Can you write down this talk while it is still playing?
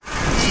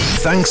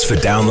Thanks for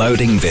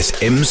downloading this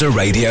IMSA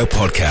Radio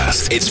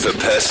podcast. It's for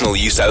personal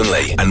use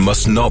only and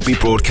must not be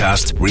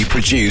broadcast,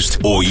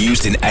 reproduced, or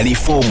used in any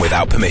form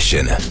without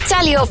permission.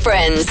 Tell your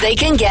friends they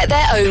can get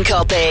their own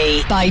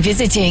copy by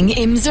visiting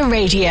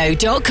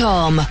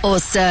imsaradio.com or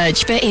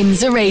search for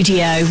IMSA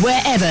Radio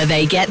wherever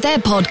they get their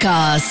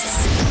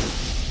podcasts.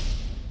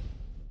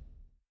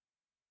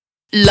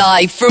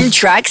 Live from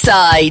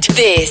trackside,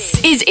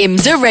 this is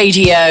IMSA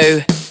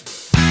Radio.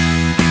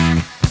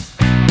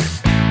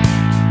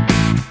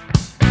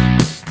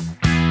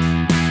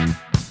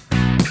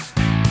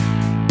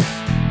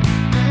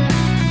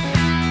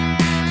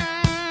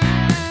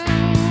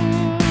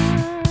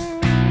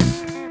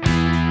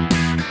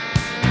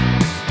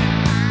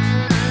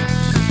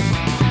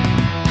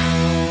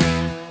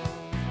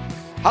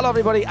 Hello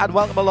everybody and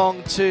welcome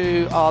along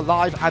to our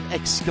live and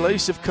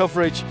exclusive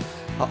coverage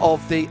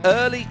of the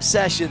early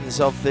sessions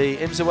of the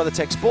IMSA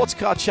WeatherTech Sports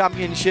Car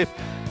Championship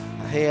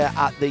here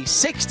at the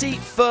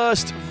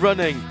 61st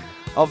running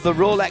of the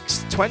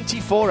Rolex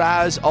 24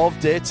 Hours of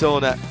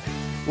Daytona.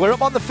 We're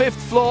up on the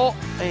 5th floor.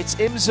 It's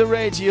IMSA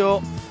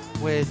Radio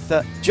with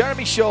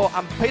Jeremy Shaw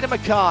and Peter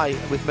Mackay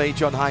with me,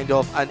 John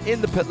Hindhaugh, and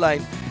in the pit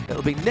lane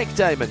it'll be Nick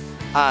Damon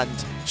and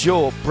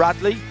Joe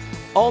Bradley.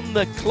 On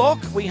the clock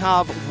we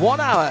have 1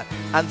 hour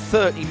and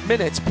 30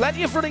 minutes.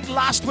 Plenty of running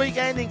last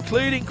weekend,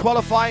 including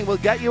qualifying. We'll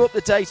get you up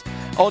to date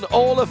on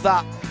all of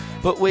that.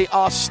 But we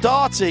are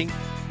starting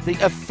the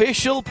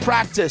official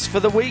practice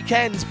for the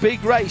weekend's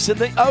big race and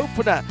the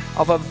opener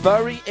of a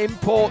very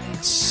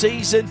important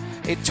season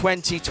in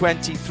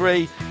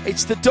 2023.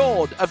 It's the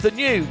dawn of the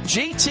new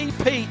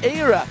GTP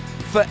era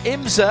for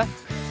IMSA,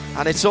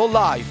 and it's all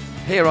live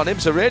here on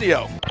IMSA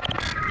Radio.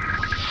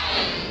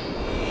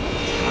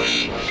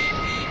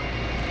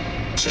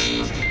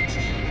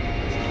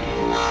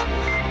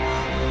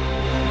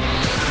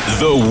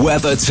 The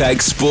WeatherTech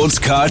Sports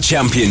Car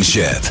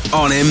Championship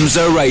on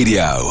IMSA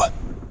Radio.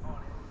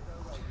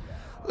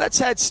 Let's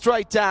head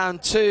straight down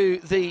to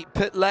the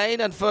pit lane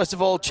and first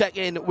of all check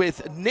in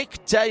with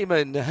Nick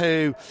Damon,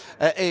 who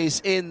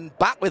is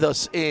back with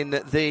us in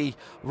the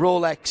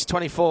Rolex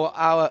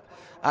 24-hour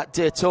at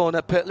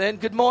Daytona pit lane.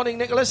 Good morning,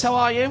 Nicholas. How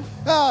are you?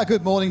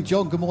 Good morning,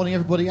 John. Good morning,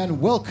 everybody,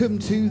 and welcome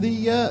to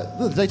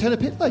the Daytona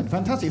pit lane.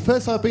 Fantastic.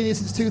 First time I've been here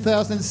since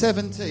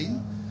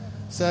 2017.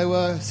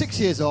 So 6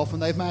 years off, and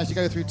they've managed to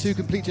go through two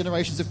complete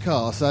generations of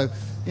cars. So,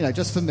 you know,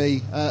 just for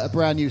me, a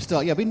brand new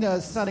start. Yeah, I've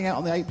been standing out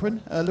on the apron,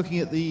 looking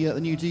at the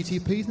new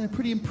GTPs, and they're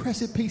pretty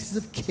impressive pieces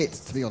of kit,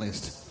 to be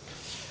honest.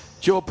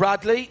 Joe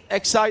Bradley,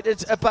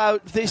 excited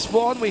about this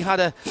one. We had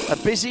a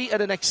busy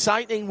and an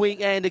exciting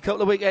weekend a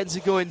couple of weekends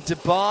ago in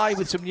Dubai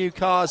with some new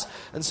cars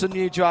and some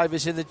new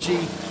drivers in the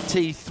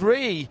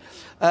GT3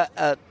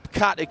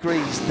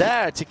 categories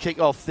there to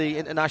kick off the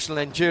international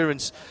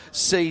endurance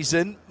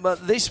season.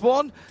 But this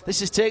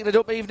has taken it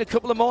up even a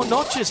couple of more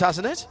notches,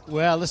 hasn't it?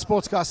 Well, the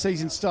sports car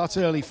season starts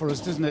early for us,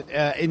 doesn't it,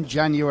 in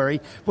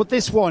January. But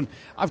this one,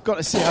 I've got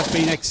to say, I've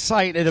been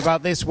excited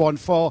about this one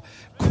for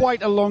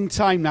quite a long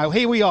time now.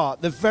 Here we are,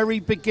 the very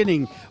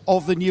beginning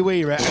of the new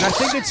era, and I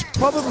think it's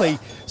probably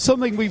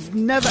something we've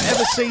never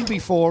ever seen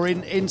before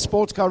in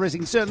sports car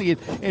racing, certainly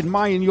in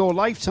my and your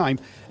lifetime.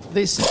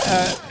 This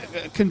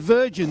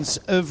convergence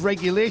of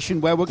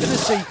regulation where we're going to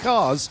see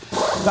cars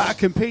that are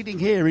competing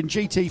here in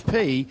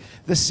GTP,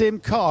 the same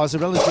cars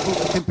are eligible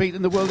to compete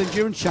in the World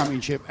Endurance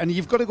Championship. And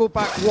you've got to go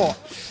back,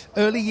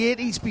 early mid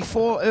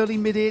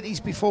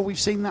 80s before we've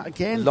seen that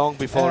again. Long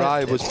before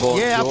I was born,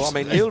 yeah, Joe. I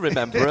mean, you'll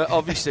remember it,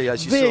 obviously,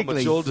 as you're so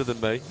much older than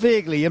me.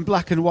 Vaguely, in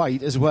black and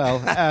white as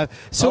well.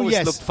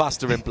 Always looked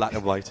faster in black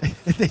and white.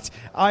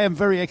 I am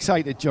very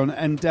excited, John.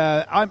 And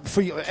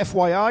for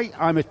FYI,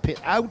 I'm at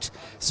pit out,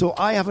 so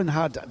I haven't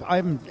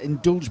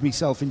indulged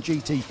myself in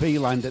GTP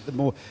land at the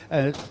more.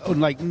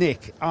 Unlike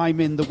Nick, I'm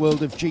in the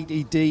world of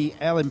GTD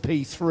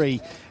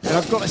LMP3, and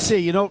I've got to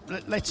see,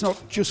 let's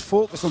not just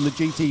focus on the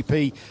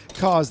GTP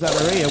cars that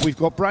are here. We've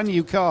got brand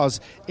new cars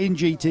in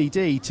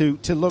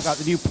GTD to look at: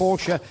 the new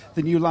Porsche,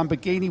 the new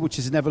Lamborghini, which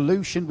is an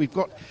evolution. We've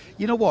got,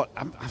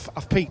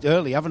 I've peaked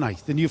early, haven't I?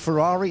 The new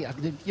Ferrari.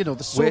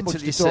 There's so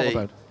much to talk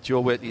about.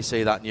 Joe, wait till you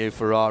see that new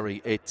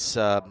Ferrari. It's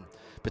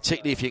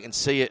particularly if you can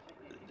see it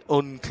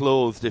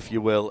unclothed, if you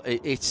will.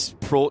 It's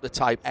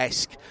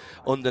prototype-esque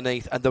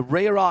underneath, and the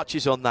rear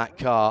arches on that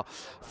car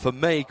for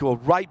me go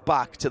right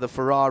back to the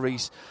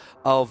Ferraris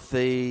of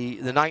the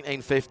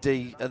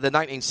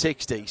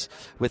 1960s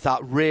with that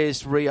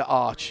raised rear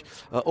arch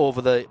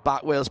over the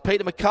back wheels.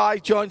 Peter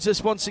Mackay joins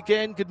us once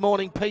again. Good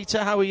morning,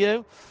 Peter. How are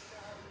you?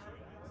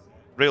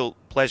 Real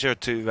pleasure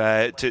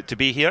to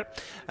be here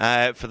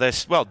for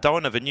this,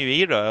 dawn of a new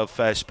era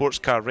of sports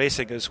car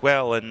racing as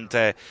well. And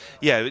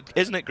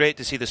isn't it great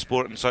to see the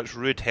sport in such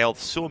rude health?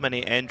 So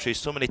many entries,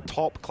 so many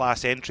top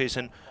class entries,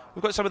 and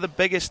we've got some of the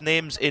biggest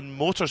names in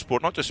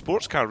motorsport, not just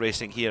sports car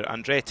racing here.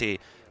 Andretti,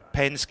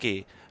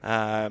 Penske,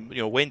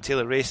 Wayne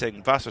Taylor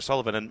Racing, Vassar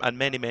Sullivan, and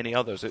many, many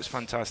others. It's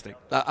fantastic.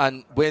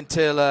 And Wayne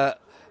Taylor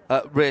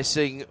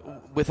racing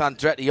with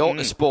Andretti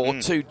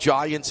Autosport, two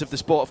giants of the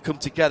sport have come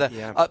together.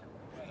 Yeah.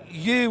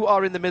 you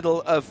are in the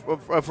middle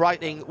of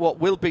writing what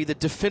will be the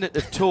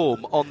definitive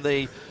tome on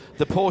the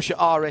Porsche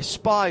RS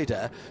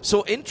Spider.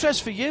 So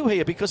interest for you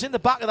here, because in the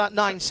back of that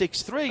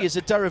 963 is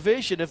a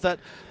derivation of that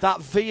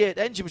V8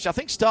 engine, which I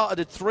think started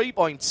at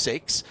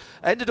 3.6,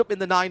 ended up in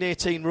the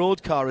 918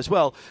 road car as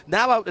well,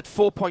 now out at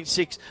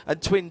 4.6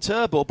 and twin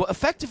turbo. But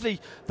effectively,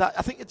 that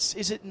I think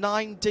is it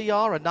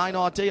 9DR or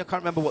 9RD? I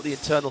can't remember what the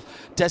internal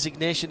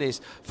designation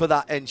is for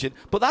that engine.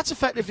 But that's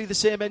effectively the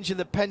same engine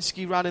that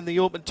Penske ran in the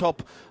open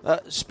top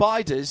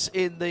Spiders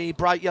in the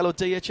bright yellow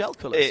DHL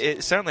colours.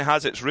 It certainly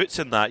has its roots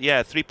in that,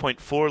 yeah.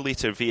 3.4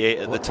 litre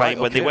V8 at the time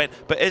when they went.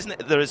 But isn't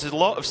it, there is a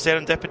lot of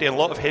serendipity and a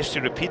lot of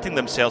history repeating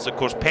themselves. Of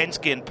course,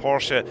 Penske and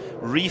Porsche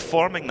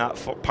reforming that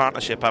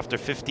partnership after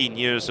 15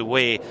 years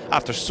away,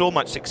 after so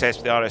much success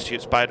with the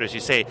RS Spider, as you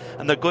say,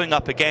 and they're going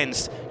up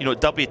against,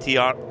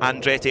 WTR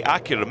Andretti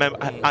Acura. Remember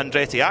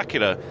Andretti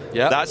Acura?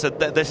 Yeah.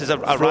 This is a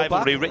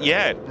rivalry,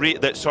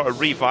 that's sort of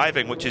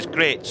reviving, which is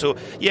great. So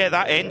yeah,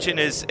 that engine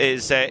is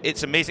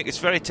it's amazing. It's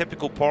very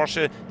typical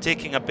Porsche,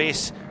 taking a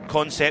base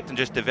concept and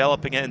just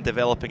developing it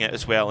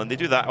as well, and they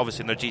do that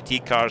obviously in their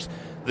GT cars.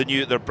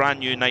 Their brand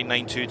new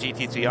 992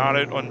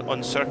 GT3R out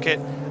on circuit,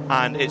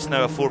 and it's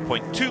now a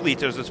 4.2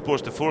 litres as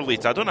opposed to 4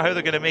 litre. I don't know how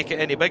they're going to make it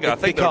any bigger. I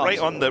think they're right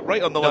on the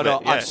limit.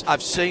 No, yeah.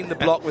 I've seen the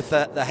block with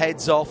the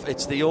heads off.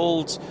 It's the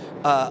old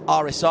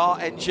RSR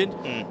engine.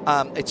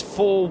 It's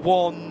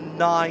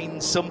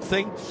 419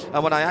 something,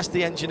 and when I asked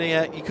the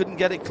engineer, he couldn't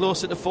get it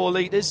closer to 4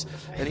 litres,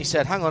 and he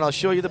said, hang on, I'll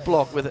show you the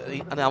block with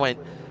it, and I went,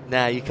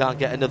 nah, you can't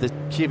get another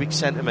cubic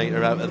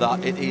centimetre out of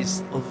that. It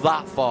is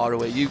that far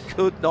away. You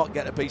could not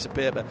get a piece of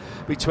paper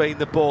between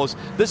the bores.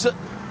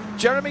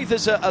 Jeremy,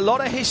 there's a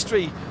lot of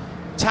history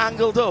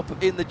tangled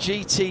up in the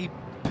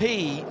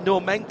GTP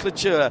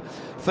nomenclature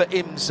for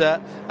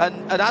IMSA,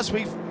 and as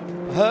we've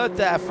heard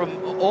there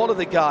from all of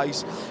the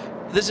guys,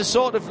 there's a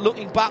sort of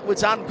looking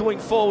backwards and going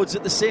forwards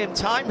at the same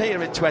time here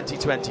in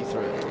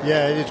 2023.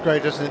 Yeah, it is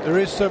great, isn't it? There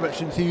is so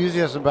much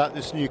enthusiasm about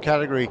this new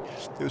category.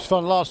 It was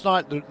fun last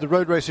night. The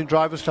Road Racing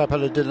Drivers Club had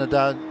a dinner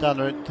down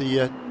there at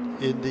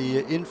in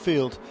the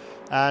infield,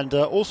 and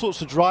all sorts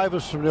of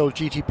drivers from the old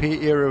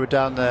GTP era were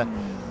down there.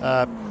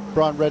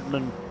 Brian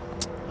Redman,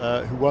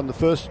 who won the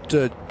first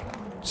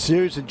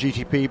series in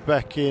GTP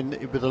back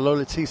with the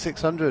Lola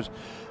T600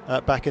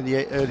 back in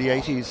the early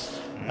 80s.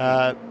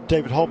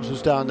 David Hobbs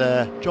was down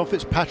there. John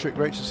Fitzpatrick,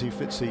 great to see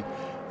Fitzy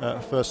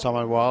first time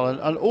in a while,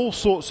 and all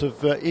sorts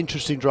of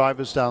interesting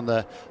drivers down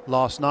there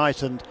last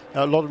night, and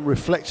a lot of them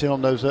reflecting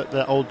on those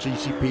that old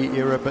GTP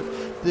era. But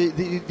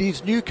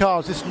these new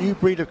cars, this new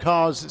breed of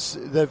cars,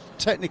 they're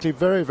technically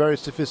very, very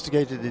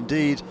sophisticated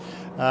indeed,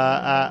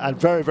 and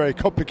very, very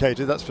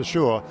complicated, that's for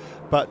sure.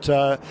 But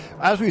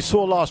as we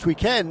saw last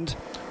weekend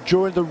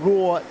during the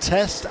Raw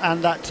test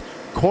and that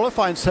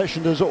qualifying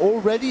session, has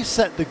already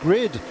set the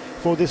grid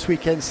for this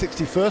weekend's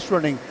 61st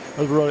running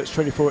of the Rolex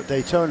 24 at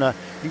Daytona.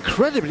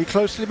 Incredibly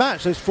closely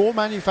matched. There's 4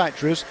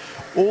 manufacturers,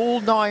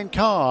 all 9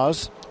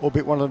 cars,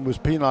 albeit one of them was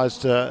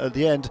penalised at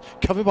the end,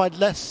 covered by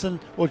less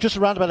than, or just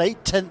around about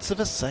 0.8 of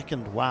a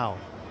second. Wow.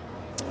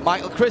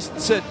 Michael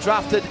Christensen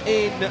drafted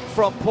in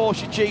from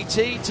Porsche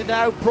GT to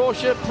now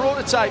Porsche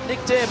prototype.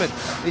 Nick Damon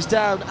is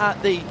down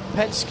at the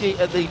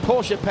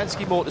Porsche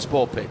Penske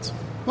Motorsport pit.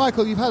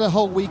 Michael, you've had a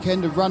whole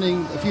weekend of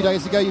running a few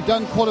days ago. You've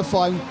done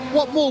qualifying.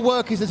 What more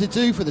work is there to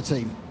do for the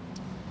team?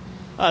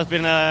 Well, it's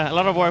been a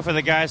lot of work for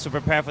the guys to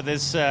prepare for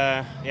this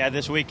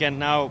this weekend.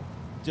 Now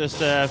just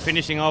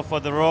finishing off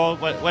for the roll.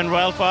 Went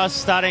well for us,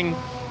 starting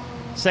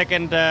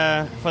second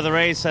for the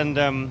race.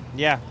 And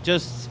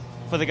just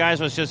for the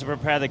guys was just to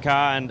prepare the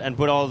car and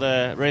put all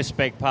the race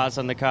spec parts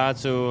on the car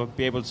to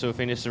be able to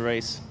finish the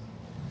race.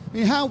 I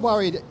mean, how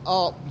worried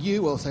are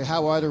you, or say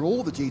how worried are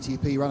all the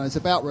GTP runners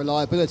about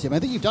reliability? I mean, I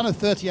think you've done a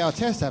 30-hour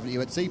test, haven't you,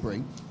 at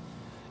Sebring?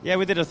 Yeah,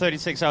 we did a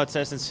 36-hour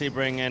test at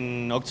Sebring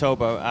in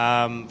October.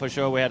 For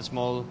sure, we had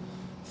small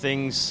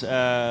things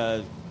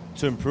to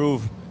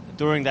improve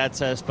during that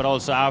test, but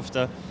also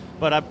after.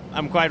 But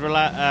I'm quite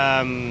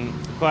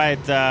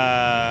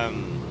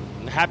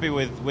happy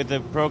with the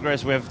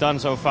progress we've done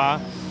so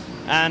far.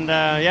 And,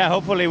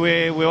 hopefully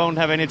we won't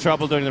have any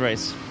trouble during the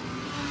race.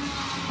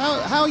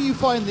 How you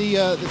find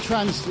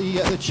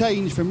the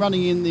change from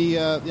running in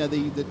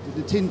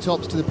the tin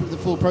tops to the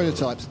full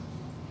prototypes?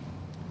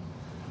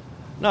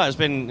 No, it's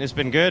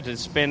been good.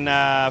 It's been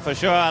for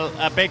sure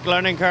a big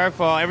learning curve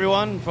for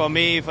everyone, for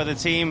me, for the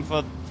team,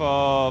 for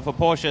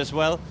Porsche as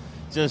well.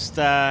 Just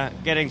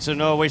getting to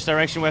know which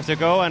direction we have to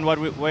go and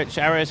which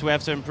areas we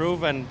have to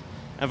improve, and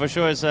for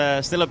sure it's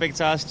still a big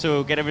task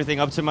to get everything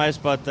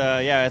optimized. But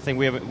I think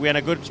we're in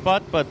a good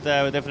spot, but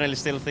definitely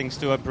still things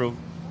to improve.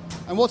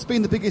 And what's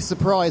been the biggest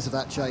surprise of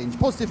that change,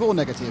 positive or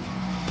negative?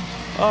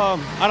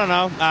 I don't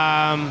know.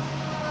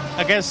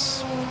 I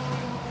guess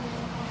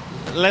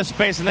less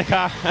space in the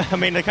car. I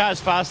mean, the car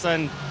is faster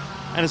and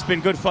it's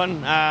been good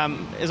fun.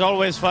 It's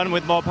always fun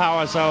with more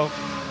power, so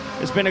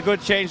it's been a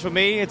good change for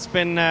me. It's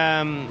been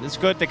it's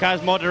good. The car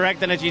is more direct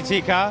than a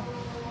GT car,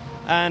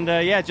 and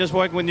just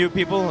working with new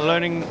people,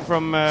 learning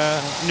from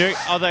new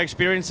other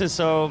experiences.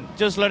 So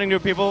just learning new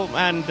people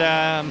and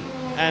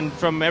and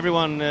from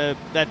everyone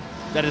that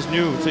is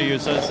new to you.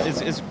 So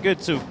it's good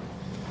to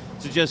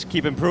just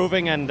keep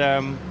improving, and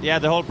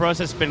the whole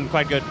process has been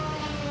quite good.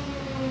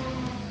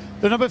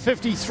 The number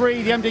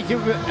 53, the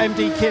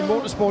MDK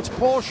Motorsports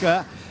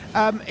Porsche.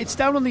 It's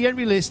down on the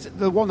entry list.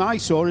 The one I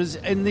saw is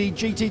in the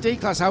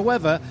GTD class.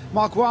 However,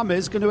 Mark Whammer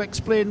is going to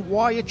explain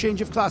why a change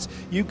of class.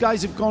 You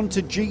guys have gone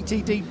to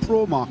GTD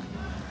Pro, Mark.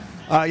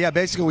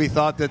 Basically we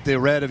thought that the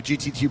red of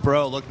GT2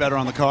 Pro looked better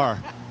on the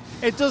car.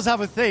 It does have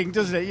a thing,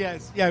 doesn't it?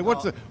 Yes. Yeah.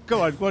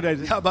 Go on. What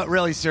is it? But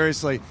really,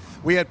 seriously,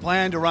 we had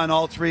planned to run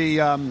all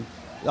three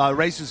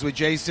races with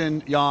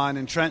Jason, Jan,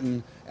 and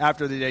Trenton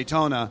after the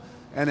Daytona.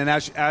 And then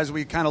as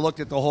we kind of looked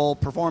at the whole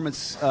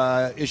performance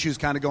issues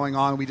kind of going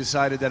on, we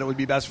decided that it would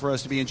be best for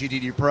us to be in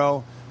GTD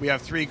Pro. We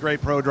have 3 great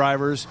pro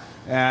drivers,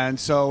 and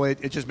so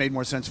it just made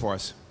more sense for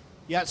us.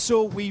 Yeah,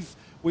 so we've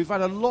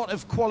had a lot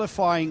of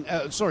qualifying.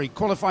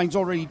 Qualifying's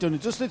already done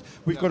and dusted.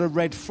 We've got a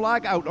red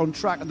flag out on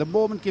track at the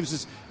moment. Gives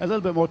us a little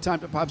bit more time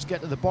to perhaps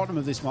get to the bottom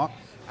of this, Mark.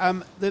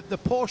 The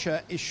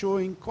Porsche is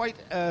showing quite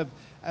a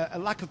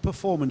lack of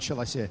performance, shall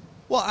I say.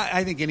 Well,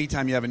 I think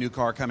anytime you have a new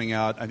car coming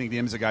out, I think the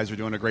IMSA guys are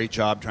doing a great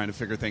job trying to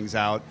figure things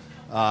out.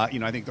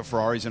 I think the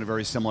Ferrari's in a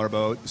very similar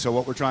boat. So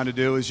what we're trying to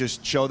do is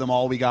just show them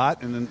all we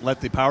got and then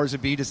let the powers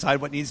that be decide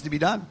what needs to be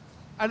done.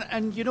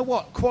 And you know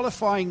what?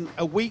 Qualifying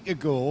a week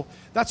ago,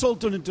 that's all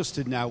done and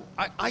dusted now.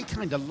 I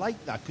kind of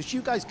like that because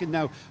you guys can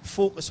now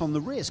focus on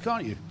the race,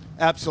 can't you?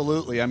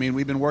 Absolutely. I mean,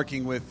 we've been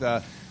working with...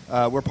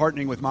 we're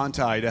partnering with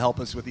Montai to help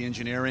us with the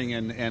engineering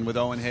and with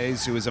Owen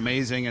Hayes, who is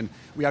amazing. And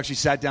we actually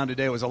sat down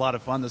today. It was a lot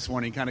of fun this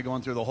morning, kind of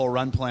going through the whole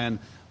run plan,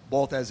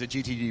 both as a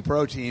GTD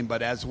Pro team,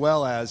 but as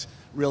well as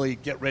really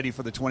get ready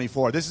for the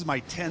 24. This is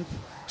my 10th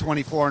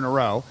 24 in a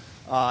row,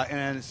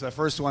 and it's the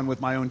first one with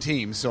my own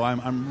team. So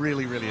I'm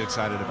really, really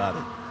excited about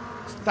it.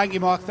 Thank you,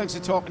 Mark. Thanks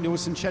for talking to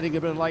us and shedding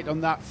a bit of light on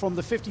that. From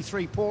the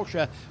 53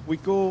 Porsche,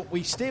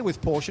 we stay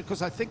with Porsche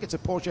because I think it's a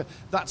Porsche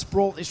that's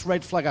brought this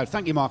red flag out.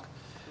 Thank you, Mark.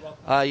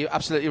 You're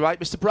absolutely right,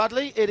 Mr.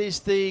 Bradley. It is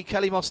the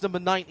Kelly Moss number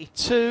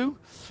 92,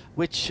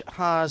 which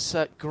has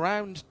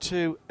ground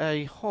to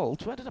a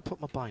halt. Where did I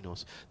put my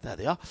binos? There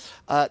they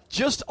are.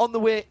 Just on the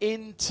way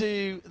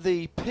into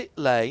the pit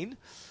lane.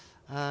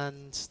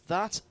 And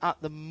that, at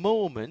the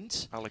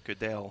moment... Alec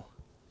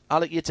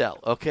Udell,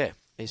 okay,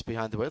 is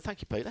behind the wheel.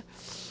 Thank you, Peter.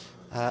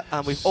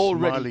 And we've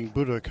already... Smiling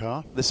Buddha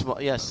car.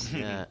 Yes,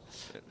 yeah.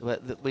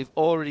 We've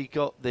already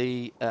got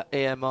the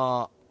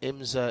AMR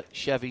IMSA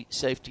Chevy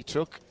safety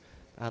truck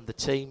and the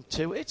team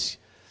to it.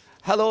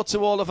 Hello to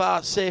all of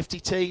our safety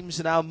teams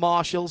and our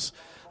marshals.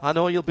 I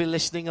know you'll be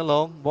listening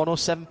along.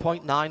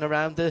 107.9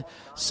 around the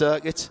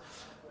circuit,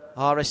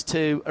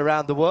 RS2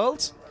 around the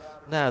world.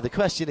 Now, the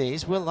question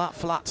is, will that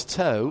flat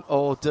tow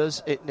or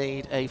does it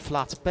need a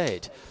flat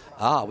bed?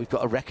 We've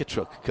got a wrecker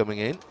truck coming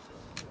in,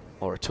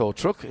 or a tow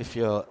truck if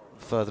you're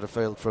further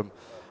afield from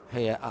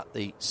here at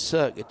the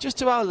circuit. Just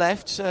to our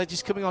left,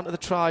 just coming onto the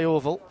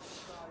tri-oval,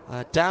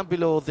 down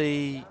below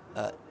the...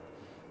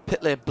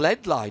 pit lane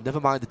blend line,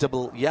 never mind the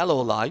double yellow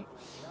line.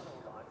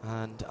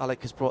 And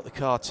Alec has brought the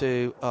car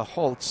to a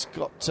halt. It's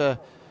got a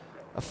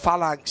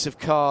phalanx of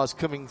cars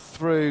coming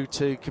through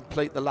to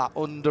complete the lap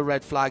under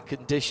red flag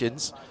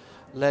conditions,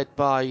 led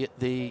by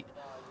the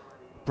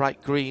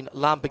bright green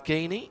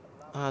Lamborghini,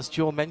 as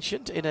Joe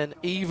mentioned, in an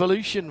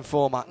Evolution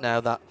format now,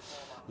 that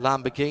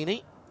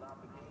Lamborghini.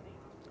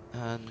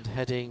 And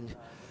heading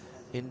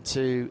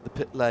into the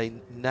pit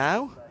lane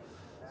now.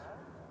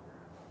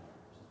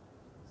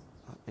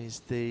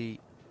 Is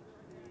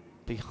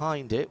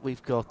behind it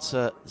we've got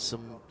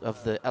some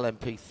of the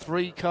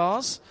LMP3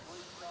 cars,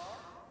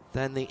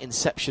 then the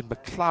Inception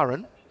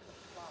McLaren,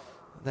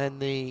 then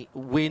the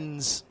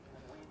Wins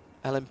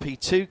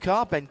LMP2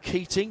 car, Ben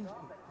Keating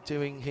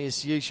doing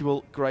his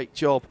usual great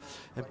job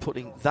in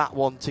putting that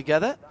one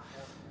together.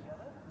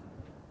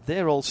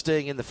 They're all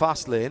staying in the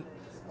fast lane.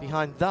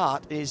 Behind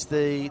that is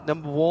the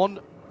number 1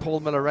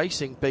 Paul Miller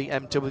Racing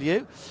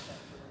BMW.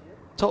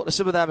 Talked to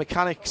some of their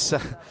mechanics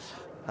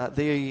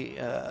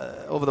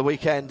over the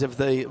weekend of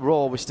the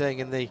Raw. We're staying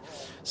in the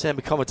same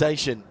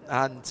accommodation,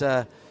 and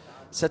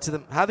said to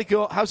them,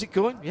 how's it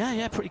going?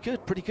 Yeah, pretty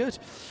good.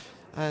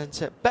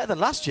 And better than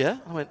last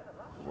year. I went,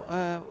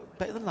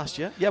 better than last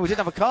year? Yeah, we didn't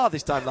have a car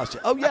this time last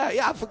year. Oh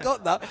yeah, I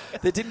forgot that.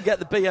 They didn't get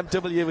the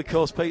BMW, of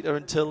course, Peter,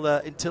 until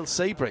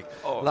Sebring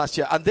last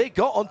year. And they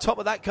got on top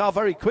of that car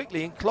very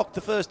quickly and clocked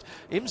the first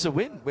IMSA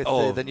win with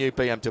the new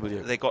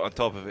BMW. They got on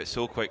top of it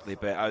so quickly,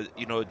 but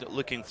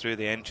looking through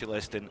the entry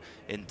list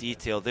in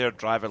detail, their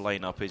driver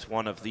lineup is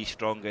one of the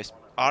strongest,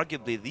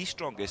 arguably the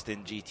strongest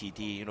in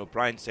GTD.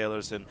 Brian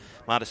Sellers and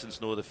Madison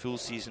Snow, the full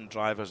season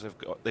drivers,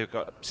 they've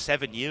got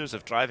 7 years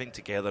of driving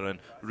together and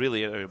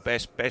really are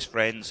best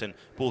friends and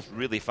both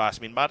really fast.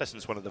 I mean,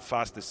 Madison's one of the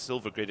fastest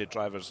silver graded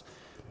drivers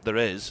there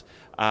is.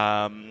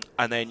 And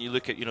then you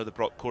look at, they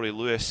brought Corey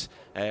Lewis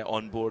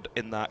on board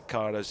in that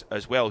car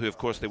as well, who, of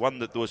course,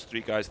 those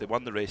three guys, they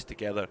won the race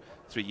together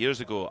 3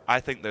 years ago. I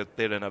think that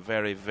they're in a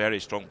very, very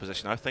strong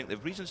position. I think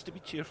they've reasons to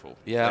be cheerful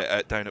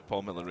down at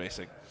Paul Miller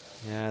Racing.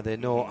 Yeah, they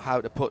know how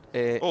to put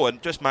a... Oh,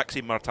 and just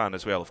Maxime Martin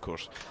as well, of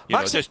course.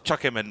 Just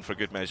chuck him in for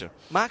good measure.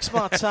 Max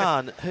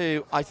Martin,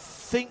 who I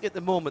think at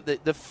the moment,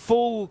 the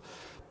full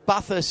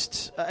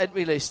Bathurst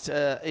entry list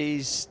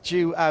is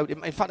due out.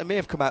 In fact, it may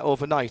have come out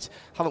overnight.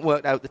 Haven't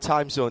worked out the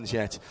time zones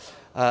yet.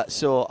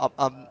 So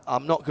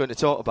I'm not going to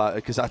talk about it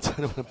because I don't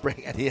want to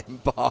bring any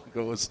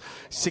embargoes.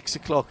 6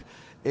 o'clock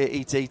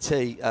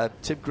AEDT.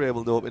 Tim Gray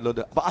will know up in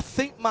London. But I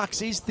think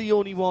Max is the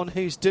only one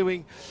who's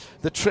doing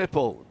the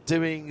triple,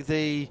 doing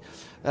the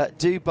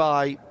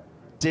Dubai,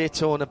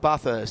 Daytona,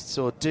 Bathurst.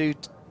 So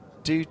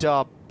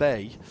Dudar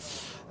Bay.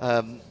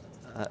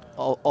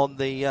 On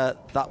the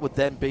that would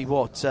then be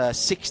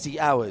 60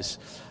 hours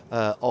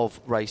of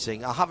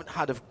racing. I haven't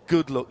had a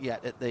good look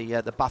yet at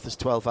the Bathurst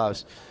 12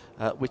 hours,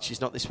 which is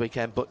not this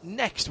weekend but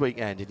next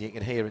weekend, and you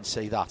can hear and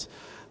see that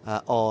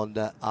on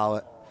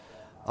our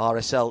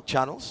RSL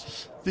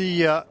channels.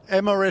 The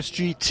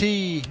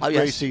MRSGT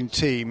racing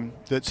team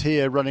that's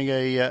here running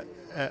an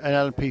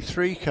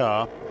LMP3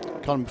 car,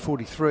 car number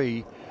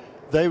 43,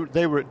 they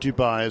were at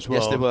Dubai as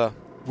well. Yes, they were.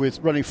 With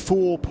running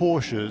 4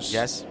 Porsches.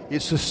 Yes.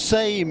 It's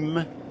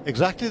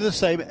exactly the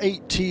same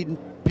 18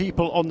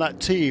 people on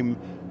that team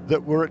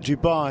that were at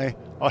Dubai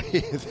are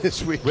here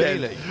this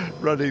weekend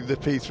running the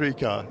P3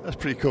 car. That's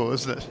pretty cool,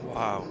 isn't it?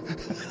 Wow.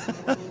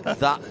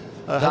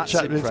 I had a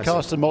chat with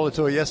Carsten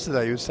Molitor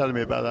yesterday. He was telling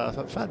me about that. I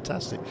thought,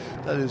 fantastic.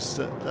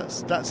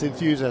 That's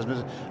enthusiasm.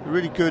 It's a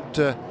really good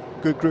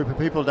group of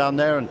people down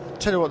there. And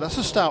tell you what, that's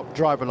a stout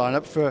driver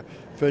lineup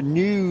for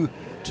new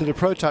to the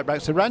prototype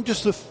ranks. They ran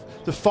just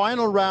the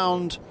final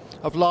round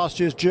of last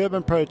year's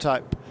German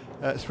Prototype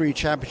 3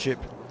 Championship,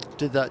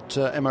 did that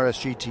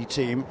MRSGT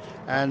team.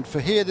 And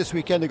for here this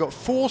weekend, they've got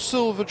 4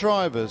 silver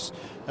drivers.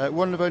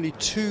 One of only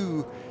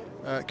 2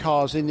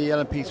 cars in the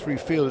LMP3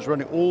 field is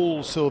running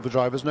all silver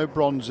drivers, no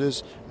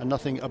bronzes, and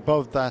nothing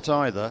above that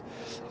either.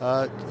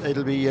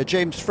 It'll be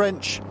James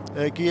French,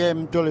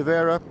 Guillaume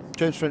d'Oliveira,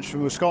 James French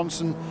from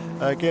Wisconsin,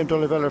 Guillaume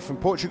d'Oliveira from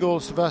Portugal,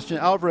 Sebastian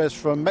Alvarez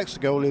from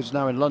Mexico, lives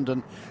now in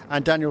London,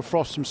 and Daniel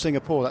Frost from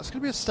Singapore. That's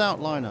going to be a stout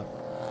lineup.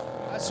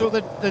 So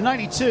the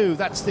 92,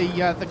 that's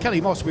the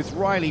Kelly Moss with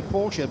Riley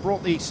Porsche,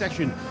 brought the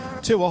session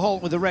to a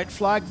halt with a red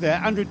flag there.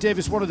 Andrew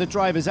Davis, one of the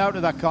drivers out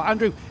of that car.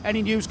 Andrew,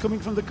 any news coming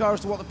from the car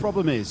as to what the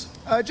problem is?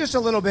 Just a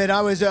little bit.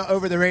 I was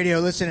over the radio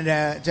listening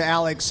to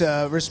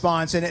Alex's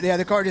response, and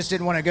the car just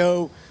didn't want to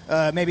go.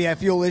 Maybe a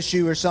fuel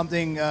issue or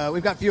something.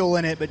 We've got fuel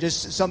in it, but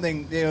just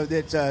something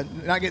that's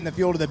not getting the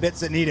fuel to the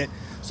bits that need it.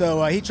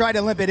 So he tried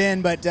to limp it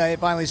in, but it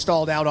finally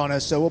stalled out on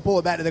us. So we'll pull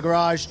it back to the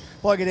garage,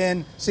 plug it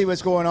in, see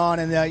what's going on.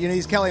 And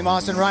these Kelly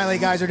Moss and Riley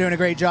guys are doing a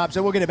great job,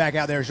 so we'll get it back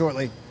out there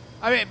shortly.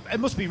 I mean, it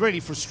must be really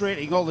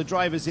frustrating, all the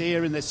drivers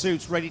here in their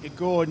suits ready to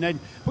go.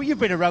 But you've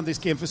been around this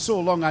game for so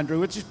long,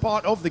 Andrew. It's just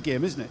part of the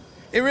game, isn't it?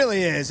 It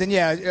really is. And,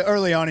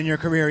 early on in your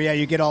career,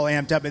 you get all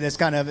amped up at this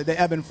kind of the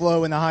ebb and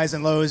flow and the highs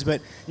and lows.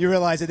 But you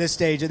realize at this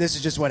stage that this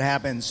is just what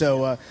happens.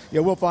 So,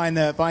 we'll find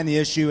the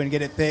issue and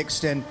get it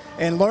fixed and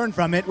learn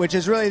from it, which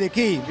is really the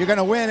key. If you're going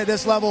to win at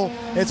this level,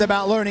 it's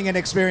about learning and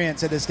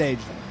experience at this stage.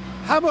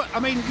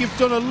 You've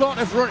done a lot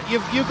of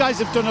you guys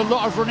have done a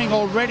lot of running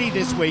already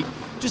this week.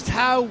 Just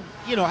how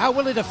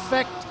will it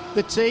affect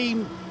the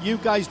team? You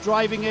guys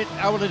driving it,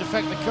 how will it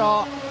affect the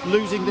car?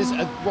 Losing this,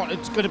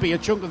 it's going to be a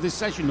chunk of this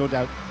session, no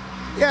doubt.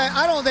 Yeah,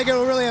 I don't think it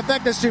will really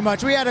affect us too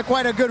much. We had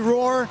quite a good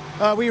roar.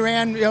 We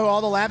ran all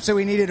the laps that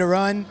we needed to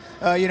run.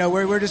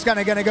 We're just kind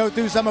of going to go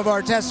through some of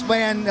our test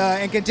plan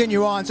and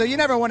continue on. So you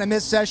never want to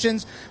miss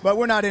sessions, but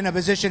we're not in a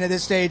position at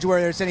this stage where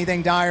there's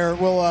anything dire.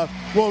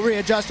 We'll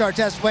readjust our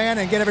test plan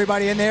and get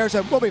everybody in there,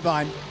 so we'll be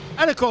fine.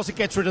 And, of course, it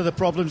gets rid of the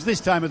problems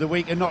this time of the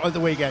week and not at the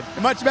weekend.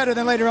 Much better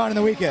than later on in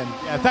the weekend.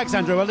 Yeah, thanks,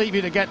 Andrew. I'll leave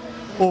you to get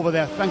over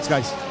there. Thanks,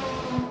 guys.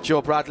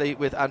 Joe Bradley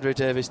with Andrew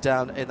Davis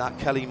down in that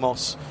Kelly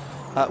Moss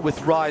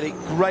with Riley.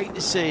 Great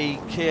to see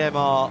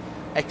KMR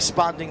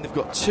expanding. They've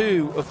got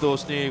 2 of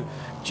those new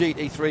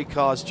GT3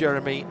 cars,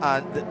 Jeremy,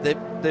 and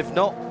they've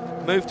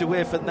not moved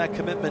away from their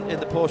commitment in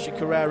the Porsche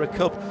Carrera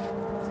Cup.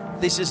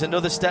 This is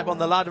another step on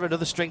the ladder,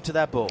 another string to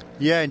their bow.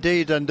 Yeah,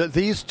 indeed. And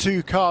these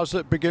 2 cars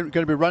that are going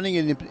to be running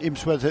in the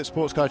IMSA WeatherTech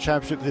Sports Car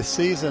Championship this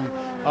season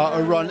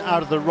are run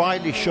out of the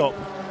Riley shop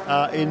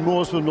in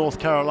Mooresville, North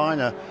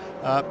Carolina.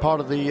 Part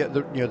of the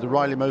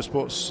Riley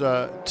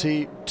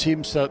Motorsports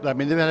team. So, I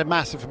mean, they've had a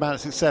massive amount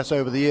of success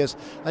over the years.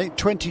 I think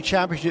 20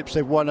 championships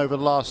they've won over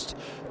the last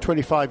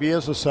 25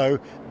 years or so.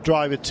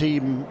 Driver,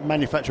 team,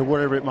 manufacturer,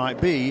 whatever it might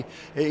be,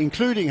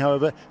 including,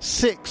 however,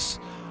 6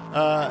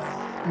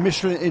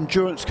 Michelin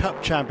Endurance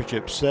Cup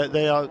championships.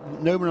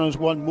 No one has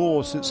won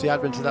more since the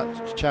advent of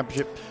that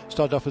championship.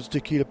 Started off as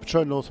Tequila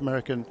Patron North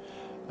American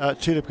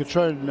Tequila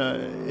Patron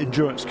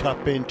Endurance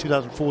Cup in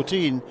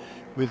 2014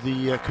 with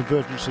the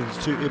convergence of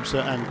the 2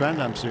 IMSA and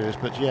Grand Am series.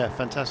 But yeah,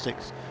 fantastic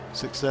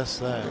success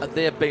there. And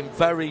they have been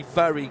very,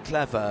 very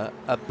clever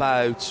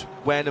about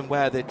when and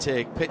where they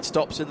take pit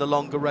stops in the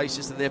longer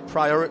races, and they've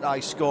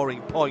prioritised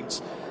scoring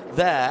points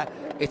there.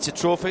 It's a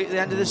trophy at the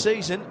end of the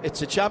season.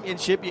 It's a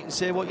championship. You can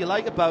say what you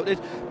like about it,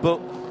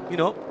 but,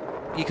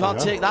 you can't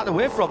take that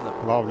away from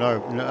them. Well,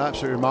 no,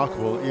 absolutely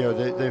remarkable.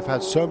 They've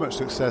had so much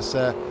success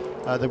there.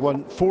 They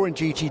won 4 in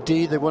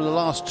GTD. They won the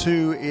last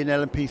 2 in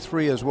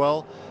LMP3 as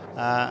well.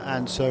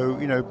 And so,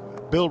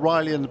 Bill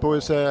Riley and the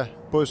boys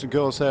and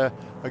girls there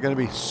are going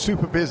to be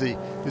super busy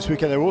this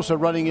weekend. They're also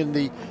running in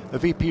the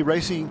VP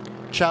Racing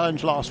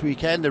Challenge last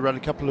weekend. They ran a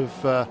couple of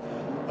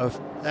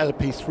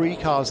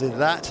LMP3 cars in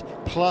that,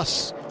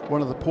 plus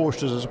one of the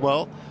Porsches as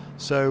well.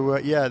 So,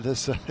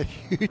 there's a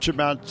huge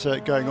amount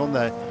going on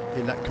there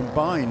in that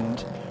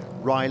combined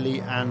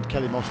Riley and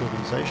Kelly Moss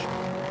organisation.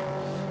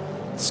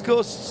 Let's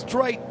go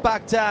straight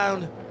back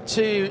down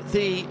to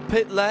the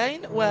pit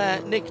lane,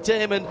 where Nick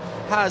Damon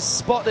has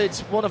spotted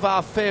one of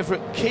our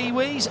favourite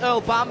Kiwis,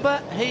 Earl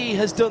Bamber. He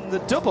has done the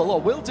double, or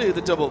will do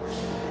the double,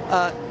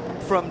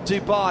 from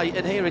Dubai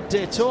and here at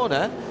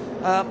Daytona.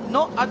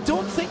 I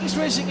don't think he's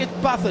racing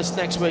at Bathurst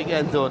next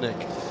weekend, though, Nick.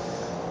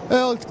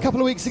 Earl, a couple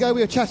of weeks ago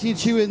we were chatting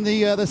to you in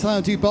the Salon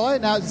of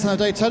Dubai. Now it's the Salon of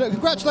Daytona.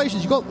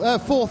 Congratulations, you got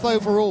 4th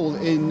overall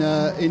in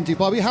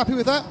Dubai. Are you happy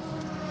with that?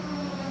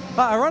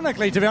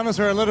 Ironically, to be honest,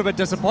 we're a little bit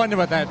disappointed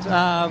with that.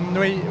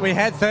 We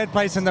had 3rd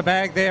place in the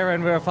bag there,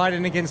 and we were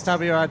fighting against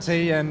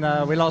WRT,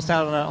 and we lost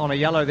out on a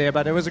yellow there.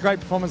 But it was a great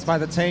performance by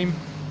the team.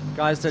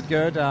 Guys did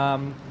good,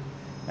 and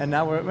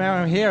now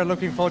we're here,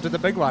 looking forward to the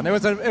big one. It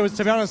was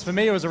to be honest, for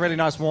me, it was a really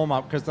nice warm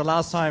up, because the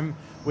last time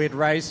we'd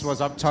raced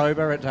was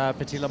October at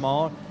Petit Le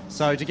Mans.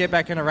 So to get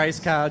back in a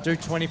race car, do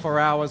 24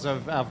 hours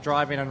of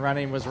driving and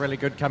running was really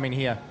good coming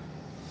here.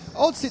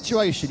 Odd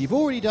situation. You've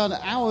already done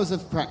hours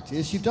of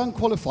practice, you've done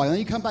qualifying, and then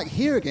you come back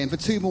here again for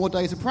 2 more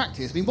days of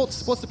practice. I mean,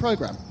 what's the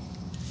programme?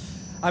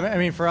 I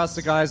mean, for us,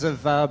 the guys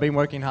have been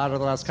working hard over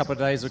the last couple of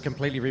days. We've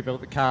completely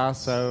rebuilt the car,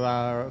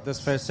 so this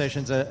first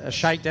session's a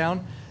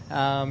shakedown,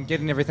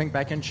 getting everything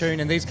back in tune.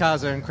 And these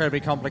cars are incredibly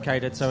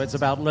complicated, so it's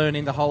about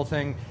learning the whole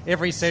thing.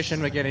 Every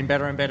session we're getting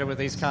better and better with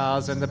these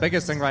cars, and the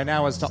biggest thing right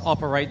now is to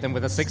operate them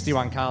with the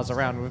 61 cars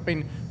around. We've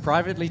been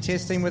privately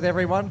testing with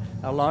everyone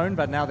alone,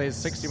 but now there's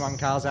 61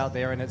 cars out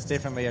there, and it's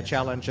definitely a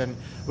challenge. And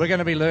we're going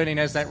to be learning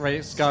as that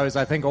race goes.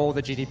 I think all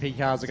the GDP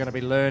cars are going to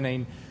be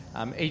learning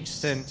each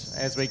stint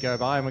as we go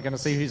by, and we're going to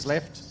see who's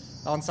left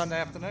on Sunday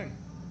afternoon.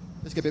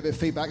 Let's get a bit of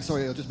feedback.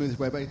 Sorry, I'll just move this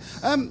way.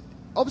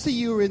 Obviously,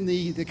 you were in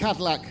the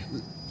Cadillac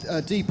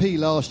DP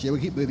last year. We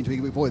keep moving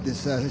to avoid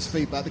this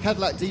feedback. The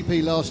Cadillac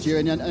DP last year,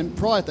 and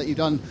prior to that, you've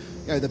done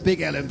the big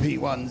LMP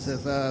ones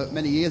of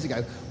many years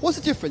ago. What's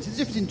the difference? Is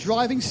the difference in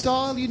driving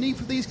style you need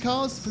for these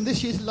cars from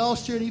this year to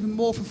last year, and even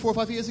more from 4 or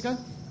 5 years ago?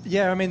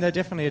 Yeah, I mean, they're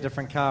definitely a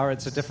different car.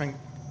 It's a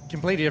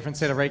completely different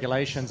set of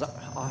regulations.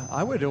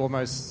 I would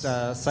almost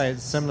say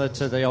it's similar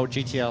to the old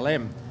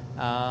GTLM.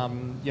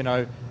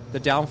 The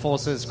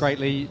downforce is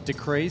greatly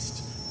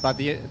decreased, but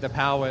the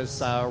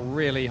powers are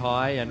really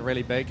high and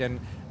really big, and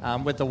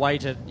with the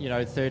weight at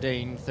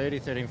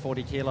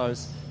 1340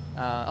 kilos,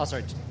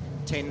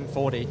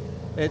 1040,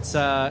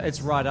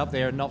 it's right up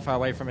there and not far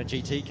away from a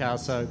GT car.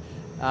 So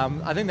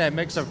I think that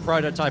mix of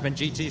prototype and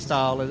GT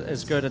style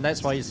is good, and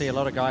that's why you see a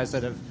lot of guys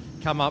that have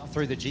come up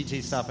through the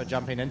GT stuff are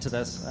jumping into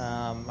this.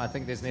 I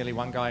think there's nearly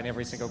one guy in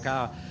every single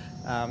car.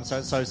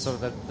 So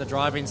sort of the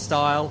driving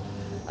style,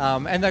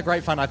 and they're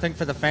great fun. I think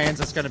for the fans,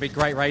 it's going to be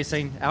great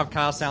racing. Our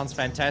car sounds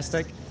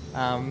fantastic.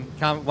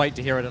 Can't wait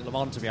to hear it at Le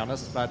Mans, to be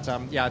honest. But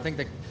I think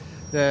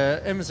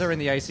the IMSA and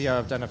the ACO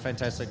have done a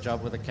fantastic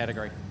job with the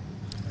category.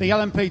 The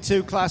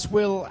LMP2 class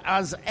will,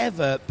 as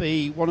ever,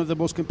 be one of the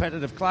most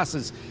competitive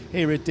classes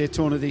here at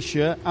Daytona this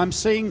year. I'm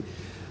seeing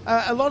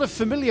a lot of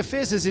familiar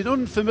faces in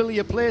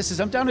unfamiliar places.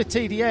 I'm down at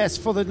TDS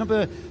for the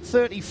number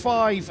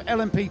 35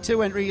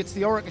 LMP2 entry. It's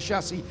the Orica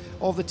chassis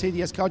of the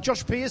TDS car.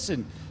 Josh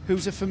Pearson,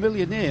 who's a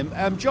familiar name.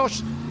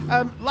 Josh,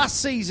 last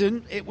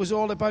season it was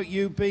all about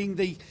you being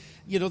the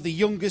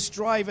youngest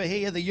driver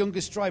here, the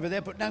youngest driver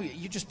there, but now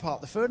you're just part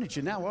of the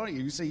furniture now, aren't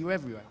you? We see you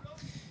everywhere.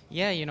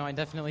 Yeah, I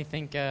definitely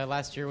think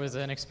last year was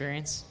an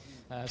experience.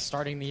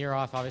 Starting the year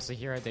off, obviously,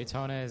 here at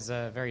Daytona is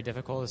very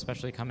difficult,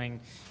 especially coming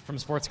from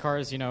sports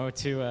cars,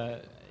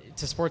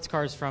 to sports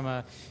cars from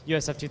a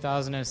USF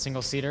 2000 and a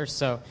single-seater.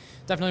 So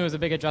definitely was a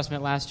big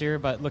adjustment last year,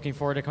 but looking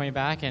forward to coming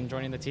back and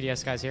joining the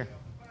TDS guys here.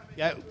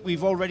 Yeah,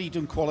 we've already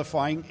done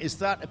qualifying. Is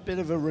that a bit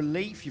of a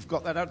relief? You've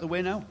got that out of the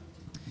way now?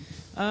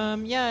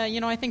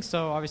 I think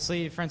so.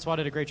 Obviously, Francois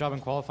did a great job in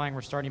qualifying.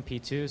 We're starting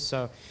P2,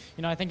 so,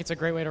 I think it's a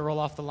great way to roll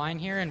off the line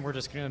here, and we're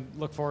just going to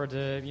look forward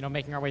to,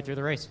 making our way through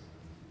the race.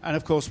 And,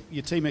 of course,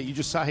 your teammate, you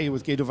just sat here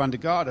with Guido van der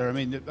Garde. I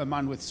mean, a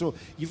man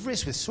you've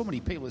raced with so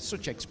many people with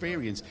such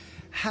experience.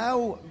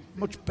 How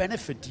much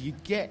benefit do you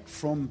get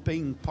from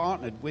being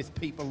partnered with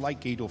people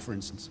like Guido, for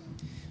instance?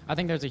 I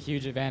think there's a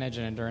huge advantage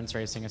in endurance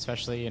racing,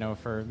 especially,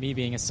 for me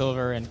being a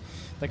silver, and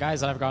the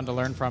guys that I've gotten to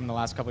learn from the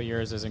last couple of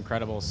years is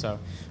incredible. So,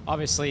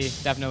 obviously,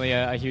 definitely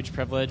a huge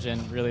privilege,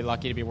 and really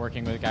lucky to be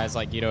working with guys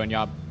like Guido and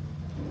Job.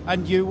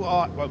 And you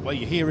are, well,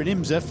 you're here in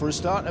IMSA for a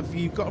start. Have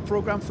you got a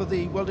program for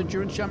the World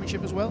Endurance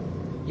Championship as well?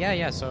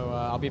 Yeah. So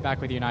I'll be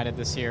back with United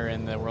this year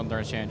in the World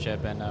Endurance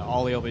Championship, and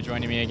Ollie will be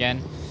joining me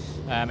again.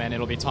 And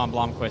it'll be Tom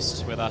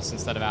Blomqvist with us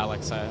instead of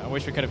Alex. I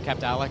wish we could have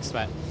kept Alex,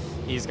 but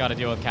he's got to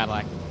deal with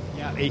Cadillac.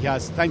 Yeah, he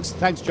has.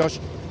 Thanks, Josh.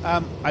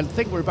 I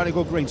think we're about to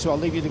go green, so I'll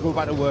leave you to go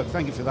back to work.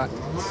 Thank you for that.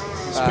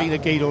 Speak to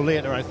Guido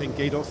later, I think.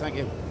 Guido, thank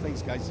you.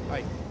 Thanks, guys.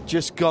 Bye.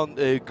 Just gone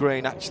to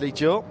green, actually,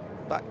 Joe.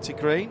 Back to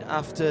green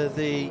after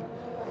the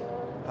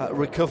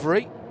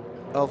recovery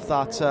of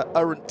that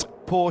errant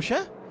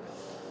Porsche.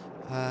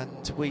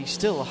 And we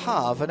still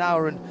have an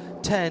hour and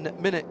 10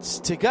 minutes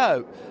to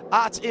go.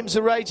 At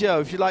IMSA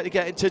Radio, if you'd like to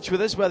get in touch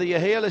with us, whether you're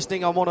here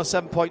listening on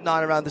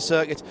 107.9 around the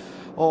circuit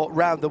or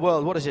around the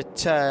world. What is it?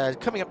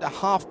 Coming up to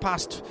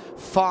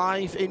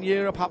 5:30 in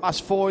Europe,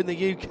 4:30 in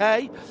the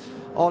UK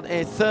on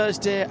a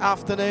Thursday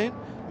afternoon.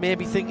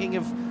 Maybe thinking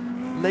of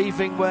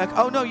leaving work.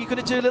 Oh, no, you're going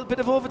to do a little bit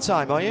of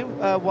overtime, are you?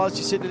 Whilst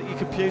you're sitting at your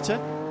computer,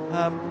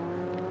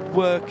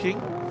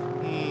 working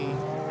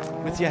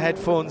with your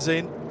headphones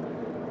in.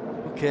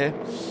 Okay.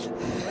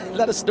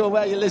 Let us know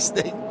where you're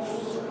listening.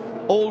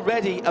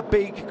 Already a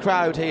big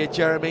crowd here,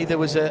 Jeremy. There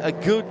was a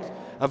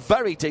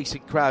very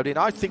decent crowd in.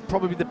 I think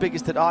probably the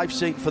biggest that I've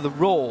seen for the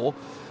Raw.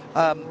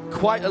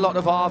 Quite a lot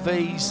of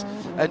RVs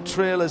and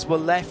trailers were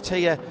left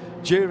here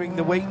during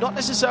the week. Not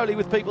necessarily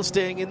with people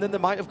staying in them. They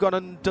might have gone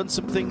and done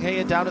something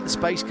here down at the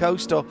Space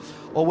Coast or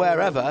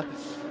wherever.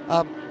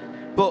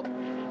 But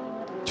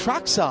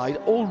trackside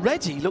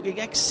already looking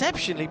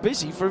exceptionally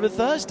busy for a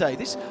Thursday.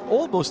 This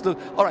almost all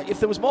right, if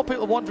there was more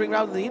people wandering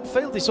around in the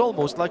infield, this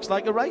almost looks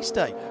like a race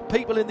day.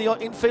 People in the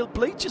infield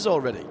bleachers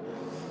already.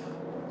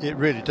 It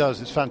really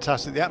does. It's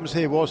fantastic. The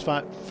atmosphere was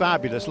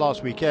fabulous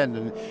last weekend,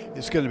 and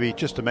it's going to be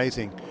just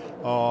amazing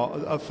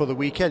for the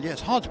weekend. Yeah,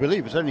 it's hard to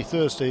believe it's only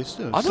Thursday. It's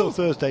still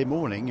Thursday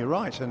morning, you're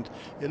right, and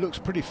it looks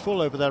pretty full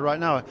over there right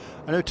now.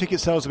 I know ticket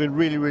sales have been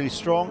really, really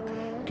strong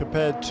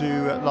compared to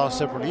last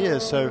several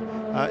years, so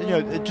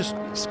it just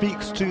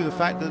speaks to the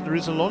fact that there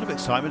is a lot of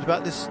excitement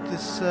about this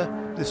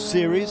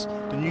series,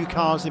 the new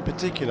cars in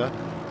particular.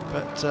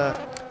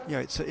 But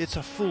it's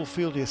a full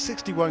field here,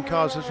 61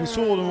 cars, as we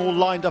saw them all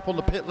lined up on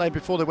the pit lane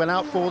before they went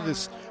out for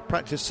this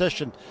practice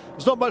session.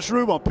 There's not much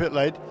room on pit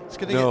lane. It's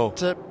going to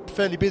get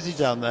fairly busy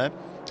down there,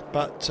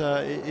 but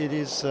it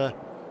is a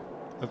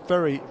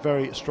very,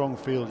 very strong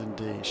field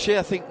indeed. She,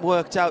 I think,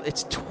 worked out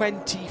it's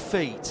 20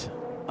 feet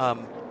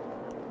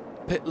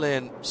pit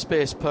lane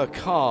space per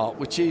car,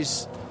 which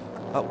is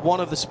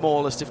one of the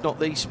smallest, if not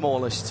the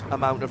smallest,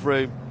 amount of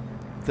room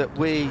that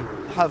we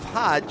have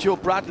had. Joe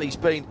Bradley's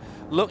been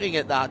looking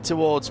at that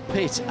towards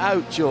pit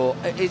out, Joe.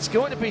 It's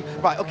going to be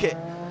right. Okay,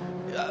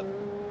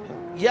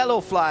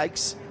 yellow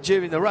flags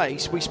during the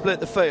race. We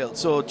split the field,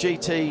 so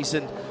GTs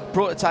and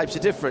prototypes are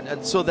different,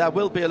 and so there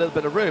will be a little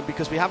bit of room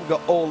because we haven't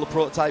got all the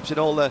prototypes and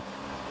all the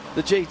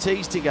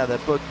GTs together.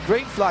 But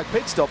green flag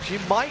pit stops, you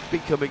might be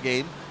coming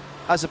in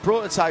as a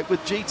prototype with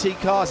GT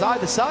cars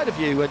either side of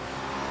you, and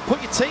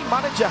put your team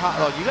manager hat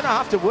on. You're going to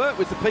have to work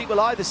with the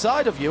people either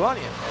side of you, aren't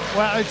you?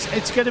 Well,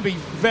 it's going to be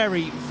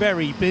very,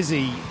 very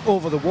busy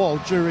over the wall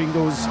during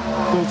those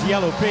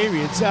yellow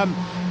periods.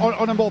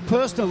 On a more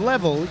personal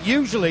level,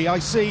 usually I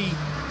see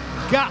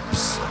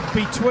gaps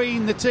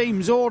between the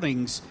team's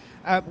awnings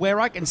where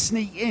I can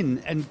sneak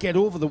in and get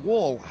over the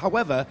wall.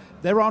 However,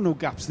 there are no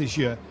gaps this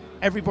year.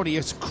 Everybody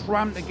is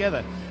crammed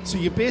together. So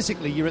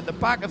you're at the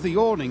back of the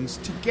awnings.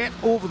 To get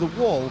over the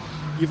wall,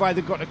 you've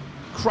either got to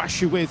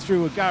crash your way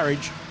through a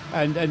garage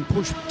and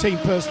push team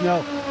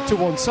personnel to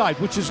one side,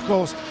 which is, of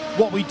course,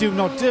 what we do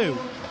not do.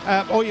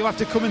 Or you have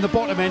to come in the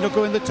bottom end or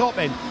go in the top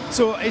end.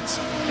 So it's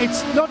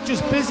not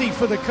just busy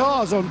for the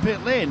cars on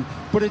pit lane,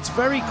 but it's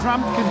very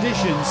cramped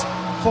conditions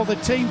for the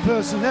team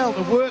personnel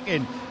to work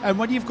in. And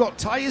when you've got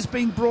tyres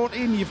being brought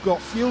in, you've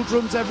got fuel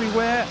drums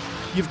everywhere,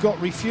 you've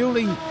got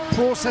refueling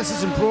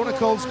processes and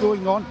protocols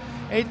going on.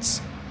 It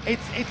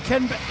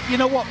can be, you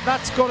know what,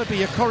 that's got to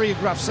be a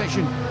choreographed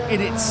session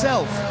in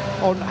itself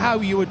on how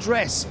you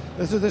address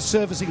the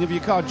servicing of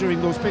your car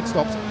during those pit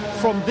stops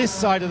from this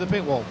side of the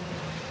pit wall.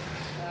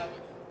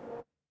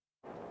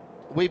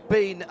 We've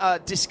been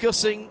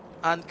discussing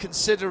and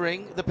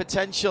considering the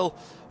potential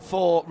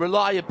for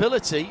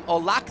reliability, or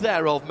lack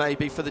thereof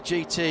maybe, for the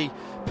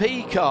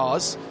GTP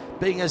cars,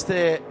 being as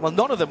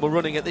none of them were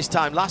running at this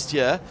time last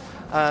year.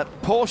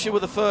 Porsche were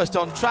the first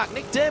on track.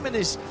 Nick Damon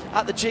is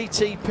at the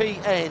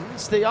GTP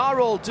ends. They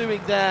are all doing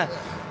their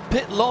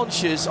pit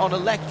launches on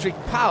electric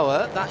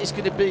power. That is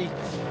going to be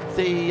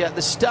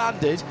the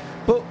standard.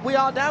 But we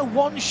are now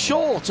one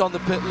short on the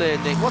pit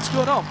lane, Nick. What's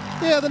going on?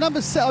 Yeah, the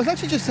numbers. I was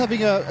actually just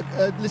having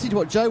listening to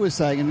what Joe was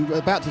saying and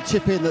about to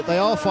chip in that they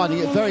are finding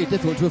it very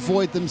difficult to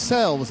avoid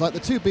themselves. Like the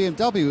two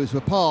BMWs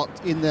were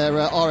parked in their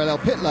RLL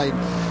pit lane,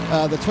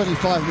 the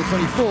 25 and the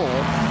 24,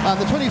 and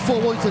the 24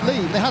 wanted to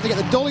leave. They had to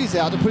get the dollies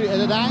out and put it at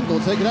an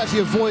angle so it could actually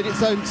avoid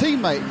its own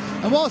teammate.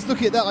 And whilst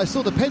looking at that, I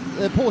saw the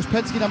Porsche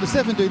Penske number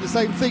 7 doing the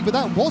same thing, but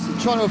that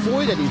wasn't trying to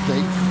avoid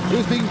anything. It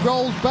was being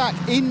rolled back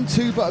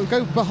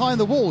go behind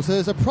the wall. So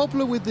there's a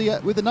problem with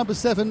the number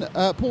 7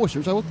 Porsche,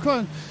 which I will try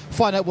and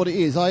find out what it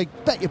is. I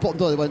bet your bottom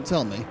dollar won't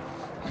tell me.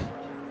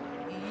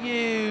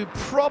 You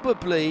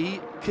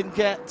probably can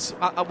get.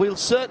 We'll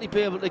certainly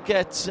be able to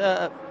get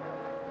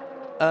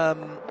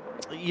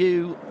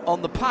you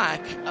on the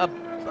pack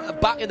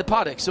back in the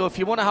paddock. So if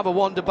you want to have a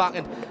wander back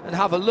and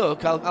have a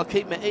look, I'll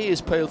keep my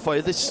ears peeled for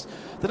you.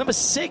 The number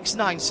 6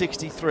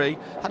 963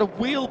 had a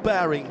wheel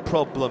bearing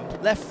problem,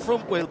 left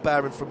front wheel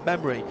bearing from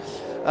memory.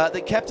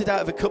 They kept it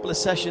out of a couple of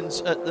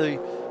sessions at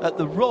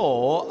the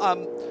Raw.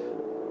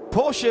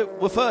 Porsche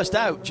were first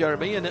out,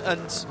 Jeremy, and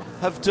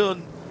have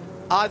done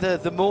either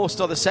the most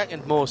or the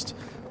second most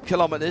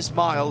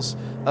miles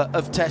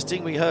of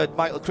testing. We heard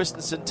Michael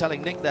Christensen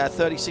telling Nick there,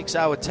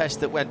 36-hour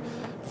test that went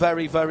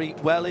very, very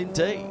well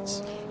indeed.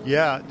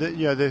 Yeah,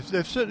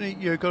 they've certainly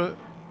got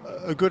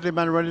a goodly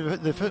amount of running.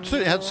 They've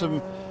certainly had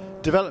some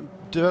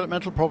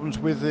developmental problems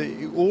with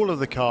all of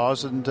the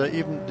cars and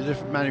even the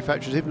different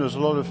manufacturers. Even there's a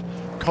lot of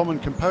common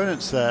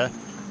components there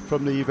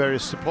from the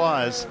various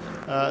suppliers.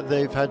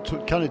 They've had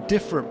kind of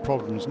different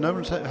problems. No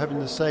one's having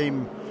the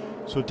same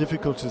sort of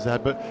difficulties they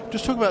had. But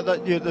just talk about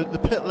that, the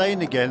pit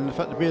lane again, the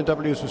fact that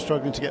BMWs were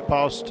struggling to get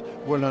past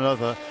one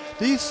another.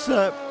 These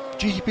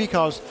GTP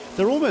cars,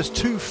 they're almost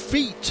 2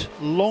 feet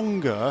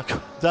longer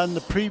than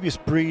the previous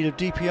breed of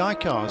DPI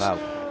cars. Wow.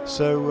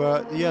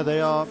 So,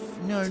 they are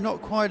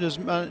not quite as,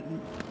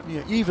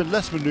 even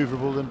less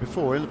manoeuvrable than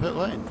before in the pit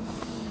lane.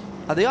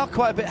 And they are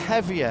quite a bit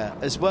heavier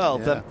as well.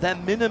 Yeah. Their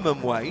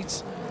minimum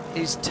weight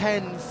is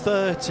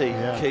 1030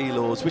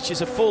 kilos, which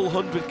is a full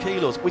 100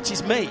 kilos, which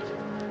is me.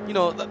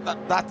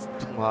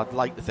 I'd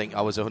like to think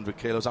I was 100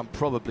 kilos. I'm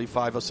probably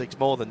 5 or 6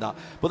 more than that.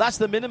 But that's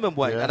the minimum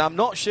weight. Yeah. And I'm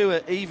not sure,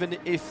 even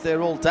if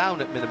they're all down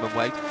at minimum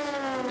weight,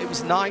 it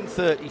was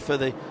 930 for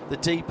the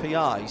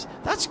DPIs.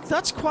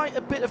 That's quite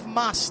a bit of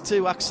mass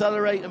to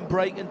accelerate and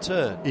brake and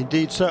turn.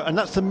 Indeed so, and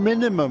that's the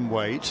minimum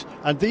weight.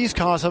 And these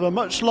cars have a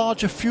much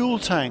larger fuel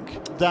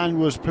tank than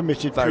was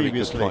permitted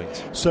previously. Very good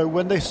point. So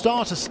when they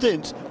start a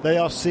stint, they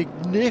are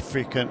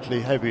significantly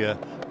heavier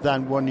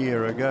than 1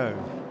 year ago.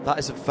 That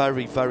is a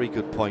very, very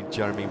good point,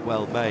 Jeremy.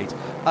 Well made.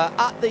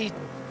 At the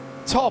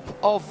top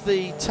of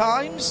the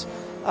times,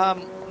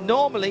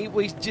 normally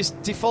we just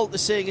default to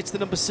saying it's the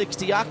number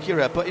 60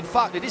 Acura, but in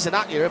fact it isn't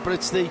Acura, but it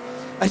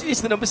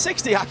is the number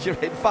 60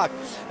 Acura. In fact,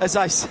 as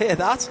I say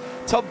that,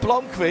 Tom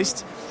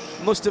Blomqvist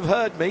must have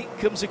heard me,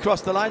 comes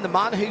across the line, the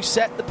man who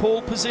set the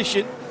pole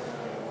position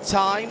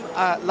time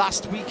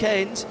last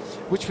weekend,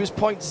 which was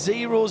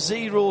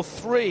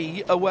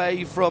 0.003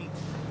 away from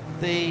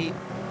the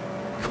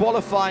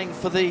qualifying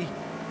for the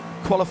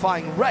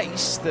qualifying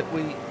race that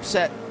we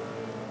set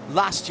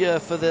last year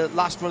for the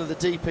last run of the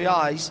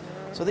DPIs.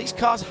 So these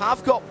cars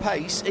have got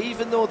pace,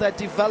 even though their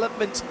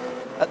development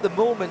at the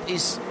moment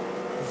is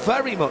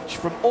very much,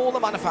 from all the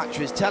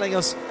manufacturers, telling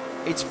us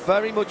it's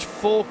very much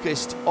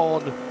focused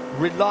on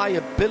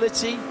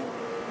reliability,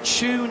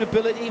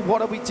 tunability.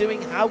 What are we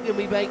doing? How can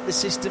we make the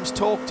systems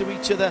talk to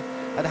each other?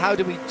 And how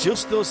do we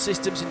adjust those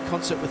systems in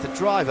concert with the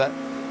driver?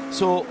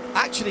 So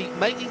actually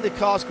making the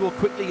cars go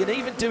quickly and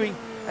even doing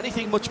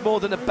anything much more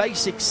than a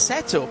basic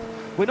setup.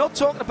 We're not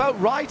talking about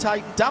ride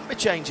height and damper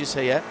changes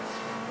here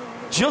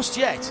just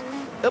yet.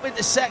 Up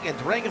into second,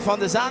 Renger van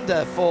der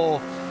Zande for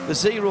the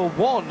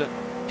 01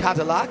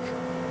 Cadillac.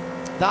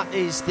 That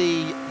is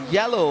the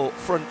yellow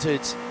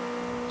fronted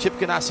Chip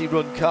Ganassi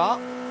run car.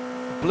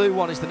 The blue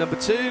one is the number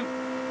 2.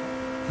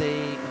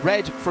 The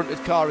red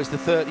fronted car is the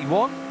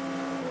 31.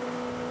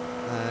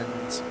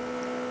 And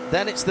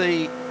then it's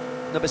the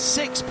number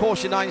 6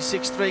 Porsche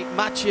 963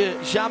 Mathieu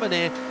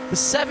Jaminet. The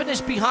 7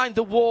 is behind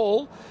the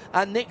wall,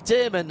 and Nick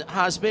Damon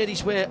has made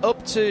his way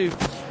up to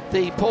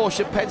the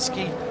Porsche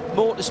Penske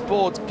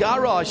Motorsport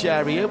garage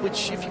area,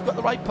 which if you've got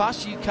the right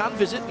pass you can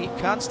visit. You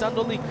can stand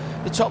on the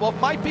top of.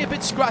 Might be a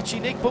bit scratchy,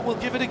 Nick, but we'll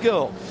give it a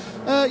go.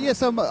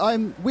 Yes,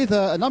 I'm with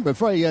a number of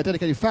very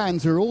dedicated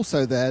fans who are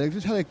also there. They've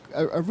just had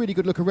a really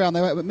good look around.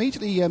 They were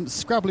immediately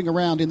scrabbling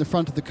around in the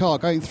front of the car,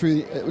 going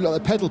through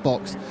the pedal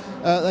box.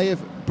 They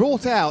have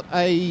brought out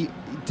a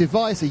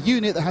device, a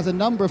unit that has a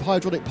number of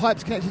hydraulic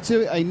pipes connected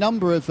to it, a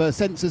number of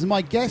sensors, and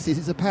my guess is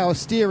it's a power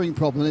steering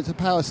problem. It's a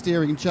power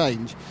steering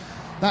change.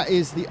 That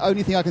is the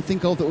only thing I can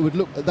think of that would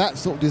look at that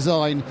sort of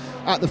design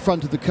at the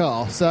front of the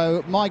car.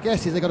 So my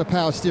guess is they've got a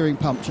power steering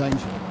pump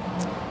change.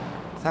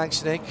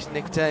 Thanks, Nick.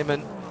 Nick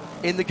Damon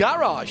in the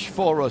garage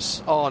for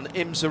us on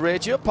IMSA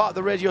Radio, part of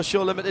the Radio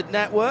Show Limited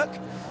network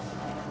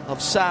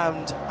of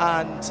sound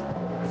and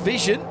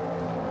vision.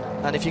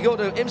 And if you go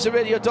to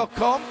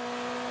imsaradio.com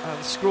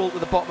and scroll to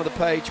the bottom of the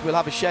page, we'll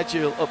have a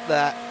schedule up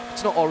there.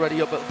 It's not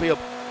already up, it'll be up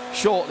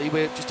shortly.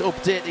 We're just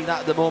updating that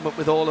at the moment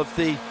with all of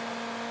the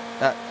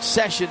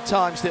session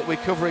times that we're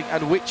covering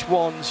and which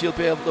ones you'll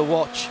be able to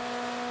watch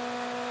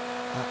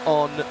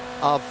on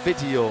our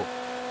video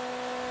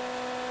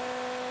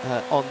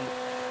on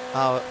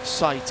our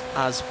site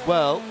as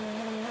well.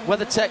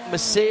 WeatherTech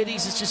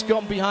Mercedes has just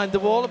gone behind the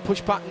wall and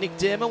pushed back Nick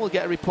Damon. We'll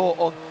get a report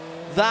on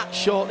that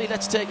shortly.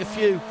 Let's take a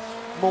few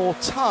more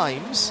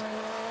times.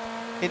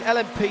 In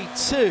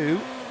LMP2,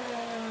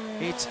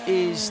 it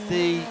is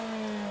the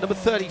number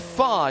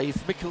 35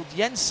 Mikkel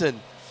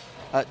Jensen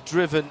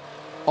driven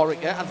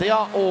Orica, and they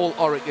are all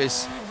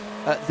Oricas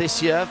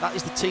this year. That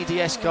is the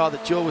TDS car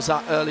that Joe was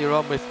at earlier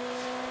on with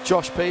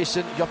Josh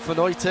Pearson, Job van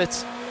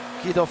Uytert,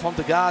 Guido van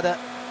der Garde,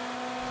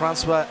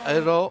 Francois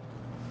Hérault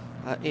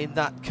in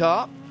that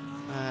car,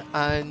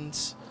 and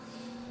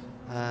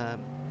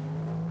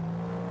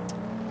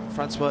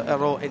Francois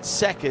Hérault in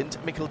second.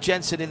 Mikkel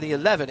Jensen in the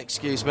 11,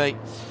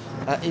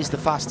 is the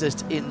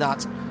fastest in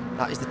that.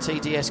 That is the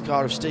TDS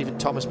car of Stephen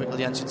Thomas, Mikkel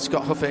Jensen,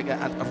 Scott Huffaker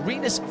and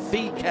Arenas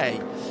VK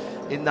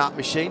in that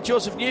machine.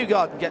 Joseph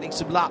Newgarden getting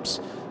some laps.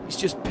 He's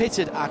just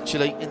pitted,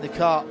 actually, in the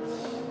car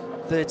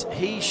that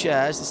he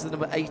shares. This is the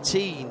number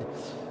 18,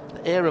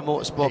 the Era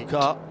Motorsport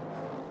car.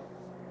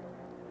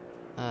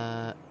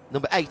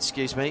 Number 8,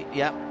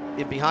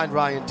 in behind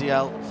Ryan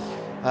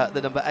DL,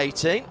 the number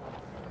 18.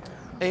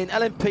 In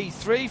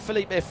LMP3,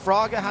 Felipe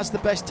Fraga has the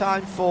best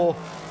time for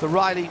the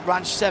Riley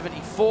Ranch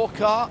 74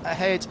 car,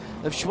 ahead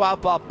of Joao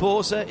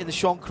Barbosa in the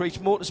Sean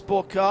Creech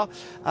Motorsport car,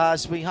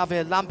 as we have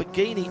a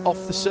Lamborghini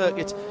off the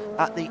circuit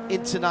at the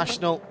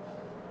International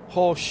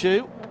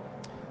Horseshoe.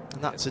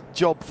 And that's a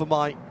job for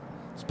my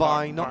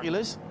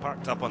binoculars.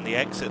 Parked up on the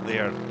exit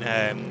there,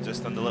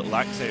 just on the little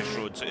access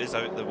road, so it is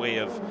out of the way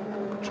of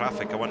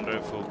traffic. I wonder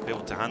if we'll be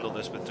able to handle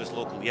this with just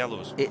local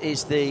yellows. It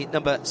is the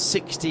number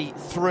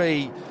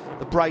 63,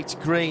 the bright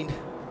green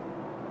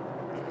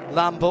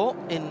Lambo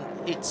in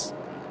its...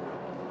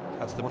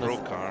 That's the pro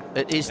car.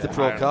 It is the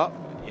pro car.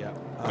 Yeah,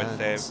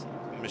 with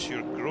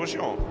Monsieur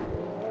Grosjean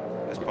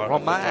as part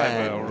of the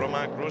driver,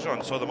 Romain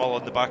Grosjean. Saw them all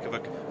on the back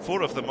of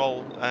 4 of them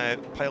all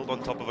piled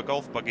on top of a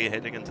golf buggy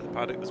heading into the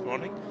paddock this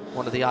morning.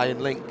 One of the Iron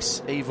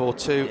Lynx Evo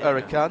 2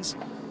 Hurricanes.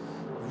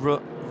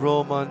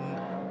 Roman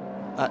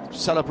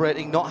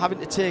celebrating not having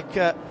to take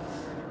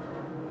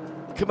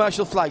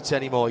commercial flights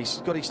anymore. He's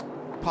got his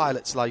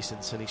pilot's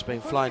license and he's been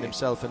flying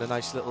himself in a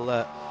nice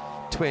little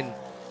twin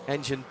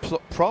engine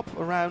prop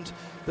around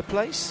the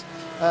place.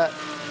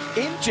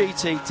 In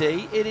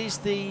GTD, it is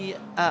the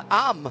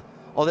AM,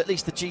 or at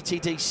least the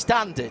GTD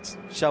standard,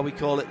 shall we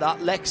call it that,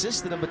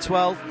 Lexus, the number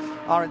 12.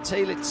 Aaron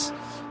Telitz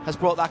has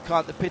brought that car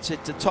at the pit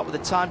at the top of the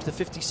times, the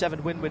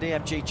 57 win with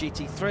AMG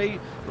GT3.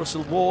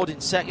 Russell Ward in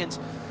second.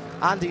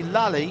 Andy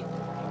Lally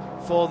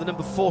for the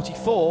number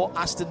 44,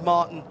 Aston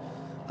Martin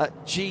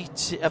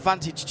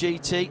Vantage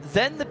GT.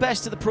 Then the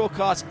best of the pro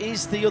cars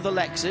is the other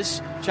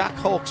Lexus, Jack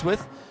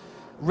Hawksworth.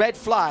 Red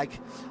flag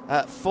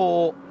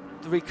for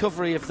the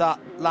recovery of that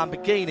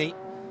Lamborghini.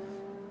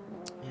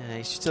 Yeah,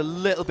 he's just a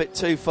little bit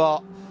too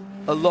far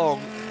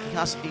along.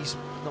 He's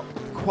not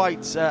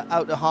quite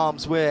out of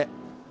harm's way.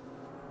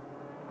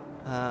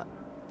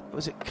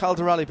 Was it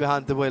Caldarelli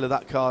behind the wheel of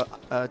that car,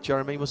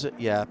 Jeremy? Was it?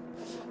 Yeah.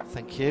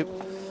 Thank you.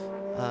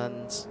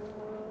 And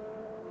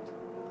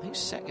who's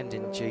second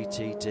in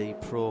GTD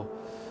Pro?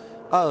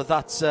 Oh,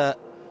 that's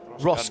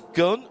Ross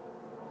Gunn.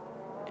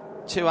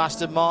 2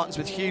 Aston Martins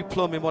with Hugh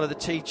Plum in one of the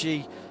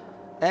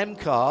TGM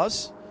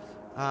cars.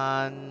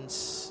 And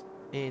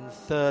in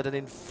third and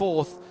in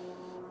fourth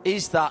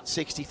is that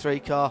 63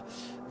 car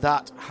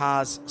that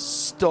has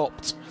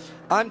stopped.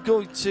 I'm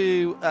going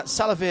to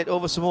salivate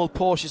over some old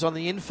Porsches on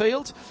the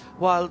infield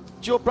while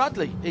Joe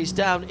Bradley is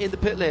down in the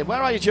pit lane.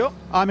 Where are you, Joe?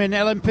 I'm in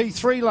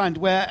LMP3 land,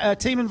 where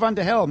Tiemann van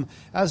der Helm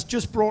has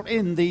just brought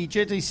in the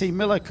JDC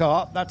Miller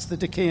car. That's the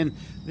Deccan,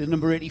 the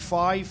number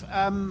 85.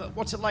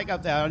 What's it like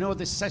out there? I know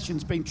this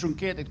session's been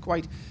truncated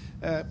quite,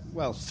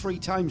 3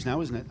 times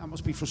now, isn't it? That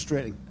must be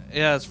frustrating.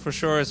 Yeah, it's for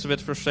sure. It's a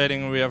bit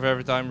frustrating. We have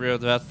every time we're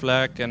at red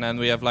flag, and then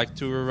we have like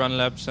 2 run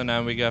laps, and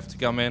then we have to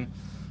come in.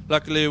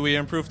 Luckily, we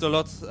improved a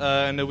lot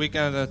in the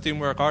weekend, and the team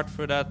worked hard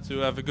for that to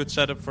have a good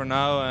setup for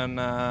now,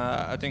 and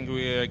I think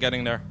we're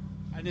getting there.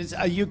 And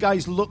are you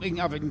guys looking,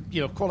 having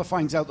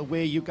qualifying's out the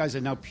way, you guys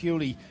are now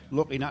purely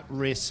looking at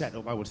race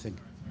setup, I would think?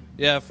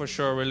 Yeah, for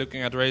sure. We're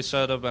looking at race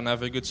setup and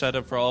have a good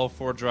setup for all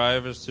 4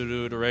 drivers to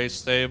do the race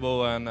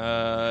stable and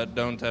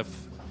don't have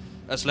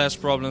as less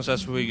problems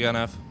as we can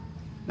have.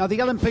 Now, the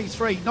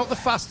LMP3, not the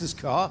fastest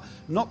car,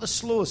 not the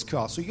slowest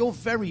car, so you're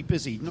very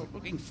busy, not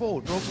looking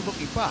forward, but also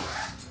looking back.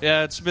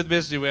 Yeah, it's a bit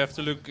busy. We have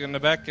to look in the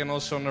back and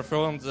also on the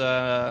front,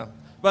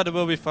 but it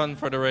will be fun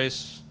for the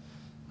race.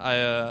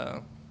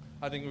 I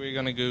think we're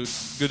going to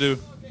go do.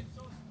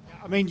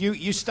 I mean,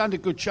 you stand a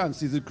good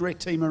chance. There's a great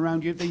team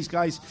around you. These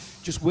guys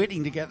just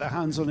waiting to get their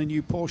hands on a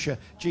new Porsche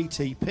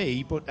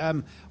GTP, but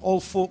all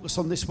focus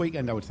on this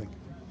weekend, I would think.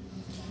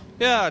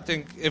 Yeah, I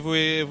think if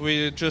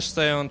we just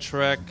stay on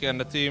track and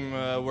the team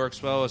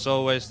works well as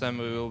always, then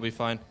we will be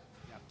fine.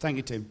 Thank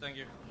you, Tim. Thank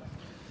you.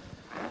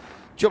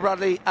 Joe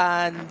Bradley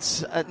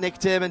and Nick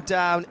Damon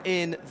down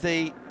in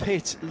the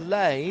pit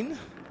lane.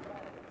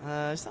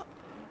 Is that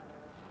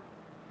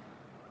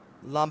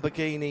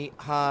Lamborghini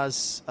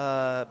has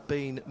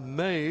been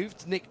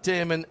moved. Nick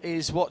Damon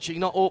is watching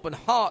not open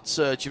heart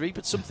surgery,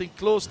 but something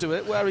close to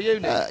it. Where are you,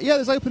 Nick?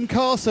 There's open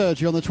car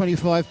surgery on the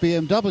 25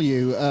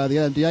 BMW, the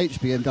LMDH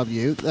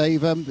BMW.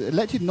 They've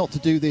elected not to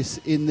do this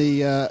in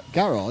the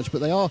garage,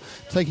 but they are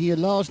taking a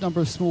large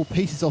number of small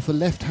pieces off the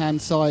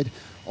left-hand side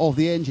of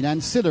the engine,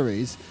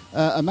 ancillaries.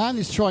 A man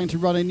is trying to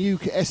run a new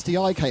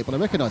SDI cable. I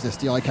recognise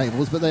SDI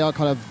cables, but they are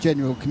kind of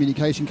general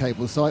communication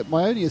cables. So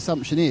my only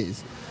assumption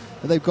is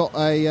that they've got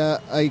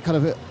a kind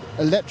of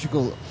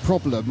electrical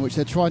problem, which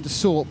they're trying to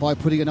sort by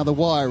putting another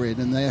wire in,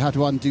 and they have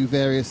to undo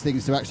various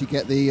things to actually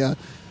get the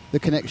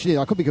connection in.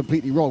 I could be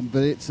completely wrong,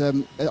 but it's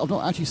I've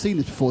not actually seen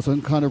this before, so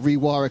I'm kind of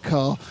rewire a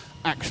car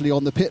actually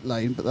on the pit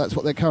lane, but that's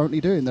what they're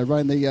currently doing. They're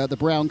running the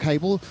brown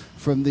cable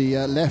from the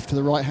left to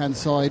the right-hand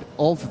side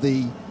of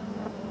the...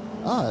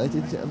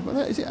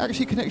 is it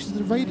actually connection to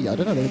the radio? I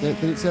don't know. I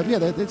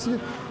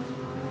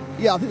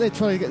think they're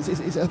trying to get...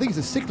 I think it's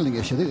a signalling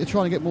issue. I think they're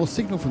trying to get more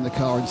signal from the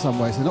car in some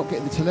ways. They're not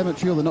getting the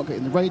telemetry, or they're not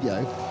getting the radio,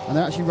 and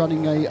they're actually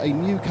running a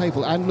new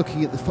cable and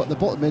looking at the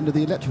bottom end of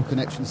the electrical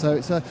connection. So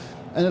it's an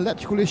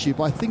electrical issue,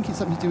 but I think it's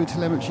something to do with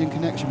telemetry and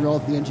connection rather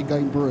than the engine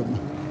going broom.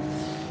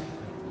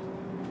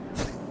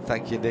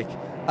 Thank you, Nick.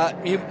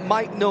 You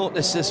might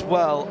notice as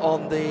well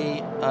on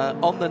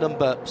the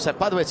number set.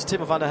 By the way, it's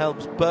Tim van der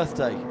Helm's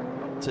birthday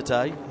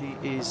today.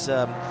 He is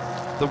the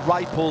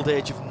ripe old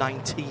age of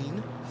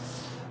 19.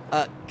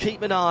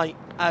 Keep an eye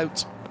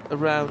out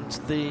around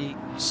the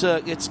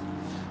circuit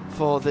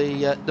for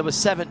the number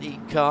 70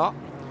 car.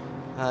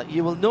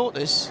 You will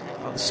notice,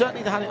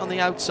 certainly they had it on the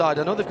outside.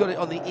 I know they've got it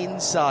on the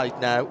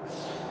inside now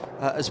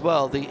as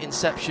well. The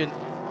Inception,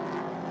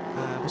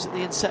 was it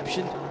the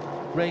Inception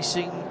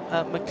Racing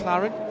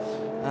McLaren?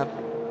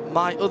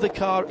 My other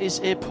car is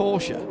a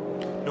Porsche.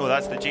 No,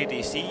 that's the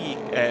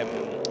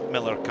JDC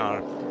Miller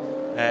car.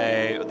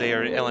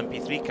 Their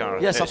LMP3 car.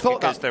 Yes, I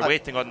thought because they're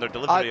waiting on their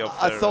delivery of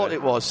their... I thought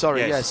it was,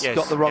 sorry, yes.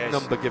 Got the wrong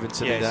number given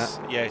to me there.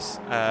 Yes,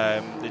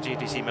 the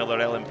JDC Miller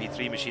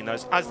LMP3 machine.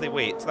 As they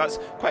wait, that's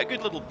quite a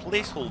good little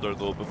placeholder,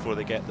 though, before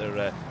they get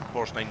their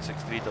Porsche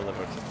 963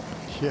 delivered.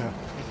 Yeah.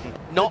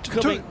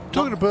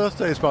 Talking of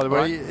birthdays, by the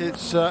way,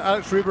 it's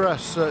Alex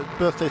Riberas'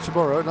 birthday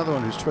tomorrow, another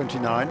one who's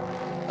 29.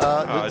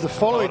 The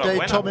following day,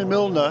 Tommy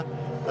Milner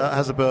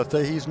has a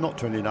birthday. He's not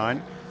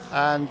 29.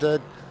 And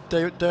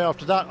day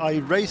after that,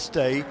 race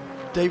day,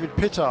 David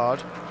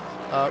Pittard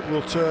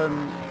will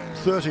turn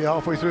 30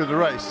 halfway through the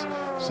race.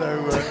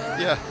 So,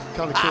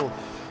 kind of cool.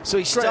 So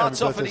he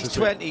starts off in his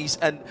 20s,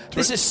 and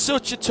this is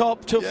such a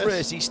tough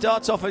race. He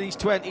starts off in his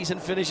 20s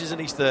and finishes in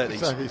his 30s.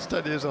 Exactly, he's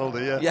 10 years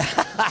older, yeah.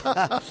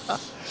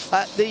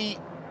 The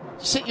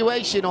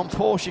situation on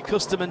Porsche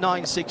Customer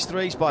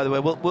 963s, by the way,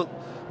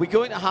 we're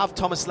going to have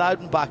Thomas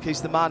Loudenbach,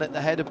 who's the man at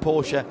the head of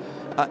Porsche,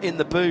 in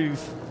the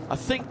booth, I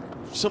think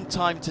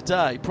sometime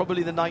today,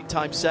 probably the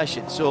nighttime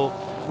session, so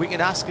we can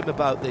ask him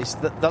about this.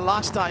 The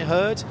last I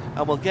heard,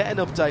 and we'll get an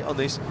update on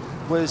this,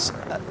 was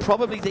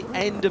probably the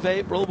end of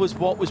April was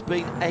what was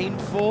being aimed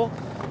for.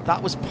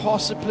 That was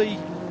possibly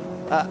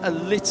a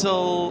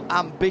little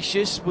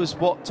ambitious, was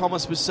what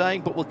Thomas was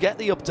saying, but we'll get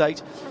the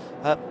update.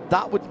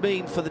 That would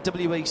mean for the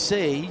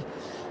WEC,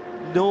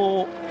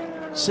 no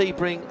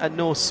Sebring and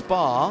no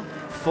Spa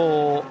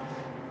for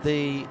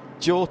the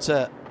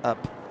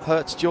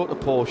Hertz Jota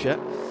Porsche,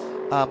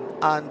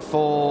 and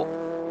for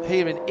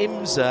here in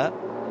IMSA,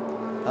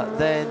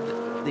 then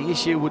the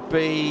issue would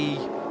be,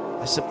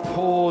 I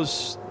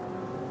suppose,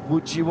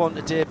 would you want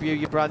to debut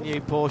your brand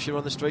new Porsche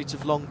on the streets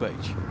of Long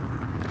Beach?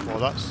 Well,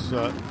 that's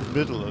the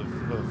middle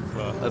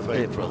of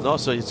April. No,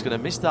 so it's going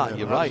to miss that.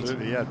 You're right.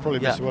 Absolutely, yeah. Probably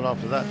miss one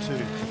after that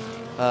too.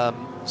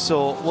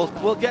 So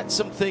we'll get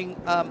something,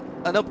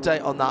 an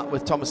update on that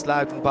with Thomas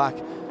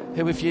Loudenbach,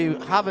 who, if you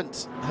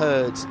haven't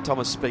heard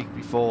Thomas speak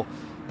before,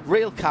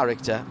 real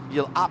character.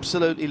 You'll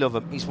absolutely love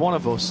him. He's one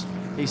of us.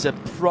 He's a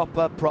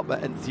proper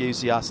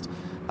enthusiast,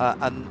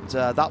 and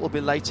that will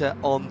be later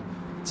on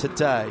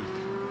today.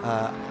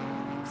 I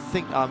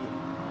think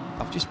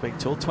I've just been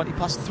told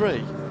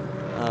 3:20.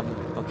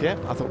 Okay, I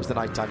thought it was the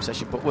nighttime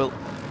session, but we'll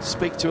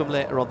speak to him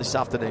later on this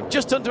afternoon.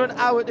 Just under an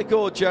hour to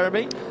go,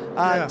 Jeremy,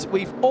 and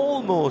we've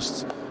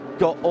almost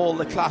got all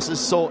the classes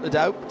sorted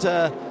out.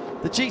 The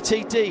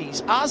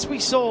GTDs, as we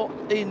saw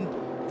in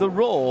the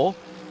Raw,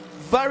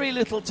 very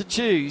little to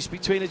choose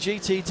between a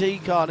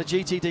GTD car and a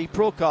GTD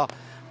Pro car,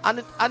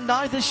 and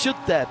neither should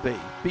there be,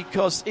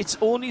 because it's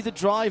only the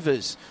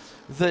drivers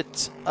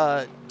that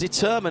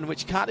determine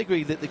which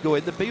category that they go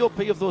in. The BOP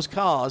of those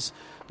cars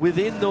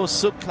within those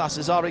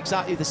subclasses are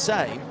exactly the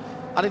same,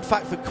 and in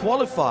fact for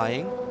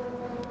qualifying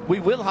we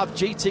will have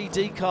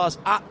GTD cars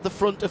at the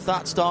front of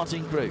that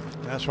starting group.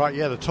 That's right,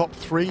 yeah. The top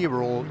three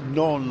were all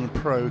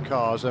non-pro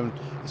cars, and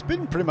it's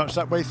been pretty much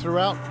that way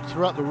throughout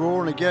the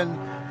Raw, and again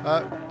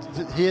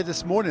here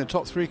this morning the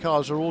top three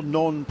cars are all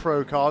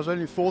non-pro cars.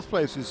 Only fourth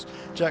place is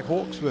Jack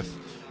Hawksworth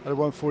at a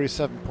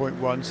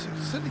 147.1.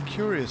 Certainly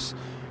curious.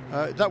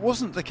 That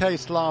wasn't the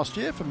case last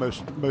year for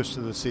most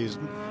of the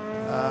season.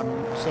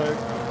 So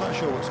I'm not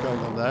sure what's going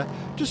on there.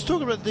 Just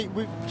talking about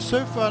we've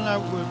so far now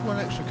with one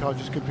extra car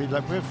just completed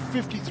lap. We have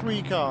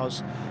 53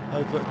 cars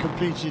have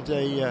completed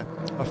a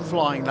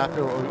flying lap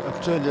or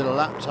have turned in a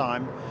lap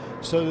time.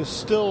 So there's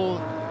still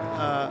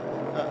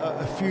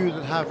a few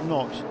that have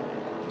not.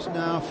 It's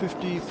now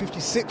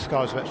 56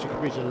 cars have actually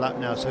completed a lap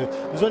now. So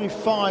there's only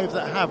 5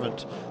 that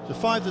haven't. The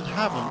 5 that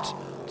haven't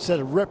set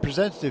a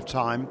representative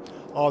time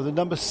are the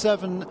number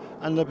 7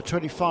 and number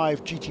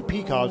 25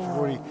 GTP cars. We've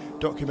already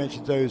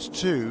documented those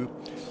two.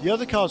 The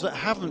other cars that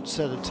haven't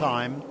set a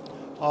time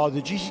are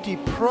the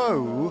GTD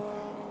Pro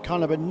car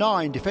number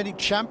 9, defending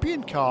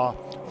champion car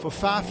for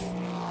FAF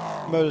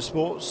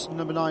Motorsports,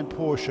 number 9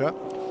 Porsche.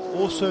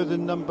 Also the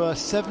number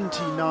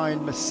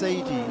 79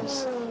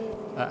 Mercedes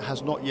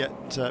has not yet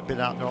been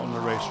out there on the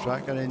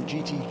racetrack. And in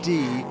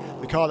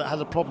GTD, the car that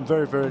had a problem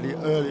very, very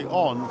early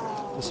on,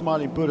 the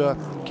Smiling Buddha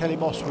Kelly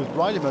Moss with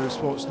Riley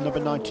Motorsports, number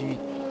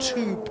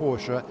 92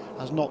 Porsche,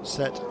 has not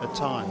set a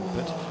time.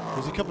 But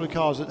there's a couple of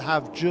cars that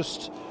have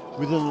just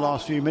within the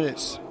last few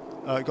minutes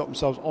got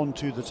themselves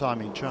onto the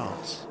timing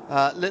charts.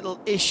 Little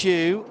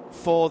issue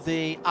for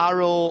the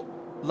Arrow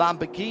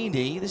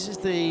Lamborghini. This is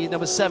the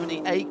number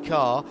 78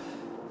 car.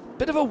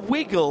 Bit of a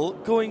wiggle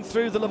going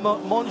through the Le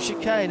Mans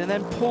chicane and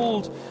then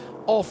pulled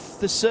off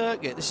the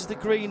circuit. This is the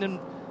green and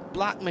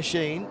black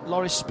machine.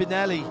 Loris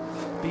Spinelli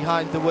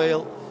behind the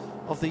wheel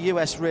of the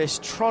US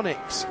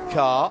Racetronics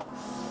car.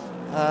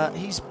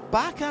 He's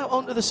back out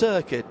onto the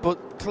circuit,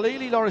 but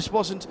clearly Loris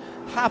wasn't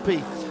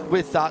happy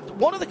with that.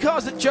 One of the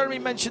cars that Jeremy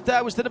mentioned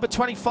there was the number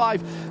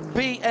 25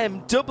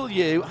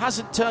 BMW.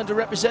 Hasn't turned a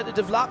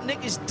representative lap.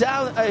 Nick is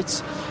down at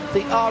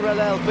the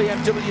RLL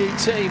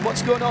BMW team.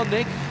 What's going on,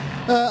 Nick?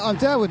 I'm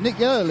down with Nick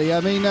early.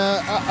 I mean,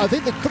 I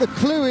think the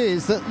clue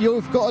is that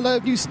you've got a load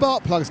of new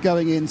spark plugs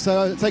going in,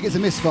 so I take it's a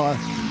misfire.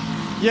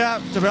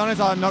 Yeah, to be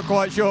honest, I'm not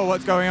quite sure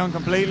what's going on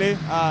completely.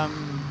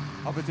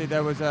 Obviously,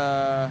 there was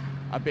a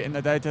bit in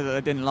the data that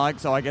I didn't like,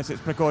 so I guess it's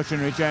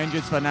precautionary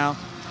changes for now.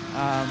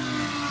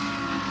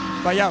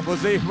 But yeah, we'll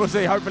see.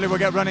 Hopefully we'll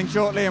get running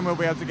shortly and we'll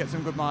be able to get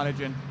some good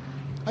mileage in.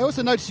 I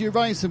also noticed you're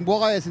running some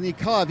wires in your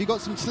car. Have you got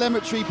some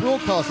telemetry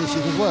broadcast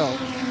issues as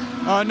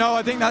well? No,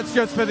 I think that's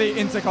just for the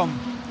intercom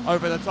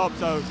over the top,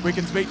 so we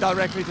can speak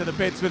directly to the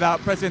pits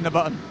without pressing the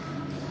button.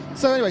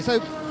 So anyway,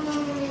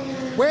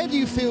 where do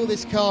you feel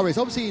this car is?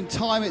 Obviously in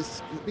time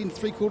it's been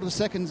 3/4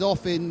 seconds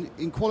off in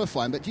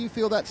qualifying, but do you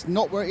feel that's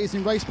not where it is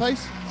in race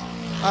pace?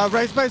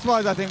 Race pace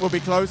wise, I think we'll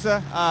be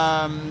closer.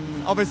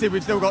 Obviously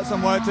we've still got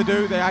some work to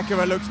do. The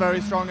Acura looks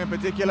very strong in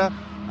particular,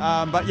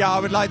 but yeah,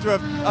 I would like to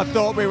have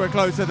thought we were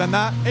closer than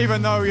that,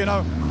 even though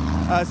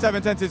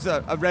 7/10 is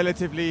a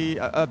relatively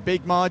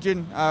big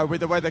margin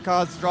with the way the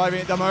car's driving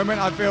at the moment.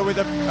 I feel with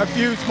a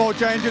few small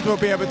changes we'll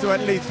be able to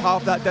at least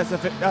halve that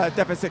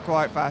deficit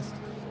quite fast.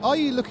 Are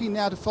you looking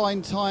now to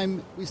find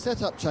time with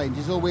setup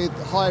changes or with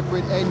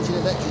hybrid engine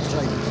electric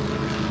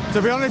changes?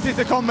 To be honest, it's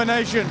a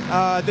combination.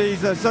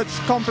 These are such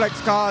complex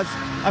cars.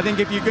 I think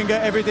if you can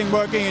get everything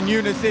working in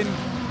unison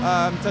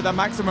to the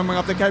maximum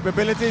of the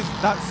capabilities,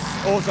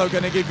 that's also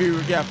going to give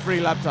you free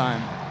lap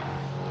time.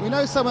 We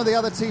know some of the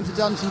other teams have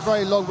done some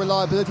very long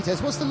reliability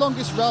tests. What's the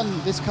longest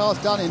run this car's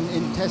done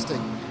in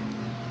testing?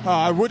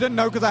 I wouldn't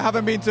know because I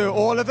haven't been to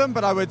all of them,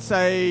 but I would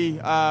say,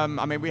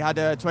 we had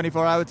a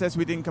 24-hour test.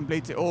 We didn't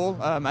complete it all,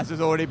 as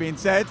has already been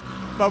said.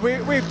 But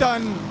we've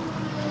done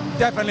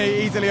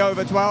definitely easily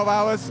over 12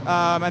 hours,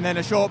 and then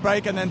a short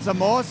break and then some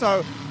more.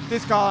 So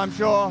this car, I'm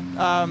sure,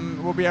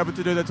 will be able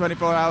to do the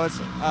 24 hours.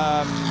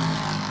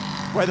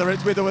 Whether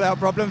it's with or without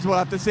problems, we'll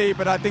have to see.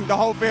 But I think the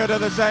whole field are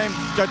the same,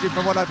 judging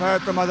from what I've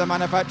heard from other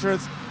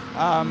manufacturers.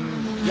 We'll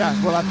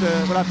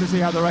have to see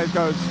how the race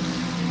goes.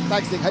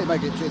 Thanks, Nick. Hey,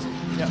 make it. Cheers.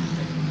 Yeah.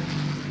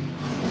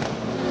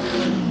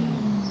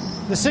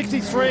 The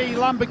 63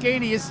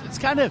 Lamborghini it's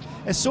kind of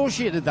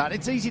associated that.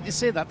 It's easy to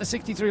say that, the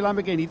 63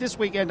 Lamborghini. This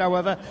weekend,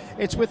 however,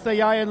 it's with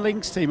the Iron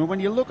Lynx team. And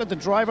when you look at the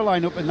driver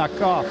lineup in that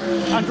car,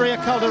 Andrea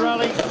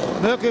Caldarelli,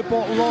 Mirko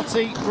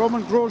Bortolotti,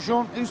 Roman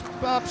Grosjean, who's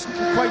perhaps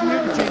quite new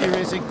to GT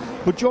racing,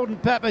 but Jordan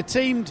Pepper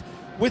teamed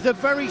with a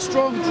very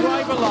strong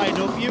driver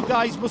lineup. You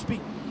guys must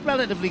be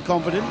relatively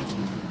confident.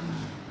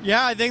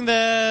 Yeah, I think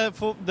the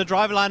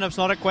driver lineup's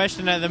not a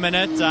question at the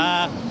minute.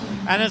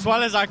 And as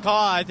well as our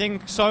car, I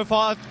think so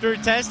far through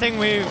testing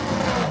we've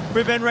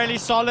been really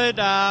solid.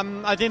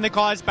 I think the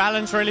car is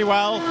balanced really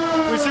well.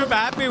 We're super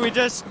happy. We're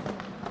just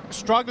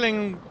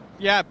struggling,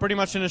 pretty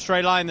much in a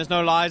straight line. There's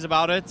no lies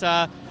about it.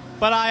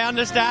 But I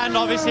understand,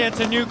 obviously, it's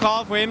a new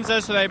car for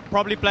IMSA, so they're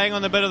probably playing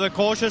on a bit of the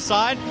cautious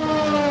side.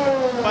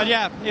 But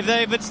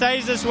if it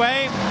stays this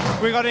way,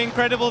 we've got an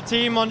incredible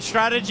team on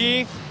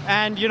strategy.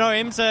 And,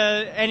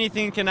 IMSA,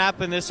 anything can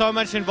happen. There's so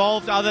much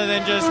involved other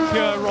than just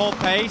pure raw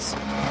pace.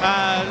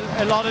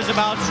 A lot is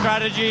about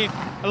strategy.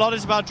 A lot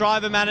is about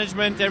driver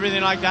management,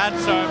 everything like that.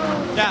 So,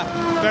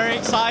 very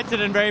excited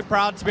and very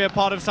proud to be a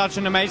part of such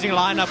an amazing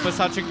lineup with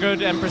such a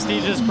good and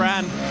prestigious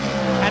brand.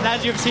 And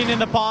as you've seen in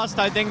the past,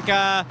 I think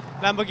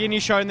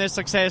Lamborghini's shown their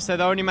success. They're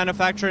the only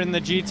manufacturer in the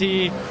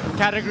GT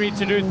category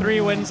to do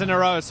 3 wins in a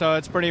row, so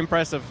it's pretty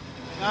impressive.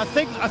 I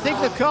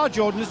think the car,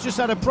 Jordan, has just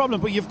had a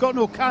problem, but you've got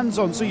no cans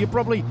on, so you're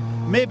probably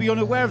maybe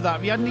unaware of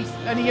that. Have you had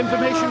any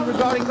information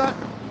regarding that?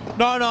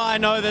 No, I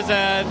know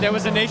there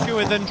was an issue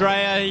with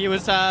Andrea. He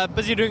was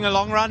busy doing a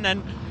long run,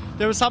 and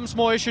there was some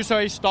small issue, so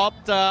he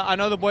stopped. I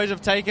know the boys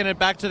have taken it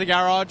back to the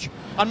garage.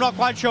 I'm not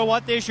quite sure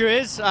what the issue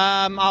is.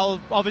 I'll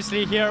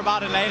obviously hear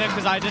about it later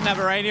because I didn't have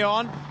a radio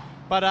on.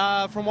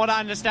 But from what I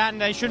understand,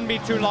 they shouldn't be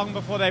too long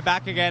before they're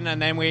back again, and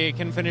then we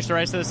can finish the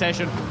rest of the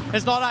session.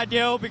 It's not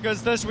ideal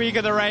because this week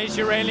of the race,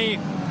 you're really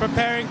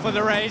preparing for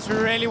the race. We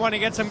really want to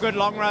get some good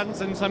long runs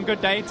and some good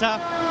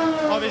data.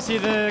 Obviously,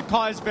 the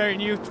car is very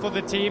new for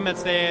the team.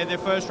 It's their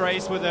first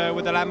race with the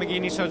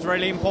Lamborghini, so it's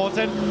really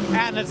important.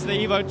 And it's the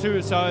Evo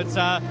 2, so it's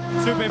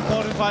super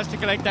important for us to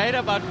collect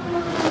data. But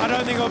I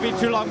don't think it'll be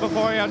too long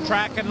before we're on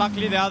track, and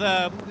luckily the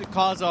other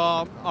cars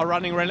are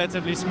running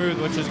relatively smooth,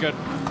 which is good.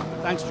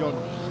 Thanks, Jordan.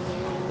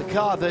 The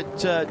car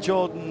that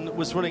Jordan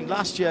was running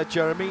last year,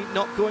 Jeremy,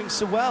 not going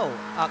so well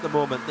at the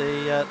moment,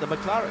 the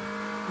McLaren.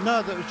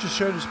 No, that was just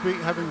shown as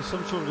having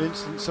some sort of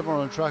incident somewhere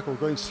on the track, or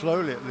going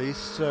slowly at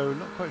least, so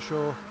not quite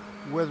sure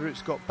whether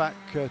it's got back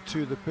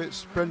to the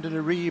pits. Brendan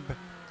Arieb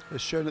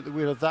has shown at the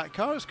wheel of that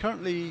car. It's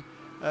currently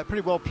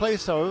pretty well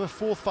placed, however,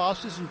 4th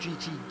fastest in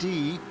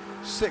GTD,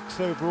 6th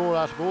overall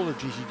out of all the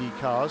GTD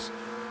cars.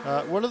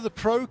 One of the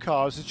Pro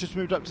cars has just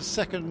moved up to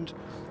 2nd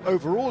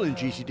overall in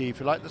GTD, if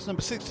you like. That's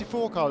number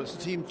 64 car. It's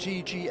the team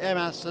TGM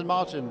Aston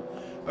Martin.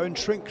 Owen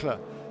Trinkler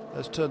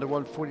has turned a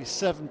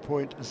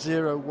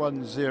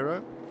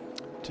 147.010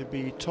 to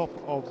be top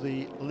of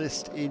the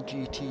list in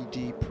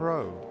GTD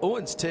Pro.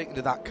 Owen's taken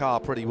to that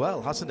car pretty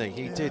well, hasn't he?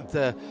 He did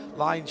the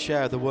lion's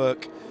share of the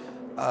work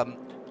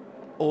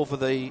over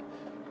the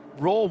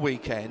Raw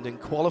weekend and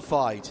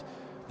qualified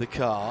the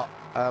car.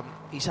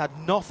 He's had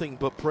nothing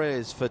but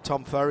praise for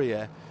Tom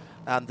Ferrier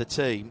and the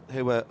team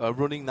who are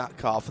running that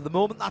car. For the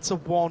moment, that's a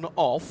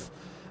one-off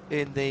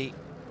in the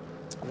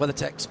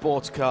WeatherTech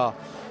Sports Car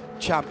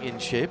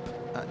Championship.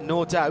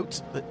 No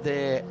doubt that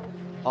they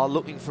are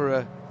looking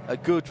for a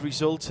good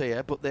result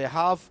here, but they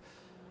have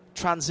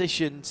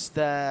transitioned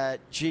their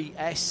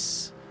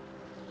GS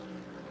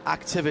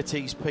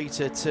activities,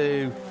 Peter,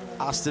 to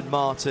Aston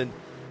Martin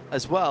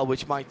as well,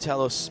 which might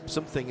tell us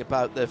something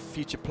about the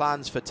future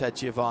plans for Ted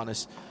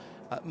Giovannis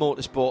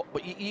Motorsport.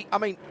 But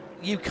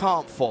you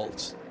can't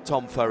fault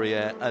Tom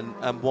Ferrier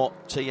and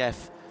what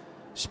TF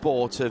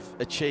Sport have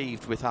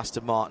achieved with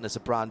Aston Martin as a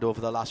brand over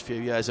the last few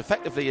years.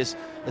 Effectively, as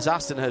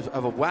Aston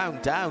have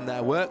wound down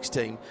their works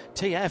team,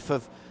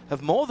 TF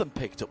have more than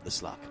picked up the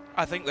slack.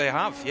 I think they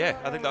have, yeah.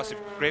 I think that's a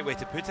great way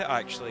to put it,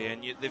 actually.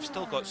 And they've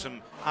still got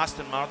some.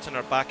 Aston Martin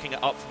are backing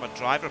it up from a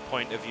driver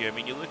point of view. I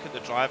mean, you look at the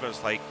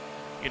drivers like,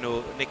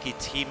 Nicky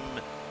Thiem,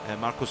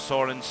 Marco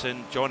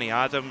Sorensen, Johnny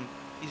Adam,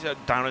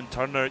 Darren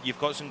Turner. You've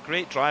got some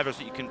great drivers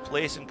that you can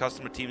place in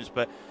customer teams,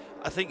 but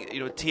I think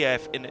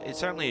TF,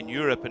 certainly in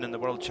Europe and in the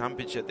World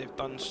Championship, they've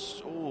done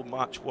so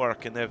much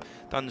work, and they've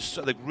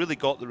really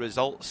got the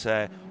results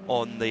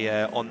on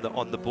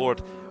the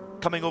board.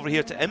 Coming over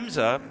here to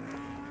IMSA,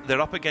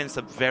 they're up against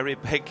a very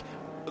big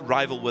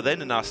rival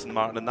within in Aston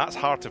Martin, and that's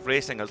Heart of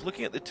Racing. I was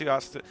looking at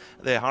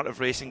the Heart of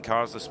Racing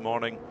cars this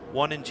morning,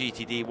 one in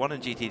GTD, one in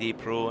GTD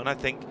Pro, and I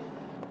think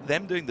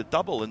them doing the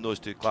double in those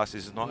two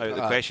classes is not out of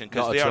the question,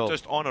 because they are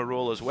just on a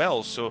roll as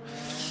well. So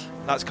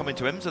that's coming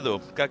to IMSA, though,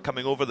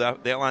 coming over the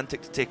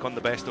Atlantic to take on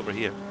the best over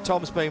here.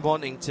 Tom's been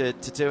wanting to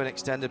do an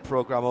extended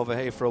programme over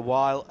here for a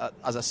while.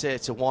 As I say,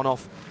 it's a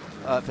one-off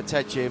for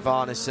Ted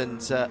Giovannis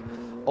and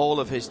all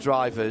of his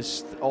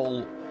drivers,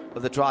 all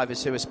of the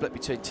drivers who are split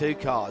between two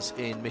cars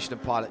in Michelin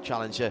Pilot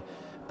Challenger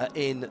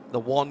in the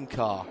one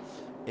car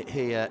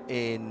here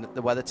in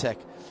the WeatherTech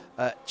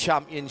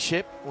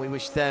Championship. We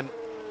wish them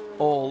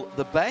all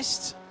the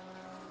best,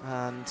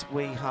 and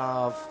we're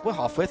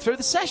halfway through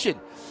the session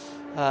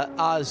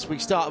as we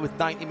started with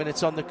 90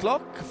 minutes on the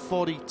clock,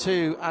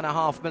 42 and a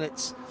half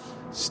minutes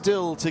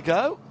still to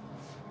go,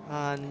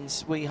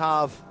 and we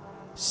have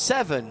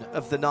 7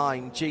 of the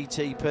 9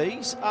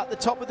 GTPs at the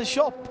top of the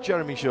shop.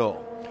 Jeremy Shaw.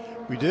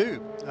 We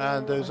do,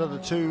 and those other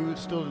two,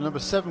 still the number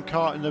 7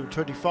 car and number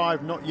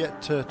 25, not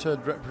yet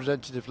turned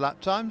representative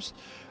lap times.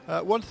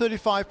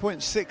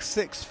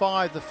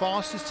 1:35.665, the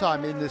fastest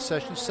time in this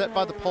session, set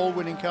by the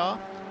pole-winning car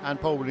and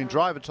pole-winning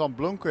driver Tom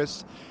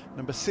Blomqvist.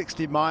 Number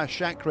 60, Meyer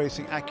Shank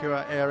Racing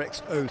Acura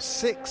ARX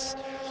 06.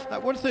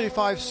 At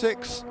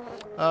 1:35.6,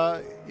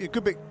 a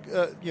good bit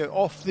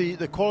off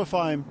the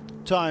qualifying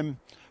time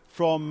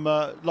from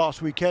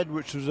last weekend,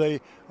 which was a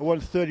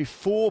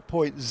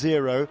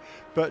 1:34.0,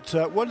 but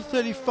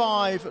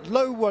 1:35,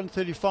 low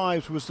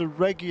 1:35s was the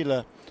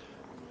regular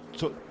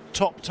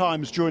top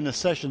times during the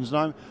sessions,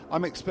 and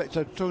I'm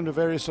expecting, talking to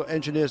various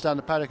engineers down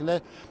the paddock, and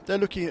they're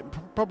looking at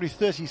probably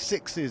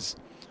 36s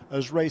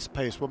as race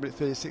pace, which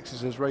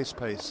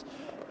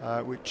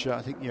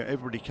I think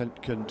everybody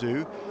can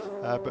do.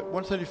 But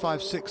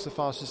 1:35.6 the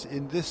fastest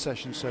in this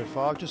session so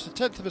far, just a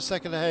tenth of a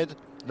second ahead,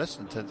 less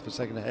than a tenth of a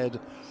second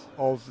ahead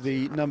of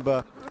the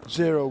number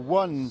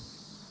 01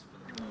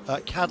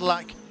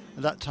 Cadillac,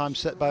 and that time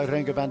set by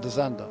Renger van der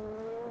Zande.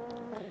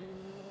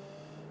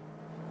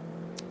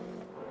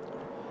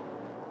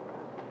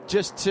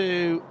 just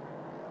to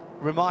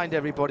remind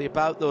everybody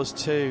about those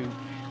two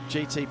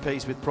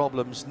GTPs with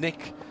problems,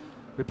 Nick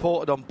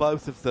reported on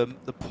both of them.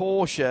 The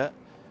Porsche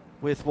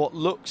with what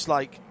looks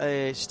like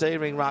a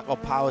steering rack or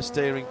power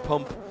steering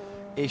pump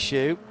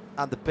issue,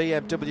 and the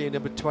BMW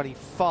number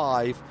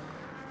 25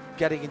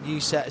 getting a new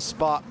set of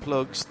spark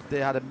plugs.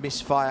 They had a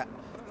misfire,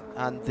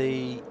 and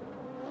they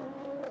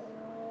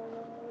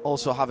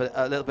also have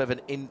a little bit of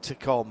an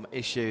intercom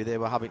issue. They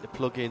were having to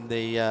plug in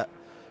the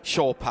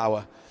shore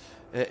power,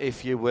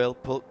 if you will,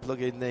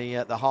 plug in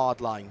the hard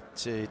line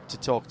to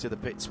talk to the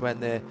pits when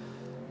they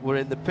were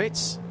in the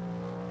pits.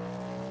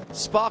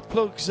 Spark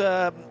plugs,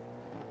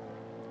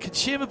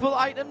 consumable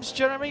items,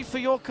 Jeremy, for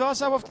your cars.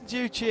 How often do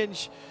you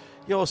change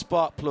your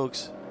spark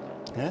plugs?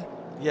 Yeah?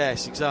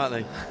 Yes,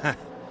 exactly.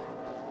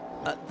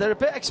 They're a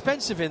bit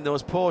expensive in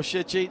those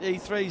Porsche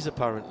GT3s,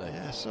 apparently.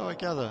 Yeah, so I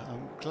gather.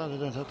 I'm glad I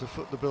don't have to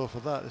foot the bill for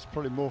that. It's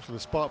probably more for the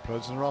spark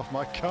plugs than off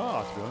my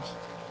car, to be honest.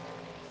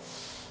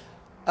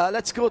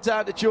 Let's go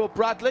down to Joe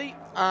Bradley,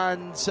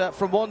 and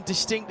from one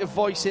distinctive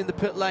voice in the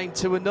pit lane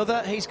to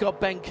another, he's got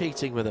Ben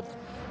Keating with him.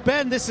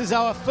 Ben, this is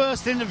our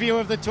first interview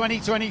of the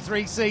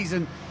 2023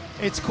 season.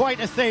 It's quite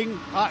a thing,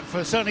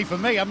 certainly for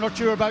me. I'm not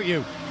sure about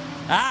you.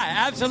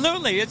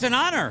 Absolutely. It's an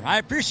honor. I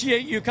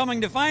appreciate you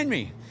coming to find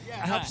me.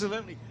 Yeah,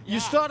 absolutely. You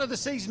started the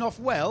season off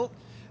well.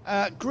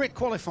 Great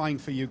qualifying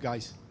for you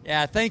guys.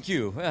 Yeah, thank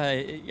you.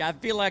 I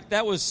feel like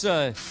that was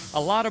a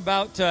lot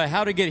about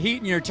how to get heat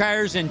in your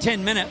tires in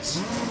 10 minutes.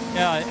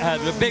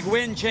 The big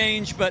wind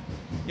change, but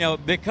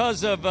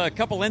because of a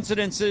couple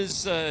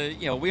incidences,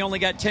 we only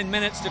got 10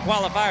 minutes to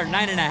qualify, or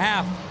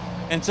 9.5.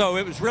 And so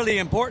it was really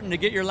important to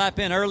get your lap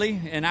in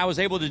early, and I was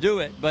able to do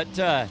it. But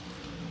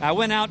I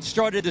went out,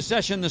 started the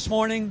session this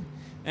morning,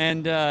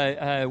 and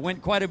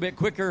went quite a bit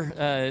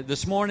quicker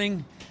this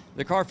morning.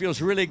 The car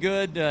feels really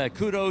good.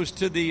 Kudos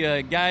to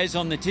the guys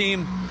on the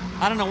team.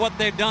 I don't know what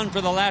they've done for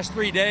the last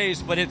 3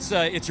 days, but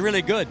it's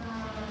really good.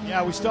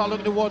 Yeah, we start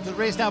looking towards the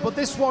race now. But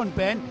this one,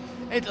 Ben,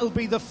 it'll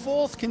be the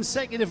fourth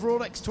consecutive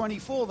Rolex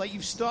 24 that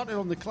you've started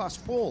on the class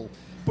pole.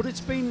 But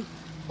it's been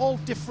all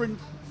different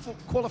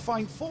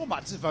qualifying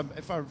formats,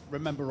 if I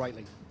remember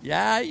rightly.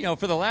 Yeah,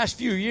 for the last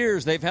few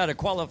years, they've had a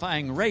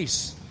qualifying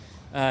race,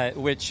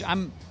 which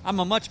I'm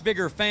a much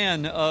bigger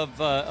fan of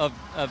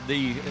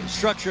the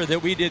structure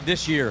that we did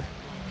this year.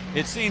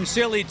 It seems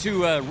silly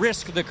to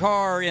risk the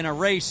car in a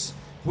race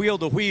wheel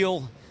to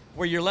wheel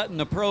where you're letting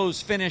the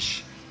pros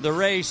finish the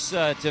race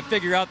to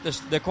figure out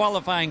the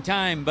qualifying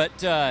time. But,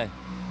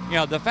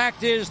 the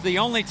fact is, the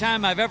only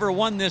time I've ever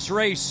won this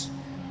race,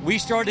 we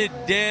started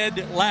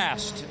dead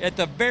last at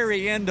the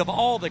very end of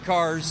all the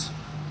cars.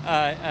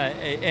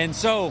 And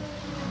so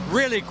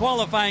really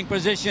qualifying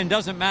position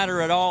doesn't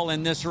matter at all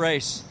in this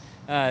race.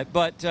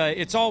 But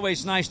it's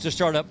always nice to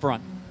start up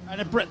front.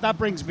 And that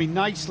brings me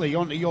nicely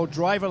onto your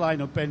driver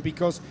lineup, Ben,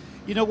 because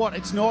you know what?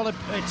 It's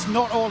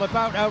not all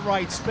about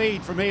outright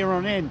speed from here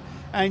on in.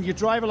 And your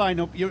driver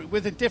lineup, you're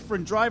with a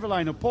different driver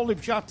lineup. Paul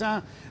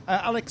Chatin,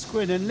 Alex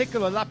Quinn, and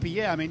Nicolas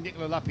Lapierre. I mean,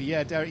 Nicolas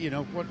Lapierre,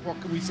 what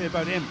can we say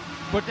about him?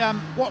 But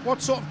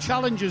what sort of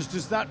challenges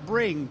does that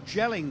bring,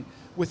 gelling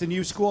with a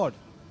new squad?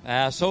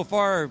 So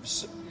far,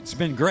 it's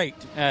been great.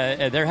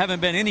 There haven't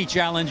been any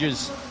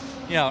challenges.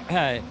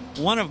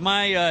 One of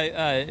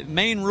my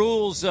main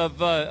rules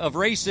of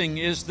racing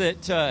is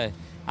that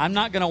I'm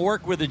not going to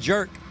work with a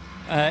jerk.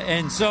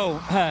 And so,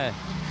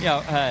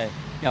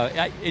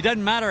 it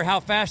doesn't matter how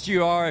fast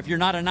you are if you're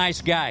not a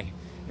nice guy.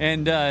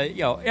 And,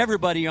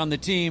 everybody on the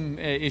team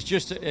is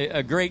just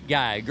a great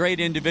guy, a great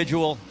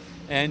individual.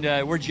 And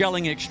we're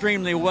gelling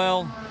extremely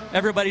well.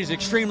 Everybody's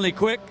extremely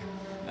quick.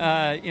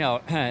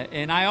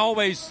 And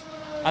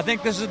I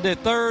think this is the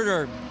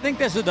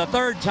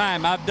third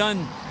time I've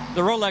done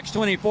the Rolex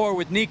 24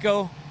 with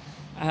Nico.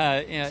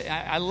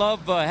 I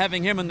love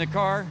having him in the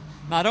car,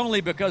 not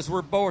only because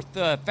we're both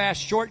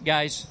fast, short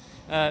guys,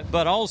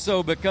 but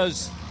also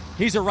because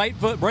he's a right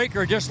foot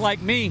breaker just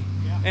like me.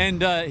 Yeah.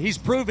 And he's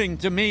proving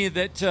to me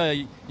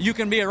that you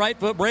can be a right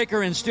foot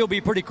breaker and still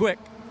be pretty quick.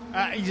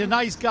 He's a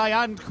nice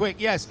guy and quick,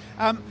 yes.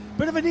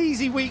 Bit of an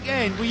easy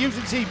weekend. We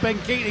usually see Ben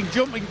Keating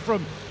jumping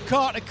from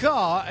car to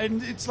car,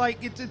 and it's like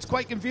it's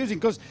quite confusing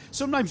because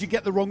sometimes you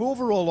get the wrong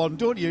overall on,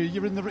 don't you?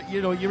 You're in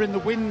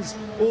the wins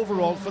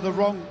overall for the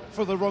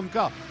wrong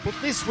car. But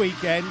this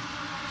weekend,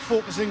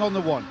 focusing on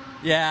the one.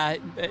 Yeah,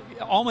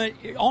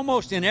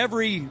 almost in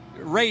every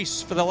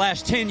race for the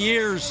last 10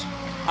 years,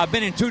 I've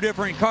been in two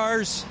different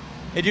cars.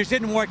 It just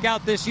didn't work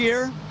out this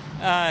year,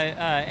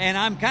 and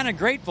I'm kind of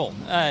grateful.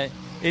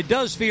 It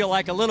does feel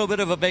like a little bit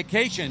of a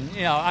vacation.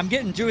 I'm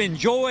getting to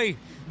enjoy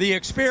the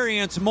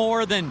experience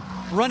more than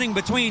running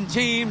between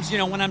teams.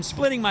 When I'm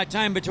splitting my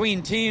time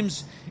between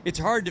teams, it's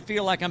hard to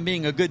feel like I'm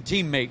being a good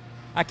teammate.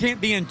 I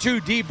can't be in two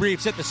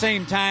debriefs at the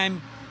same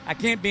time. I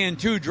can't be in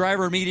two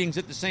driver meetings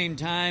at the same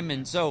time,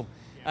 and so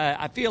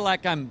I feel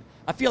like I'm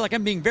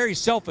being very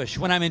selfish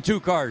when I'm in two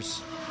cars.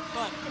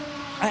 But,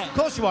 of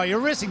course you are. You're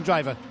a racing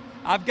driver.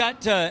 I've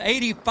got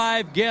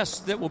 85 guests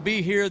that will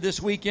be here this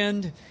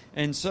weekend,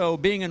 and so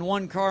being in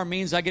one car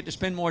means I get to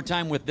spend more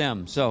time with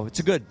them. So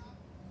it's good.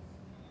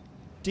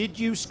 Did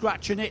you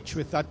scratch an itch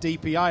with that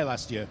DPI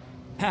last year?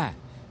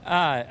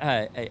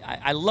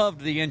 I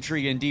loved the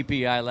entry in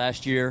DPI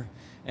last year,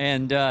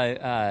 and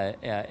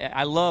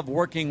I love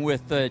working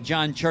with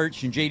John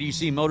Church and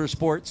JDC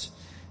Motorsports.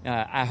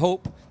 I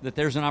hope that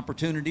there's an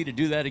opportunity to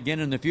do that again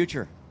in the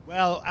future.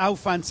 Well, how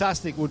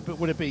fantastic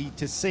would it be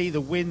to see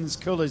the Wins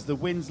colours, the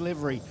Wins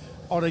livery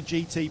on a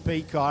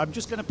GTP car? I'm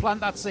just going to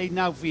plant that seed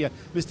now for you,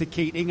 Mr.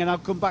 Keating, and I'll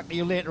come back to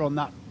you later on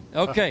that.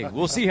 Okay,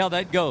 we'll see how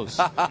that goes.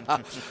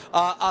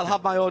 I'll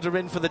have my order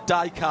in for the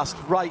diecast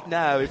right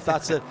now if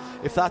that's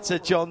a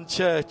John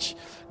Church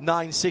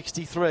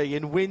 963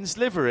 in Wins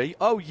livery.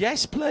 Oh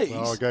yes, please.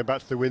 Oh, going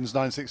back to the Wins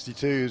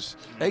 962s.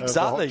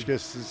 Exactly.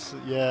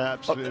 Yeah,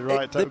 absolutely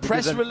right. The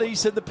press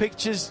release and the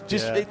pictures,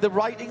 the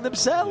writing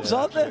themselves,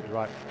 aren't they?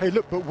 Right. Hey,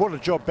 look, but what a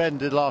job Ben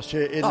did last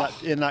year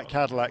in that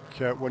Cadillac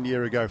 1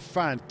 year ago.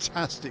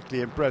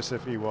 Fantastically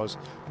impressive he was,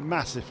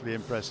 massively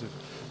impressive,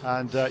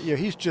 and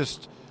he's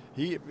just.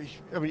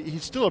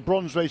 He's still a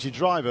bronze-rated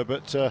driver,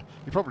 but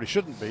he probably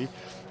shouldn't be.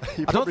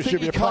 I don't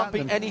think he can't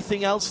be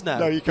anything else now.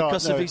 No, you can't,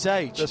 because of his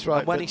age. That's right.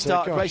 And when he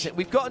started racing.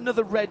 We've got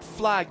another red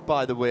flag,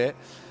 by the way.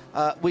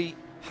 We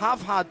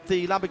have had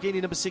the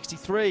Lamborghini number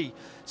 63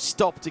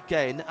 stopped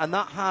again, and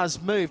that has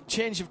moved.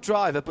 Change of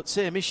driver, but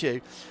same issue.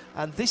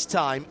 And this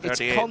time, it's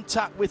 38.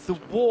 contact with the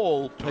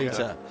wall,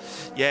 Peter.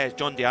 Yeah,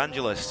 John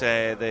DeAngelis,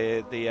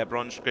 the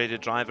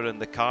bronze-graded driver in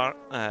the car,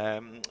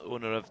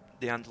 owner of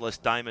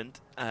DeAngelis Diamond,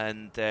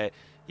 and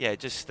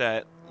just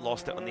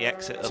lost it on the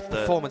exit of the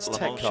Performance Le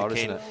Tech Mans car,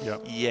 chicane. isn't it?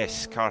 Yep.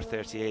 Yes, car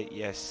 38.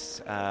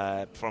 Yes,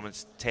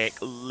 Performance Tech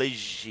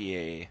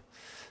Ligier.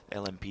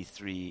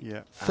 LMP3.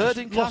 Yeah. Third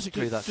in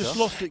category, that just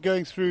car. lost it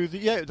going through the.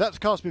 Yeah, that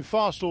car's been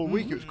fast all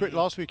week. It was quick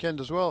last weekend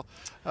as well.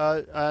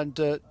 And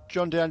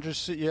John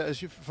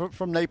DeAndres,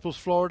 from Naples,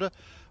 Florida.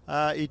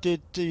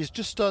 He's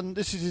just done.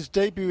 This is his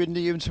debut in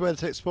the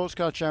WeatherTech Sports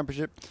Car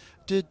Championship.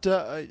 Did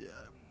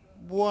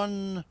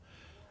one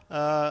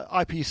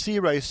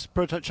IPC race,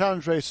 Prototype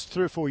Challenge race,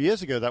 3 or 4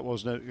 years ago. That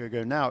was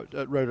ago now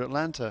at Road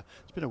Atlanta.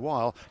 It's been a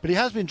while, but he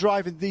has been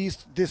driving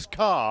this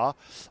car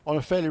on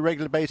a fairly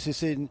regular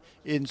basis in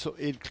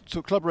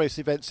club race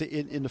events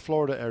in the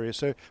Florida area.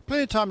 So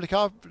plenty of time in the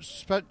car.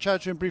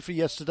 Chatted to him briefly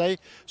yesterday.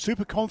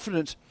 Super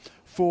confident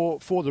for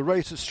the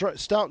race. A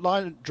stout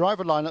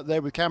driver lineup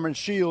there with Cameron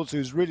Shields,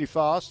 who's really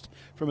fast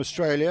from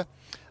Australia.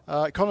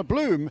 Connor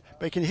Bloom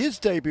making his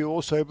debut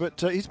also, but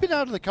he's been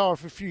out of the car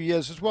for a few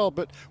years as well,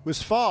 but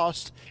was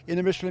fast in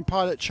the Michelin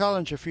Pilot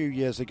Challenge a few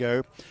years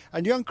ago.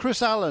 And young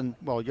Chris Allen,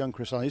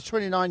 he's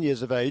 29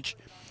 years of age,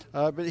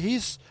 but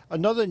he's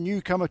another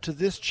newcomer to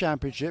this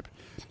championship,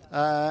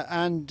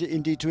 and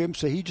indeed to him.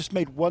 So he just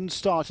made one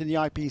start in the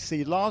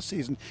IPC last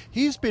season.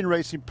 He's been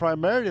racing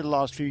primarily the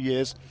last few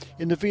years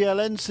in the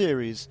VLN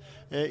series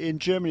in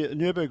Germany at the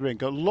Nürburgring.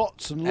 Got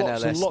lots and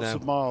lots and lots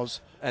of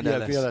miles. NLS.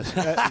 Yeah,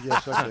 VLS.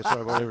 Yes, okay,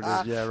 sorry, whatever it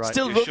is. Yeah, right.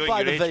 Still run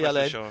by the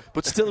VLN,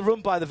 but still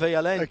run by the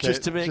VLN,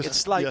 just to make it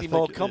slightly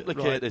more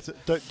complicated.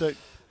 Right. Don't.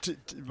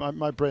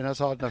 My brain has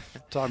hard enough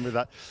time with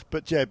that.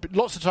 But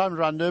lots of time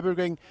around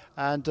Nürburgring,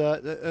 and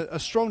a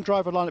strong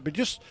driver lineup. But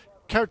just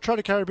try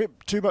to carry a bit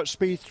too much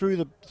speed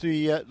through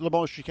the Le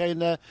Mans chicane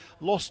there.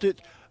 Lost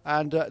it.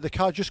 And the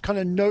car just kind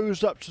of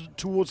nosed up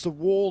towards the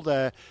wall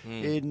there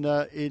in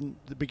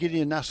the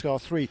beginning of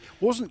NASCAR 3.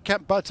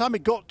 By the time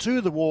it got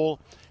to the wall,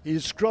 he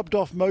had scrubbed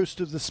off most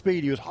of the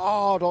speed. He was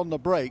hard on the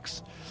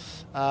brakes,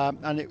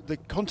 and the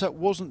contact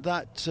wasn't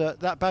that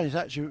bad. He's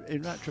actually,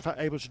 in actual fact,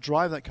 able to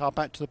drive that car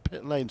back to the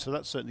pit lane. So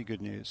that's certainly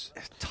good news.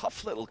 It's a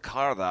tough little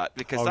car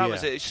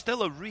because it's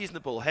still a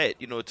reasonable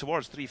hit.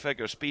 towards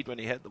 3-figure speed when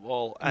he hit the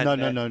wall.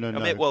 And,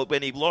 no. Well,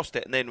 when he lost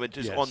it and then went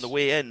on the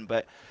way in,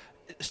 but.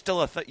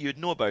 Still, you'd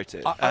know about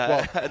it,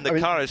 and the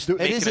car is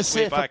making its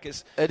way back.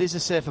 It is a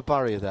safer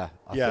barrier there.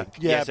 I think.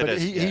 Yes, but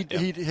he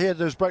had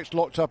those brakes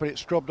locked up, and it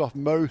scrubbed off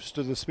most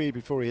of the speed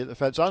before he hit the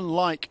fence.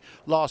 Unlike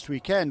last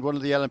weekend, one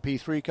of the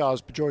LMP3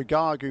 cars, Joy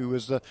Garg, who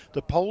was the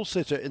pole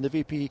sitter in the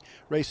VP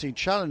Racing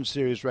Challenge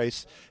Series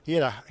race, he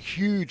had a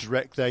huge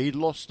wreck there. He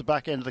lost the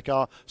back end of the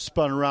car,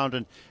 spun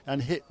around,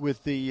 and hit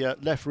with the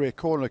left rear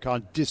corner car,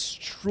 and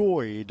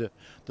destroyed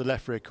the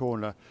left rear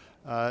corner.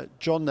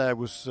 John there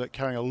was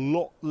carrying a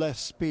lot less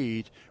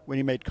speed when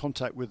he made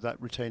contact with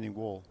that retaining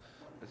wall.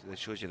 It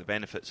shows you the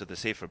benefits of the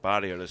safer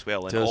barrier as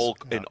well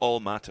in all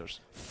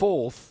matters.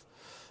 Fourth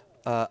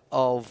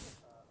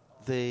of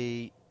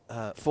the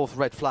fourth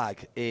red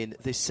flag in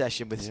this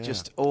session with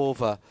just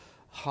over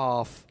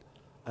half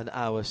an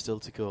hour still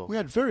to go. We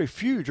had very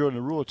few during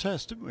the raw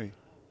test, didn't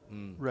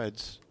we?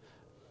 Reds.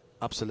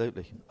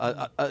 Absolutely.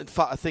 In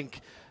fact, I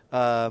think...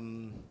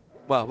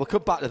 we'll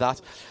come back to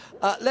that.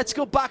 Let's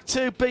go back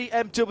to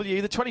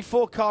BMW. The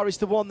 24 car is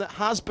the one that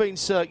has been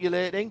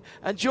circulating,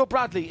 and Joe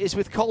Bradley is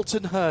with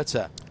Colton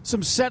Herter.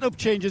 Some setup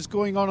changes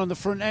going on the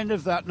front end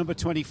of that number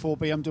 24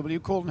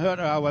 BMW. Colton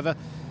Herter, however,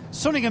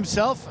 sunning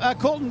himself.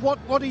 Colton,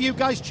 what are you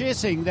guys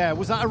chasing there?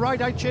 Was that a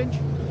ride-out change?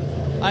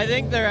 I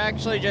think they're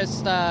actually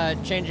just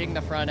changing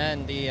the front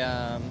end,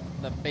 the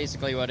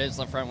basically what is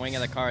the front wing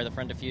of the car, the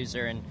front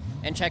diffuser,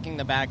 and checking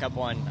the backup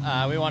one.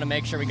 We want to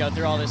make sure we go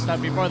through all this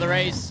stuff before the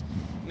race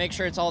make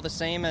sure it's all the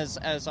same as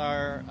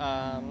our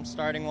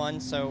starting one,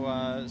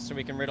 so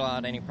we can riddle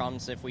out any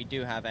problems if we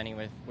do have any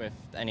with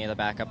any of the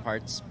backup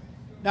parts.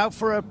 Now,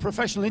 for a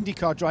professional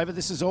IndyCar driver,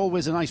 this is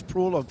always a nice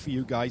prologue for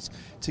you guys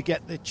to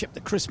get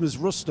the Christmas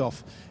rust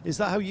off. Is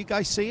that how you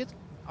guys see it?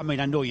 I mean,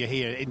 I know you're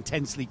here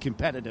intensely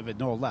competitive and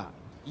all that.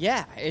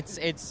 Yeah,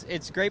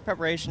 it's great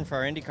preparation for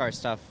our IndyCar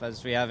stuff,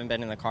 as we haven't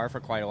been in the car for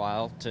quite a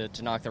while to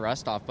knock the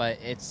rust off. But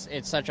it's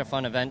such a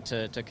fun event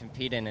to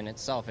compete in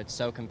itself. It's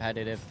so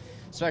competitive,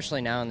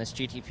 especially now in this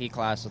GTP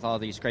class with all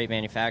these great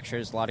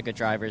manufacturers, a lot of good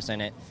drivers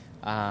in it.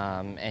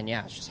 And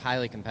yeah, it's just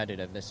highly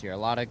competitive this year. A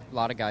lot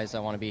of guys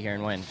that want to be here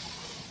and win.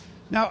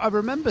 Now, I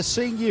remember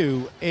seeing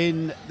you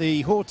in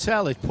the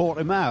hotel at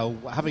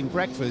Portimao having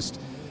breakfast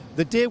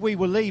the day we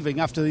were leaving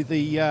after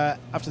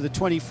the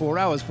 24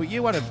 hours. But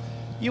you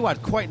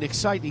had quite an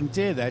exciting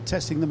day there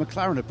testing the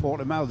McLaren at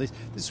Portimao.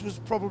 This was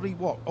probably,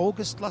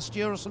 August last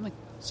year or something?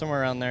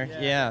 Somewhere around there,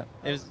 yeah.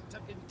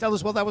 Tell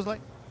us what that was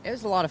like. It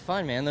was a lot of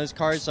fun, man. Those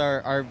cars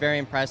are very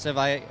impressive.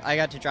 I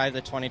got to drive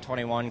the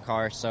 2021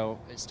 car, so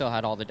it still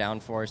had all the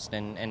downforce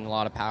and a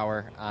lot of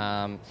power.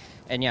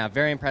 And yeah,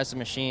 very impressive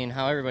machine.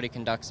 How everybody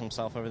conducts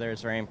himself over there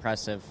is very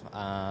impressive.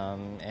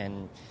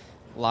 And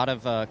a lot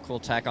of cool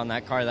tech on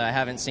that car that I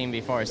haven't seen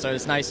before. So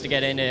it's nice to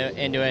get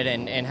into it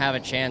and have a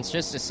chance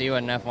just to see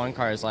what an F1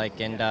 car is like.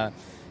 And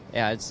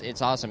yeah,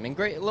 it's awesome. And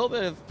great, a little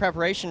bit of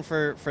preparation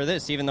for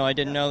this, even though I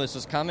didn't know this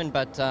was coming.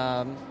 But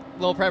a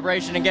little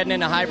preparation and getting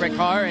in a hybrid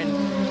car, and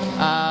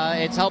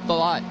it's helped a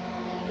lot.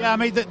 Yeah, I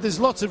mean, there's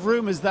lots of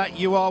rumours that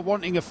you are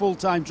wanting a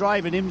full-time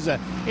drive in IMSA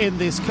in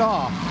this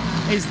car.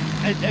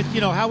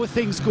 How are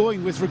things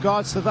going with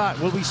regards to that?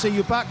 Will we see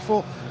you back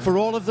for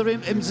all of the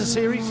IMSA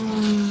series?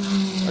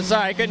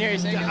 Sorry, I couldn't hear you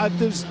say.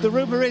 The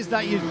rumour is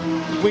that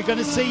we're going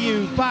to see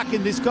you back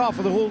in this car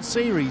for the whole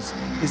series.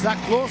 Is that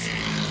close?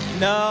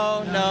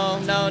 No,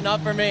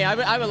 not for me.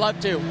 I would love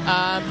to,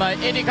 but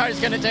IndyCar is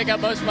going to take up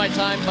most of my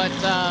time. But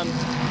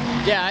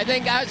yeah, I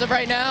think as of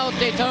right now,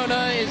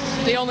 Daytona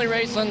is the only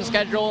race on the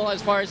schedule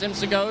as far as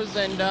IMSA goes,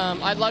 and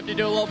I'd love to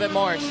do a little bit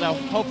more, so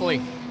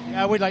hopefully.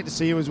 Yeah, we'd like to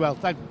see you as well.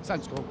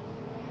 Thanks, Cole.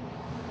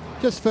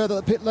 Just further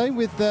at the pit lane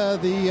with the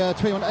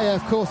 21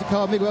 AF Corsa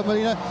car, Miguel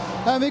Molina.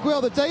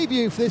 Miguel, the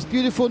debut for this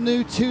beautiful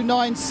new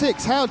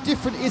 296. How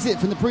different is it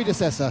from the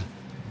predecessor?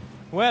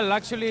 Well,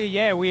 actually,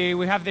 yeah,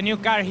 we have the new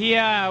car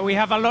here. We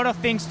have a lot of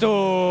things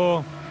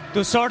to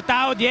sort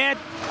out yet,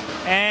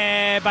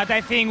 but I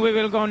think we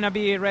will gonna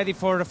be ready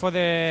for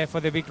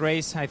the big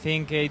race. I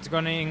think it's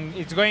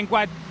going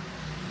quite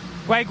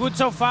good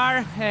so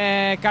far.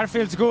 Car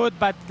feels good,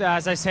 but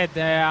as I said,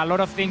 a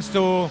lot of things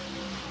to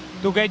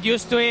get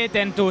used to it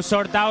and to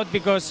sort out,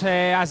 because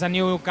as a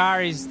new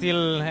car is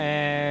still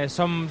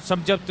some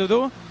job to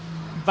do.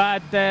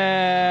 But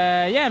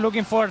yeah,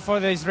 looking forward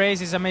for this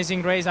race. It's an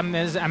amazing race,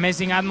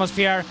 amazing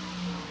atmosphere.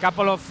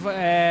 Couple of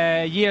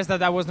years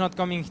that I was not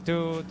coming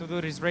to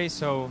do this race,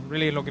 so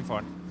really looking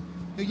forward.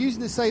 You're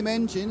using the same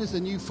engine as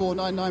the new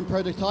 499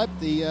 prototype,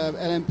 the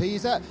LMP.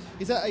 Is that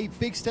a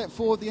big step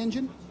forward, the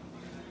engine?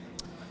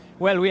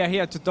 Well, we are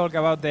here to talk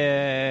about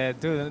the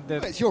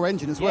it's your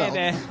engine as well.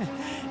 Yeah,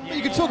 but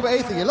you can talk about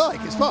anything you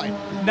like. It's fine.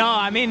 No,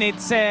 I mean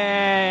it's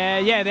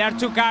there are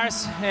two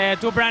cars,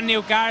 two brand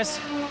new cars.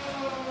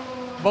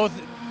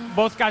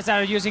 Both cars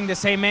are using the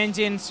same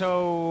engine,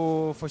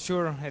 so for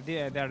sure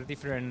there are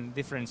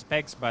different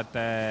specs. But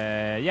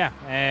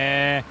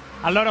a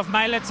lot of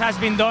mileage has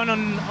been done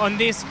on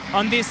this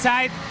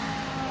side,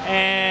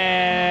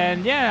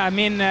 and yeah, I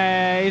mean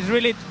it's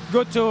really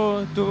good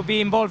to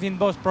be involved in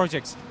both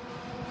projects.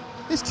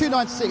 This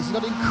 296 has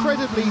got an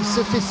incredibly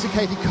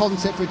sophisticated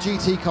concept for a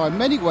GT car. In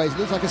many ways, it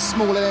looks like a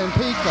small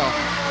LMP car.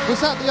 Was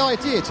that the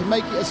idea, to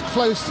make it as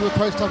close to a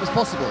prototype as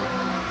possible?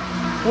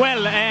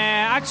 Well,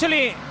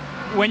 actually,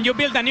 when you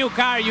build a new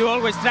car, you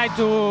always try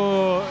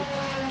to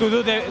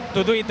do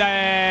it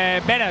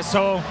better.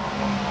 So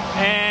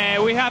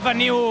we have a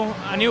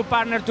new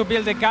partner to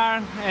build the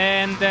car,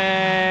 and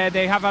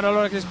they have a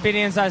lot of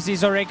experience, as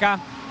is Oreca,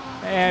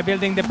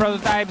 building the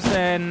prototypes,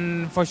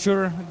 and for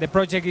sure the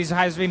project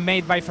has been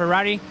made by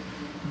Ferrari.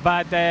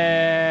 But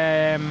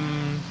the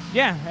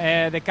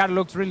car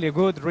looks really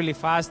good, really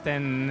fast,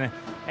 and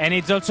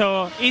it's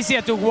also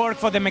easier to work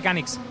for the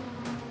mechanics.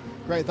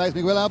 Great, thanks,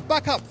 Miguel. Now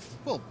back up,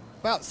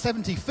 about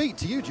 70 feet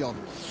to you, John.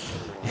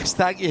 Yes,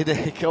 thank you,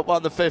 Nick. Up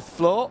on the 5th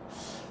floor.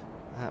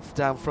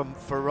 Down from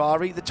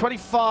Ferrari. The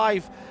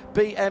 25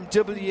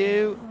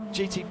 BMW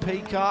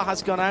GTP car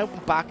has gone out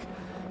and back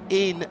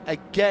in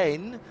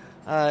again.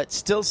 It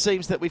still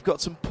seems that we've got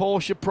some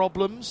Porsche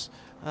problems.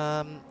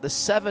 The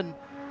 7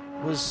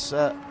 was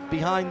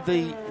behind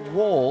the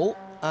wall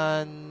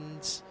and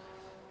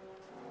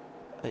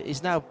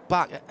is now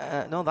back.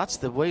 No, that's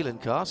the Whelen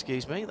car,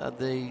 excuse me.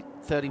 The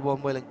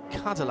 31 Whelen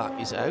Cadillac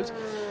is out.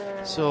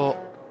 So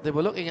they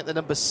were looking at the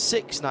number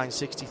 6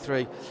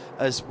 963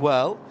 as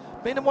well.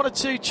 Been one or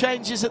two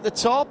changes at the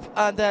top,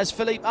 and there's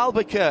Philippe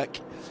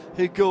Albuquerque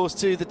who goes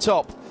to the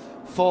top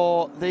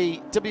for the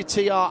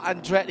WTR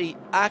Andretti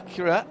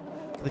Acura,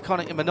 the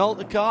Konica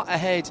Minolta car,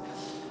 ahead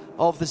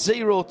of the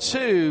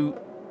 02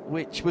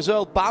 which was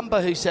Earl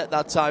Bamber who set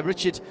that time.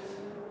 Richard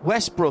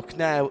Westbrook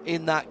now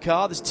in that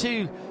car. There's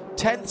 2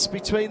 tenths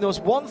between those.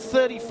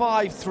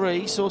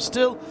 1:35.3, so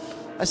still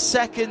a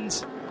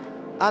second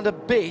and a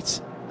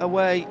bit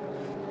away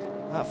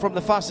from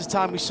the fastest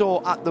time we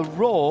saw at the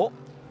Raw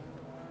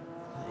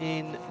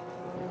in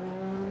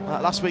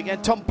last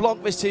weekend. Tom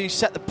Blomqvist, who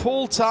set the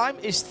pole time,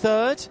 is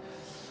third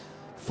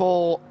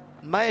for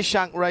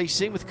Meyershank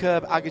Racing with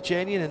Curb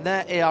Agajanian and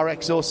their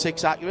ARX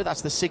 06 Acura.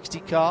 That's the 60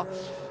 car.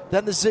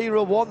 Then the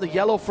 01, the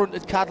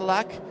yellow-fronted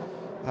Cadillac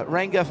at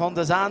Renger van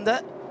der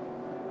Zande.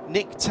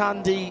 Nick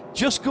Tandy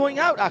just going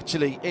out,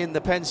 actually, in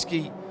the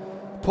Penske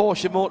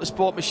Porsche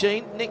Motorsport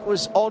machine. Nick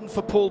was on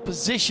for pole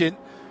position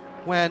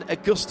when a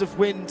gust of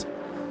wind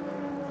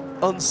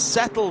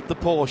unsettled the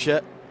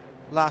Porsche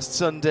last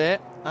Sunday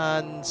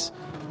and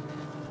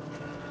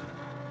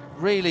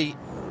really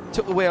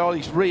took away all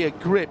his rear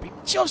grip. He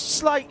just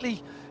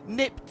slightly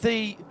nipped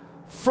the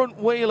front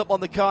wheel up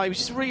on the car. He was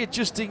just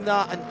readjusting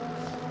that and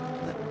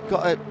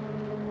got a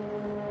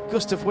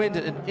gust of wind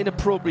at an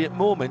inappropriate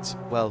moment.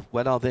 Well,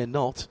 when are they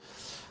not?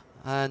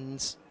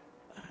 And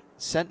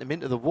sent him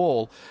into the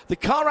wall. The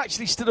car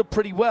actually stood up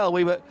pretty well.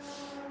 We were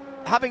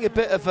having a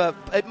bit of a...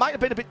 It might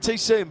have been a bit too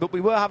soon, but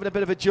we were having a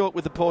bit of a joke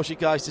with the Porsche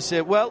guys to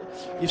say, well,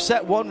 you've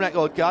set one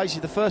record, guys.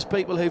 You're the first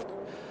people who've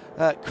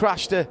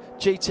crashed a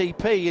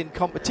GTP in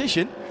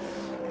competition.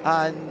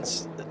 And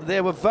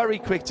they were very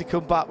quick to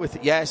come back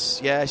with, yes,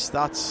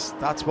 that's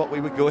what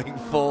we were going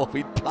for.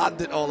 We'd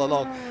planned it all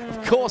along.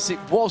 Of course it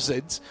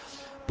wasn't,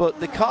 but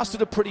the car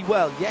stood up pretty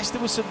well. Yes,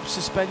 there was some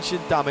suspension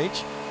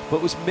damage, but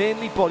it was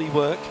mainly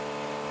bodywork.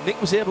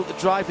 Nick was able to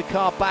drive the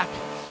car back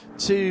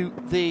to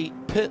the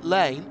pit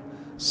lane.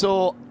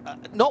 So,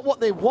 not what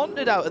they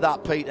wanted out of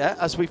that, Peter,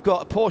 as we've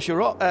got a Porsche,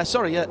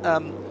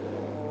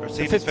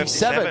 the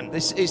 57.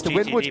 This is the GTD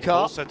Winwood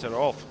car.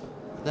 Off.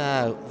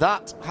 Now,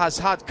 that has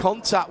had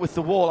contact with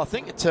the wall. I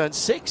think at turn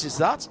 6, is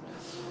that?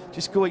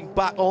 Just going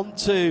back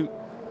onto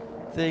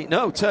the...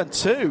 No, turn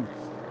 2.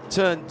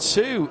 Turn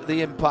 2,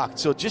 the impact.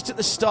 So just at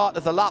the start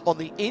of the lap on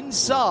the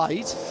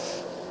inside,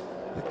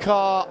 the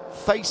car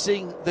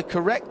facing the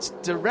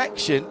correct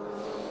direction,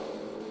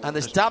 and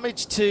there's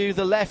damage to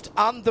the left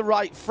and the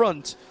right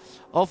front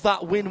of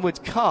that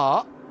Winwood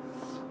car.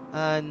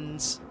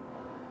 And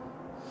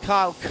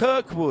Kyle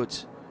Kirkwood...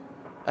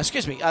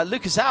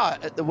 Lucas Auer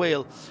at the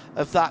wheel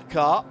of that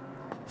car.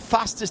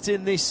 Fastest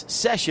in this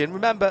session.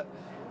 Remember,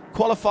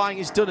 qualifying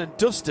is done and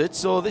dusted,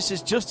 so this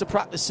is just a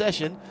practice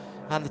session.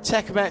 And the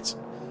TechMet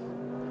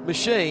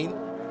machine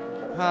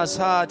has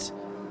had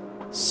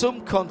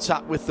some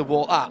contact with the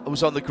wall. It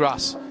was on the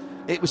grass.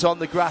 It was on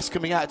the grass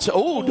coming out.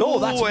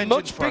 That's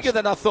much bigger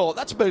than I thought.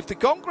 That's moved the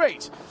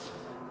concrete.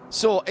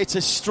 So it's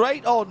a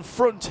straight-on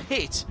front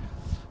hit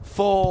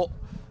for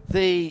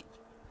the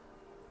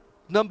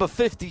number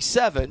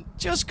 57.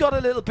 Just got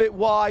a little bit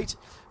wide.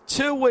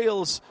 2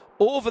 wheels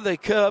over the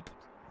curb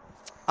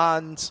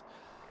and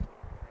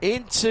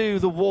into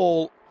the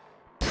wall.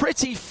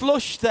 Pretty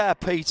flush there,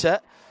 Peter.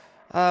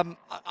 I'm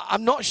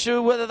not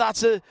sure whether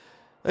that's a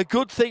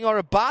good thing or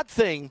a bad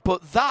thing,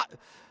 but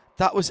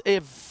that was a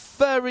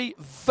very,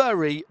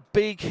 very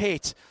big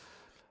hit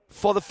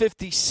for the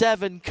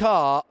 57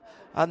 car,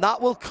 and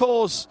that will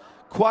cause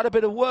quite a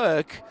bit of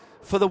work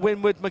for the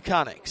Winwood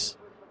mechanics.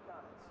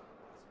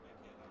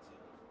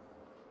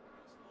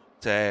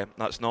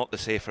 That's not the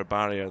safer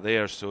barrier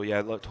there, so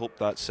yeah, let's hope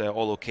that's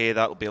all okay.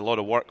 That'll be a lot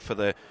of work for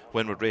the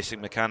Winwood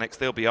Racing mechanics.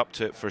 They'll be up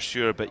to it for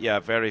sure, but yeah,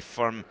 very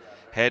firm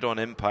head-on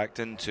impact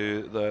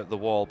into the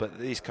wall. But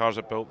these cars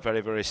are built very,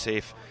 very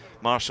safe.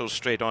 Marshall's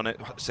straight on it,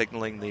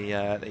 signalling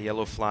the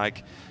yellow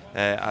flag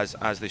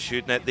as they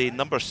should. Now, the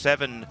number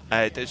 7,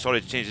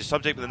 sorry to change the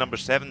subject, but the number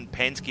 7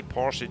 Penske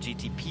Porsche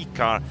GTP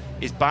car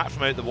is back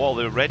from out the wall.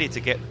 They're ready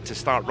to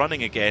start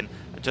running again,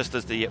 just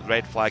as the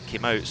red flag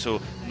came out. So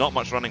not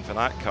much running for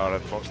that car,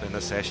 unfortunately, in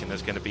this session.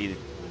 This could be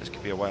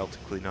a while to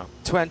clean up.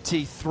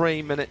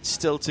 23 minutes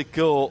still to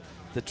go.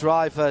 The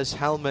driver's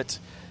helmet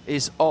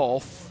is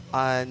off,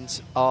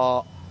 and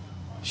our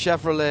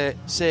Chevrolet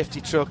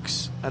safety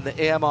trucks and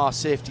the AMR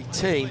safety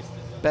team,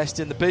 best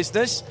in the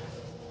business,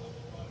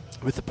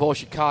 with the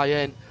Porsche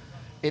Cayenne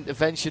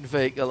intervention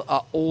vehicle,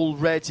 are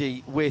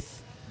already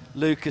with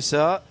Lucas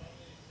Auer,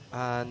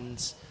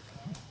 and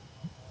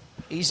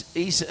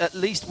he's at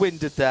least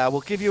winded there.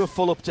 We'll give you a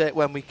full update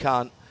when we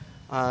can.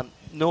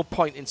 No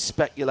point in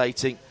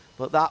speculating,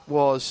 but that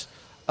was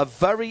a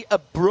very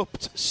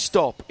abrupt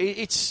stop.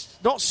 It's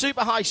not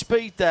super high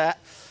speed there,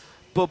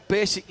 but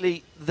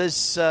basically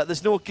there's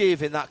no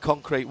give in that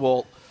concrete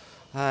wall,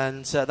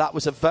 and that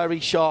was a very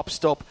sharp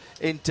stop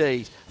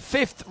indeed.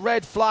 5th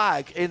red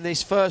flag in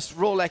this first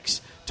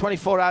Rolex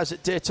 24 Hours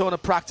at Daytona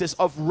practice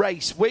of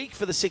race week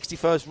for the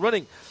 61st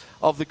running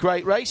of the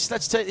great race.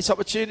 Let's take this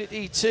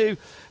opportunity to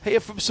hear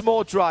from some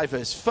more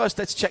drivers. First,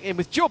 let's check in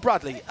with Joe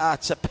Bradley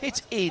at a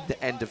pit-in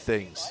end of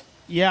things.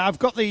 Yeah, I've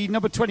got the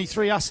number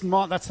 23 Aston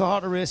Martin. That's the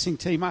Harter Racing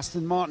team.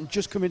 Aston Martin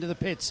just come into the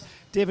pits.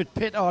 David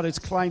Pittard has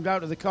climbed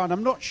out of the car, and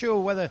I'm not sure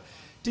whether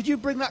Did you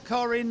bring that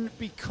car in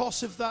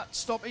because of that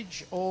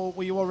stoppage, or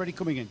were you already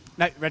coming in?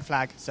 No, red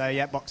flag. So,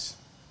 yeah, box.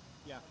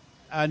 Yeah.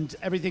 And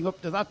everything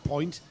up to that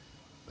point,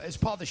 as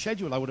part of the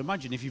schedule, I would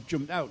imagine, if you've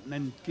jumped out and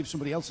then give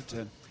somebody else a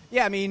turn.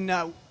 Yeah, I mean,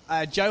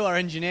 Joe, our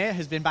engineer,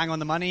 has been bang on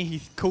the money.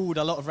 He called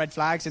a lot of red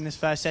flags in this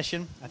first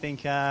session. I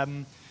think,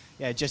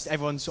 just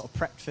everyone's sort of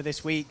prepped for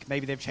this week.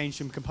 Maybe they've changed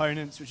some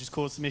components, which has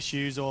caused some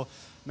issues, or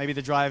maybe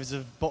the drivers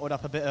have bottled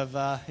up a bit of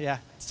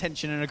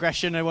tension and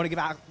aggression. They want to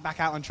get back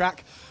out on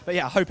track. But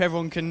yeah, I hope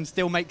everyone can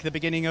still make the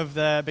beginning of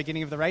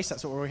the race.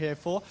 That's what we're here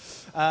for.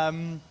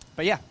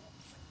 But yeah,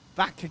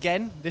 back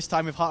again. This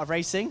time with Heart of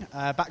Racing.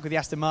 Back with the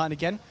Aston Martin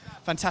again.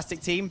 Fantastic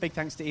team. Big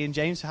thanks to Ian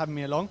James for having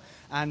me along,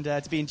 and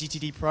to be in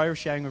GTD Pro,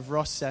 sharing with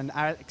Ross and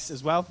Alex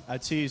as well.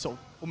 Two sort of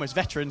almost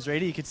veterans,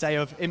 really, you could say,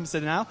 of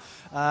IMSA now.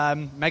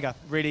 Mega.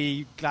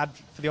 Really glad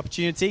for the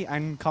opportunity,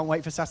 and can't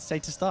wait for Saturday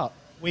to start.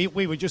 We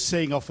were just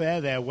saying off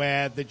air there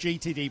where the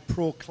GTD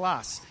Pro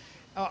class,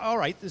 all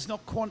right, there's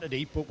not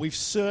quantity, but we've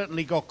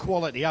certainly got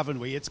quality, haven't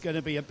we? It's going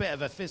to be a bit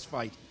of a fist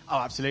fight. Oh,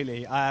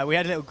 absolutely. We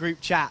had a little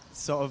group chat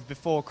sort of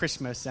before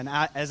Christmas, and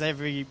as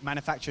every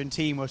manufacturing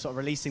team were sort of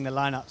releasing the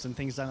lineups and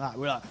things like that,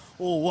 we're like,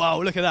 oh,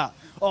 wow, look at that.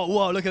 Oh,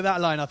 wow, look at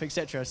that lineup,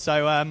 etc.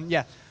 So,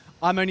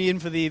 I'm only in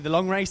for the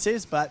long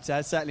races, but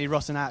certainly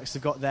Ross and Alex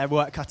have got their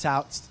work cut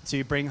out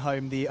to bring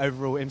home the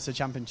overall IMSA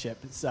championship.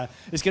 It's going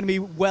to be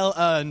well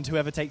earned,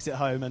 whoever takes it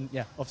home, and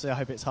yeah, obviously I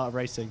hope it's Heart of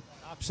Racing.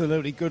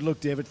 Absolutely. Good luck,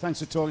 David. Thanks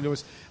for talking to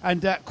us.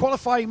 And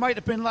qualifying might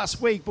have been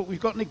last week, but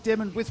we've got Nick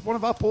Dimon with one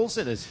of our pole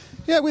sitters.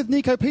 Yeah, with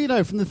Nico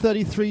Pino from the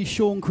 33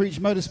 Sean Creech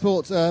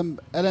Motorsports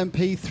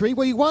LMP3.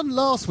 Well, you won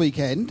last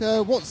weekend.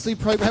 What's the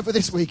programme for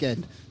this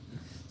weekend?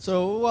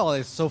 So, well,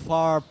 it's so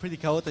far a pretty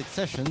chaotic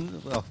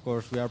session. Of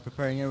course, we are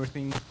preparing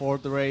everything for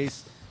the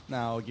race.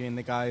 Now, giving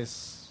the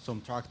guys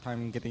some track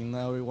time, getting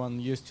everyone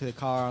used to the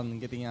car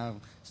and getting a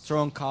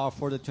strong car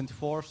for the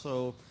 24.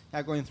 So,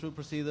 yeah, going through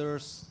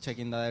procedures,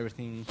 checking that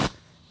everything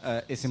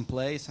is in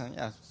place. And,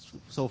 yeah,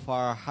 so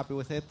far happy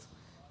with it.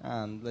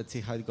 And let's see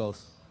how it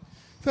goes.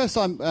 First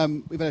time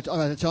I've had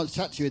a chance to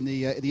chat to you in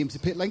the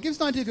IMSA pit lane. Give us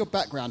an idea of your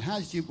background.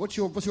 What's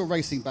your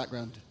racing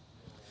background?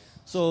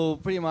 So,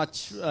 pretty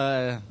much...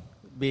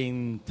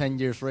 been 10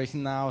 years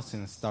racing now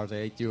since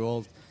started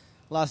 8-year-old.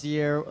 Last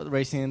year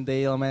racing in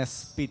the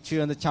LMS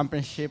P2 in the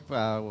championship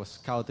was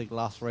chaotic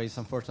last race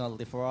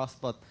unfortunately for us,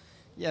 but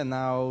yeah,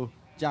 now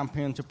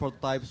jumping into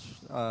prototypes,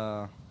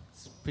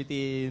 it's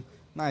pretty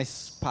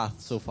nice path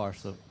so far.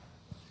 So,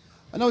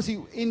 and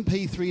obviously in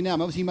P3 now,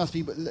 obviously you must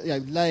be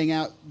laying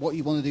out what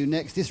you want to do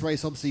next. This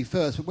race obviously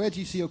first, but where do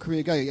you see your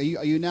career going?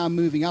 Are you now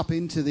moving up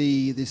into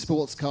the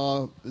sports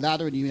car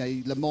ladder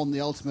and Le Mans the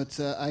ultimate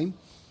aim?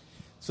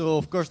 So,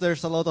 of course,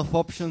 there's a lot of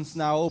options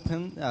now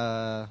open.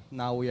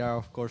 Now we are,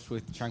 of course,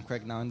 with Sean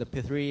Craig now in the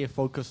P3,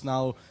 focused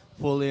now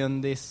fully on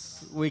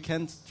this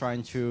weekend,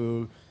 trying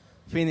to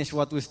finish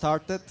what we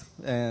started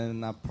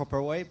in a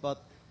proper way.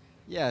 But,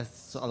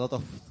 yes, a lot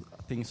of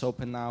things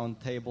open now on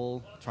the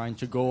table, trying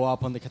to go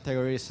up on the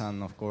categories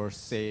and, of course,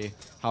 see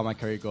how my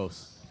career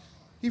goes.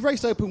 You've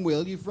raced open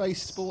wheel, you've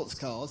raced sports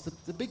cars.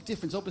 The big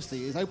difference,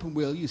 obviously, is open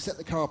wheel, you set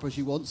the car up as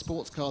you want.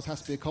 Sports cars has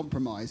to be a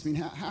compromise. I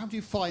mean, how do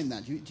you find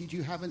that? Do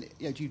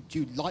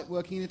you like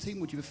working in a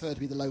team? Would you prefer to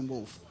be the lone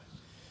wolf?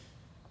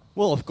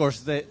 Well, of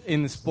course,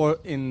 in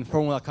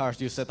Formula cars,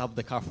 you set up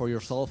the car for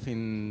yourself.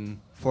 In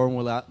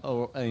Formula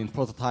or in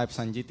prototypes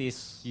and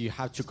GTs, you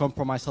have to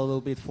compromise a little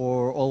bit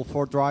for all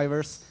 4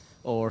 drivers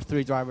or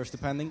 3 drivers,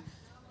 depending.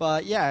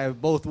 But yeah,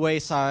 both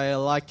ways I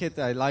like it.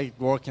 I like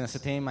working as a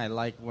team. I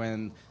like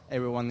when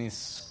everyone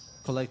is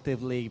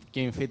collectively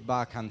giving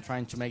feedback and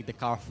trying to make the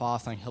car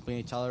fast and helping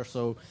each other.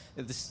 So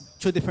it's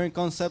 2 different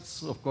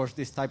concepts. Of course,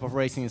 this type of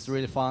racing is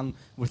really fun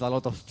with a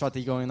lot of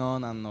strategy going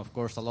on and, of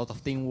course, a lot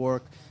of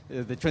teamwork.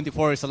 The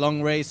 24 is a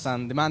long race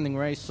and demanding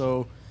race.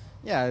 So,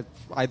 yeah,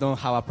 I don't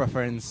have a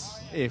preference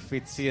if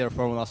it's either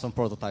formulas or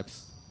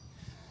prototypes.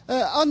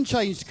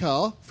 Unchanged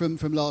car from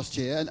last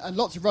year and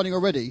lots of running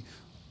already.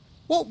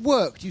 What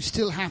work do you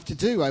still have to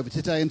do over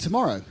today and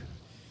tomorrow?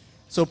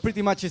 So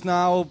pretty much it's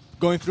now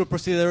going through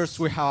procedures.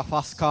 We have a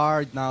fast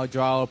car. Now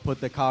Joao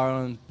put the car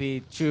on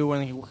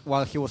P2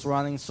 while he was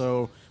running.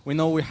 So we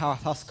know we have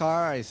a fast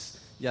car. It's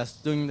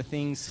just doing the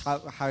things,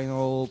 having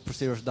all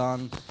procedures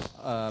done,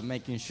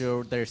 making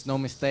sure there's no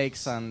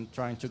mistakes and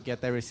trying to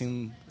get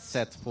everything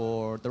set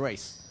for the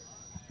race.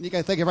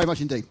 Nico, thank you very much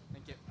indeed.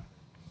 Thank you.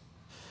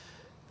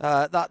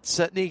 That's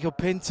Nino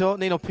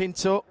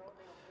Pinto,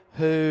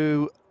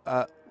 who...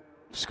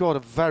 scored a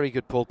very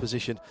good pole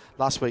position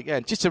last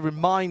weekend. Just a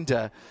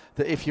reminder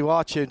that if you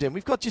are tuned in,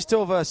 we've got just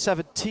over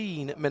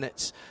 17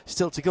 minutes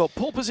still to go.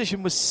 Pole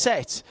position was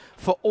set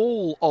for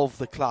all of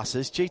the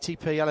classes,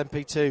 GTP,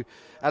 LMP2,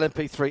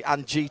 LMP3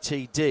 and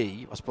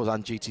GTD, I suppose,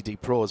 and GTD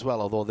Pro as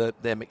well, although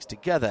they're mixed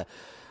together.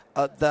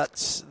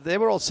 That they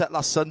were all set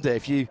last Sunday.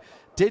 If you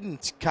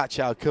didn't catch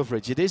our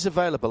coverage, it is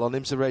available on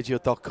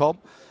imsaradio.com.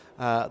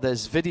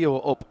 There's video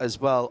up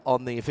as well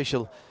on the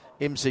official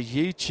IMSA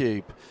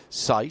YouTube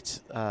site,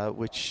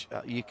 which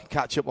you can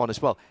catch up on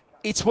as well.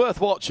 It's worth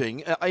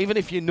watching, even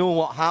if you know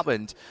what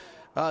happened.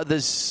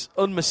 there's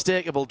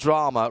unmistakable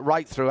drama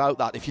right throughout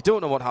that. If you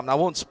don't know what happened, I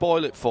won't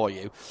spoil it for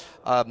you.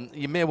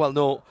 You may well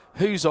know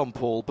who's on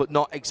pole, but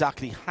not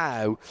exactly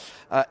how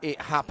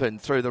it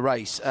happened through the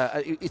race.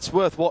 It's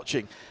worth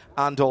watching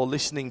and or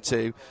listening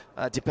to,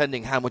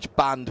 depending how much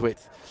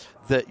bandwidth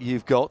that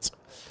you've got.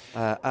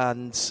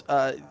 And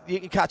you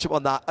can catch up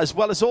on that, as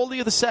well as all the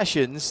other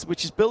sessions,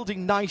 which is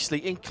building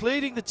nicely,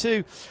 including the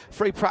 2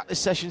 free practice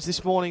sessions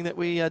this morning that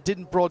we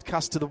didn't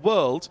broadcast to the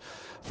world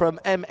from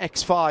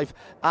MX5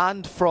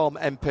 and from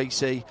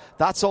MPC.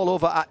 That's all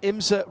over at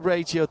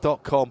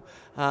imsaradio.com.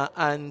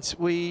 And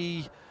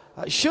we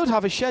should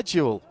have a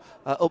schedule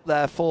up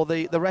there for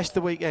the rest of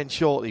the weekend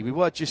shortly. We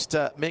were just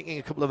making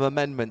a couple of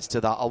amendments to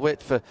that. I'll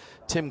wait for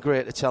Tim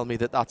Gray to tell me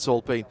that that's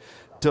all been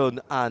done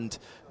and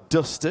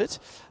dusted.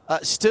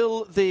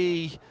 Still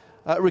the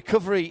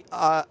recovery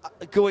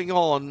going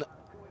on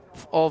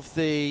of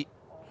the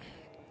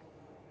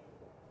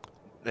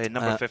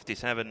number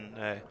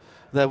 57.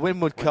 The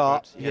Winwood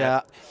car.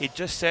 Yeah. He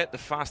just set the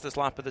fastest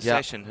lap of the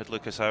session, had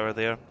Lucas Hauer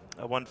there,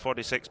 a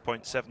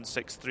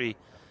 1:46.763.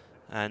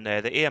 And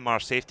the AMR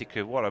safety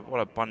crew, what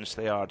a bunch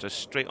they are, just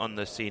straight on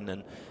the scene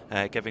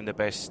and giving the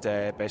best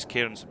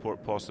care and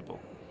support possible.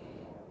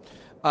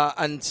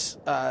 And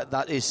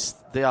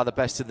they are the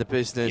best in the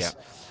business.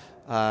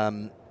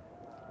 Yeah.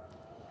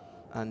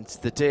 And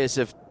the days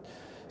of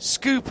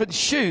scoop and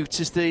shoot,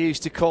 as they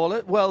used to call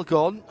it, well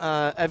gone.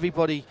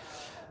 Everybody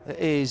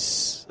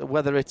is,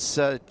 whether it's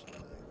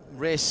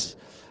race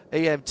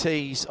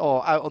EMTs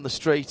or out on the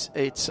street,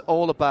 it's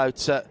all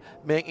about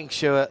making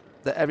sure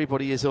that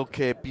everybody is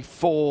okay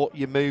before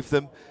you move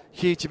them.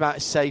 Huge amount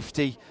of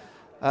safety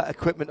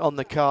equipment on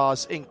the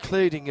cars,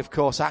 including, of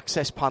course,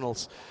 access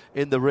panels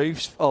in the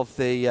roofs of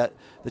the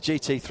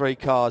GT3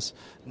 cars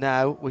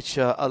now, which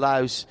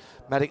allows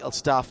medical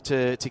staff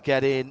to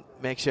get in,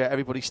 make sure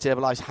everybody's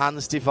stabilised.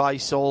 Hands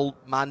device, all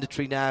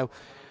mandatory now.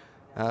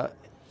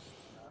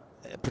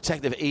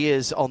 Protective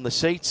ears on the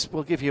seats.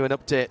 We'll give you an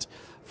update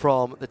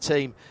from the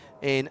team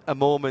in a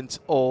moment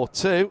or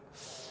two.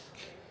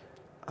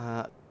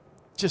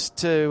 Just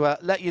to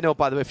let you know,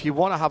 by the way, if you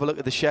want to have a look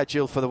at the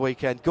schedule for the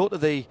weekend, go to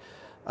the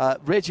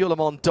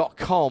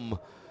radiolemans.com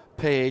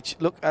page,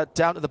 look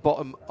down at the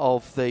bottom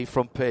of the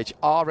front page,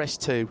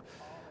 RS2,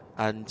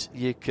 and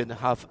you can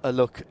have a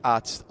look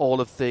at all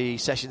of the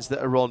sessions that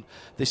are on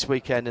this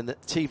weekend, and the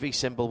TV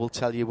symbol will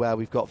tell you where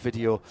we've got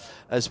video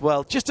as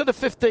well. Just under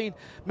 15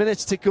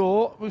 minutes to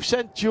go. We've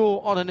sent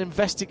Joe on an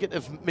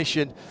investigative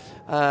mission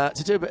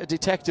to do a bit of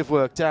detective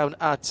work down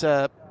at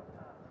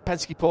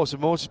Penske Porsche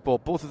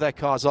Motorsport. Both of their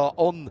cars are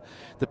on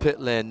the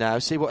pit lane now.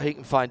 See what he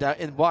can find out.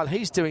 And while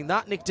he's doing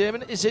that, Nick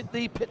Damon is at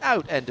the pit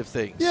out end of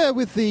things. Yeah,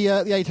 with the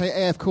 88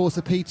 AF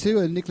Corsa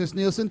P2 and Nicholas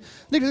Nielsen.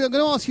 Nicholas, I'm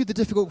going to ask you the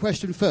difficult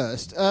question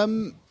first.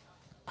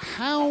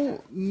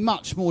 How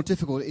much more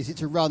difficult is it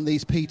to run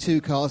these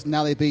P2 cars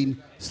now they've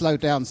been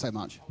slowed down so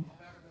much?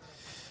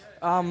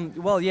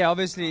 Well, yeah,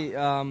 obviously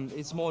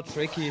it's more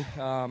tricky.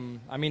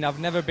 I mean, I've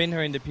never been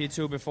here in the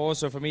P2 before,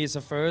 so for me it's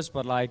a first.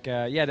 But the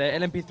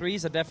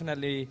LMP3s are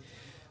definitely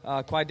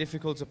quite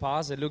difficult to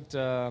pass. It looked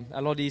a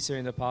lot easier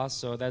in the past,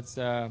 so that's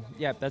a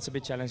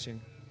bit challenging.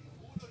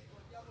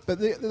 But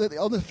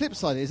on the flip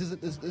side is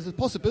that there's a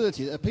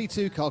possibility that a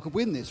P2 car could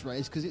win this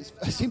race, because it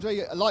seems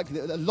very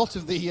likely that a lot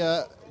of the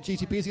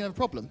GTPs are going to have a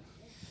problem.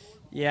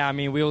 Yeah, I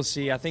mean, we'll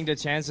see. I think the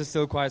chance is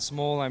still quite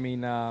small. I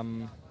mean,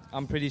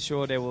 I'm pretty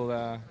sure they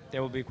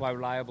will be quite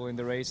reliable in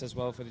the race as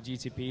well for the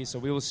GTP. So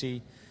we will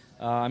see.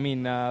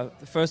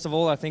 First of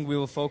all, I think we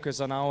will focus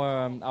on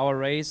our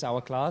race,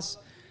 our class,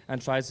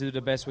 and try to do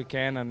the best we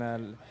can.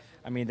 And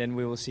then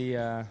we will see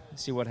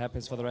what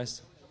happens for the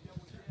rest.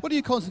 What are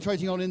you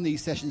concentrating on in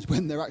these sessions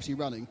when they're actually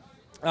running?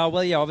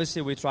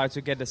 Obviously we try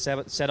to get the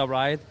setup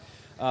right.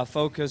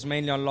 Focus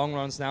mainly on long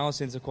runs now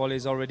since the quali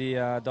is already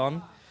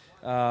done.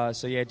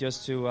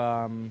 Just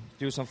to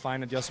do some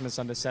fine adjustments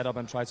on the setup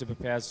and try to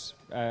prepare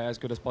as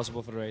good as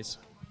possible for the race.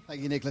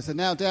 Thank you, Nicholas. And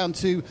now down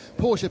to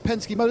Porsche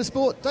Penske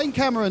Motorsport, Dane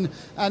Cameron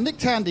and Nick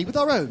Tandy with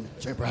our own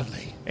Joe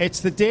Bradley.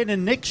 It's the Dane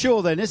and Nick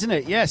show then, isn't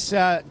it? Yes,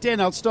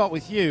 Dane, I'll start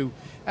with you.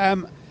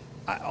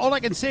 All I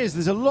can say is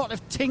there's a lot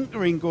of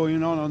tinkering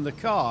going on the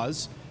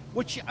cars,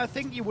 which I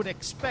think you would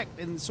expect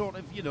in sort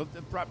of,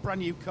 the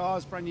brand new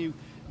cars, brand new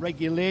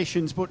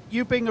regulations. But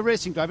you being a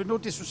racing driver, no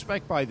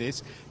disrespect by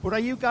this, but are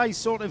you guys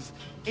sort of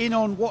in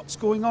on what's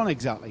going on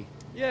exactly?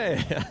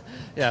 Yeah.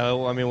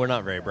 Well, I mean, we're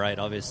not very bright,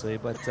 obviously,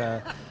 but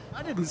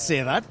I didn't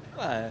say that.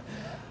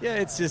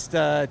 It's just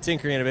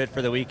tinkering a bit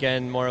for the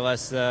weekend, more or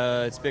less.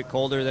 It's a bit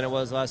colder than it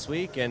was last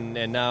week, and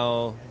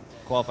now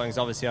qualifying is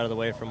obviously out of the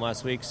way from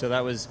last week, so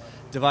that was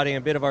dividing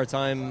a bit of our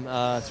time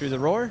through the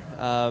roar,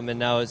 and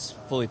now it's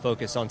fully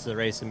focused onto the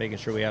race and making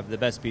sure we have the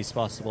best piece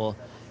possible.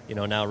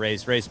 Now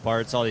race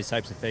parts, all these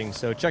types of things.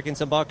 So checking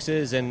some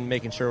boxes and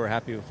making sure we're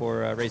happy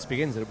before race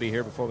begins. It'll be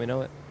here before we know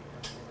it.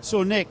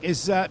 So Nick,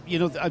 is I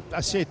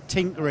say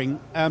tinkering.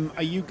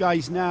 Are you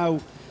guys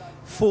now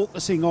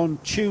focusing on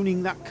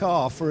tuning that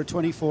car for a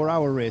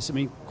 24-hour race? I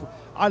mean,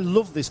 I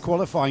love this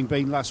qualifying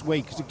being last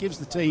week because it gives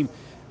the team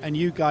and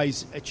you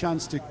guys a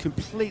chance to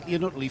completely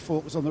and utterly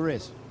focus on the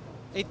race.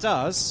 It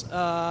does.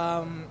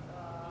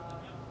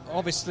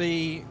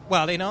 Obviously,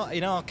 well, in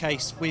our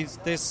case,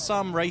 there's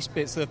some race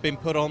bits that have been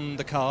put on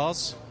the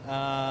cars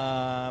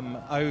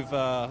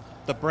over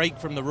the break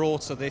from the Raw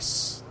to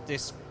this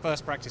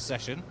first practice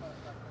session.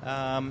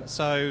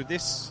 So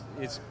this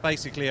is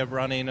basically a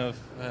run-in of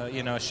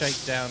a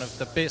shakedown of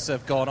the bits that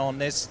have gone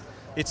on. It's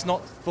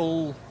not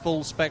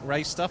full spec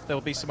race stuff. There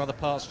will be some other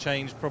parts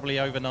changed probably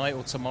overnight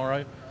or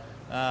tomorrow.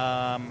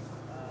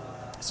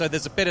 So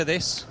there's a bit of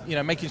this,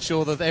 making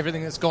sure that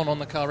everything that's gone on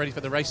the car ready for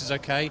the race is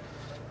okay.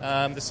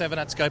 The 7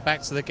 had to go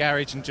back to the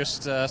garage and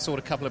just sort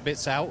a couple of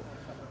bits out,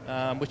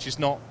 which is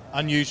not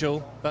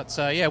unusual. But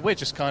we're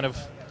just kind of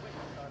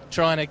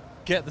trying to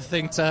get the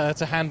thing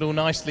to handle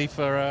nicely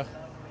for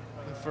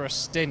a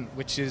stint,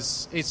 which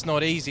it's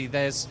not easy.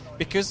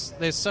 Because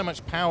there's so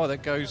much power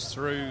that goes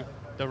through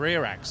the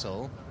rear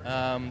axle.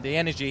 The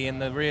energy in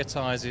the rear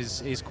tyres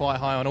is quite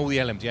high on all the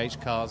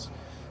LMDH cars.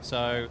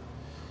 So,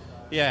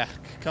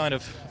 kind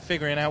of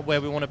figuring out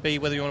where we want to be,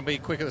 whether you want to be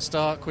quick at the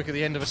start, quick at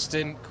the end of a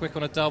stint, quick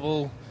on a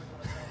double.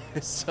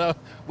 So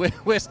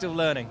we're still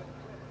learning.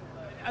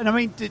 And I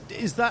mean,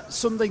 is that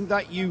something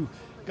that you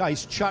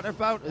guys chat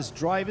about as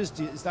drivers?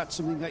 Is that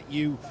something that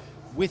you,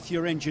 with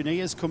your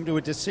engineers, come to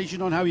a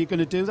decision on how you're going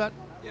to do that?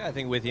 Yeah, I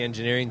think with the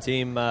engineering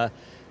team, I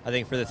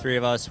think for the three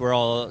of us, we're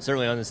all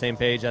certainly on the same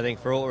page. I think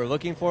for what we're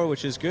looking for,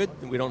 which is good.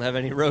 We don't have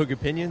any rogue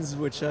opinions,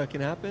 which can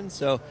happen.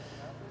 So,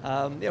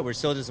 we're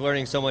still just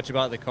learning so much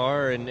about the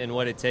car and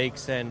what it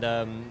takes and,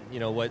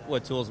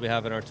 what tools we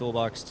have in our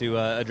toolbox to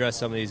address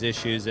some of these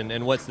issues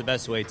and what's the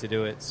best way to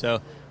do it,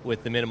 so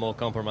with the minimal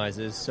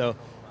compromises. So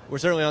we're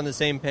certainly on the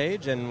same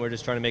page, and we're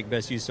just trying to make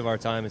best use of our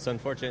time. It's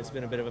unfortunate it's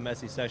been a bit of a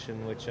messy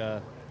session, which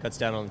cuts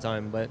down on the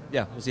time. But,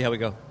 we'll see how we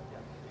go.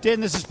 Dan,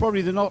 this is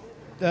probably not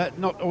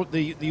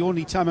the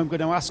only time I'm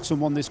going to ask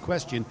someone this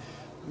question.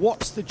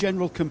 What's the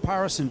general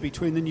comparison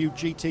between the new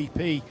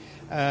GTP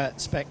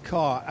spec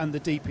car and the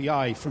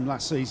DPI from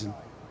last season?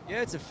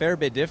 Yeah, it's a fair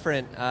bit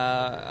different.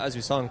 As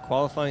we saw in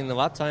qualifying, the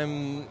lap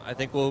time, I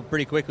think, will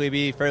pretty quickly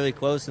be fairly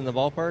close in the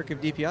ballpark of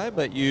DPI,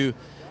 but you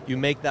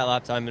make that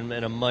lap time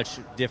in a much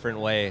different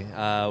way.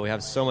 We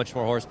have so much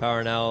more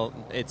horsepower now.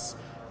 It's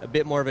a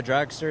bit more of a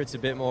dragster. It's a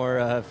bit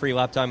more free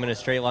lap time in a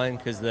straight line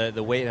because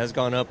the weight has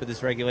gone up with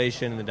this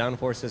regulation and the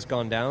downforce has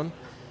gone down.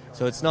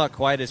 So it's not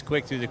quite as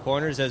quick through the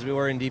corners as we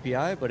were in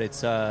DPI, but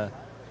it's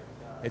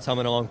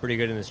humming along pretty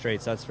good in the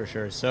straights, that's for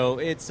sure. So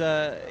it's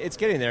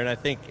getting there, and I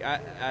think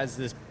as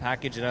this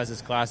package and as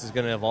this class is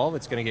going to evolve,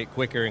 it's going to get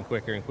quicker and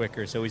quicker and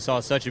quicker. So we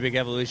saw such a big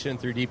evolution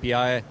through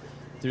DPI,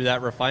 through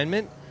that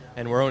refinement,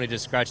 and we're only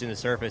just scratching the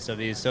surface of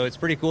these. So it's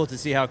pretty cool to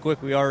see how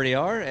quick we already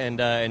are and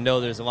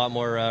know there's a lot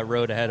more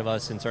road ahead of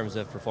us in terms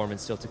of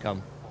performance still to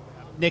come.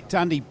 Nick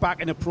Tandy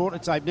back in a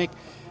prototype. Nick,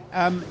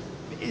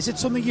 is it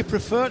something you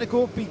prefer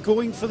to be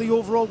going for the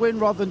overall win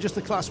rather than just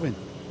the class win?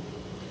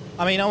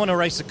 I mean, I want to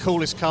race the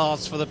coolest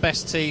cars for the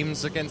best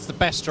teams against the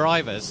best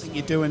drivers.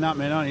 You're doing that,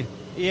 man, aren't you?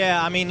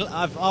 Yeah, I mean,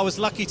 I was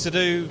lucky to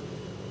do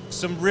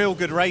some real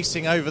good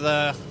racing over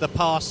the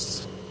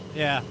past,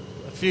 a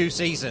few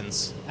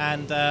seasons,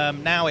 and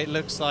now it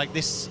looks like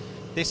this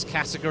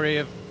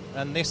category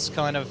and this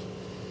kind of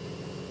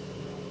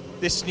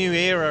this new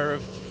era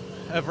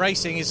of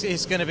racing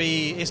is going to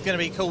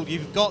be cool.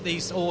 You've got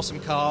these awesome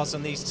cars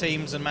and these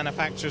teams and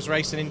manufacturers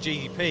racing in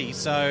GDP,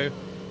 so.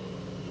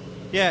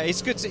 Yeah,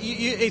 it's good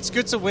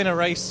to win a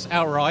race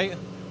outright,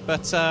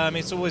 but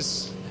it's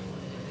always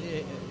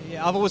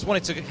I've always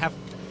wanted to have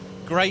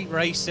great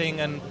racing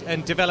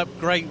and develop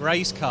great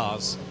race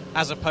cars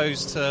as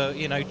opposed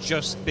to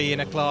just be in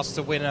a class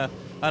to win an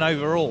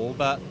overall.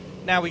 But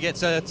now we get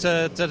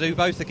to do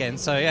both again,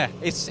 so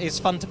it's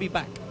fun to be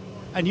back.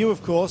 And you,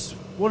 of course,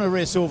 won a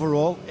race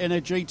overall in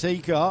a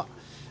GT car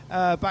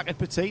back at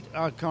Petit.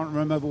 I can't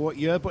remember what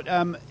year, but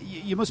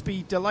you must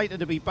be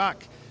delighted to be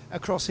back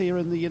across here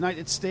in the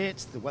United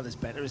States. The weather's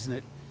better, isn't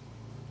it?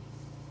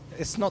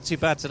 It's not too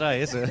bad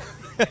today, is it?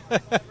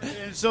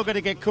 It's not going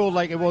to get cold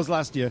like it was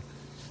last year.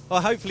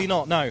 Well, hopefully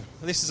not, no.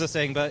 This is the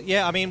thing. But,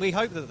 I mean, we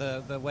hope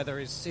that the weather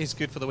is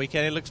good for the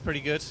weekend. It looks pretty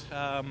good.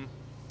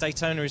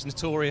 Daytona is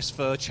notorious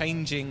for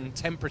changing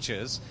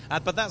temperatures.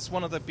 But that's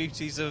one of the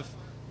beauties of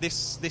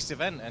this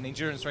event and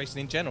endurance racing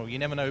in general. You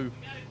never know.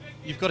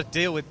 You've got to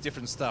deal with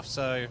different stuff.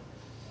 So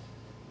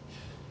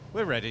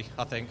we're ready,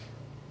 I think.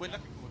 We're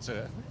looking forward to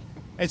it.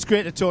 It's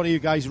great to talk to you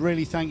guys.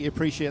 Really thank you.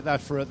 Appreciate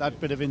that for that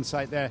bit of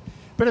insight there.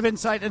 Bit of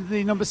insight into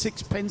the number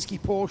 6 Penske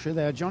Porsche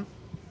there, John.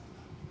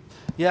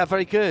 Yeah,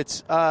 very good.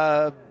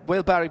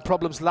 Wheel bearing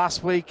problems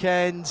last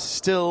weekend.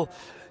 Still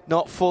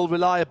not full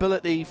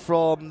reliability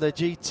from the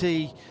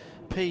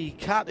GTP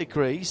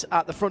categories.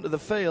 At the front of the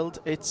field,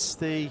 it's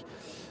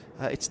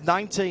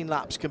 19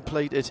 laps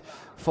completed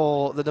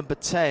for the number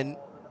 10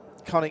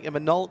 Konica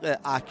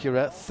Minolta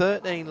Acura.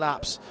 13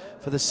 laps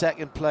for the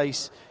second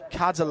place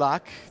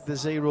Cadillac, the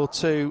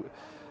 02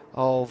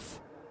 of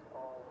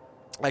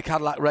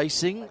Cadillac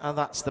Racing, and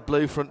that's the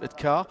blue-fronted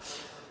car.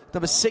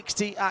 Number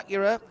 60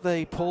 Acura,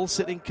 the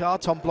pole-sitting car.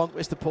 Tom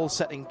Blomqvist, the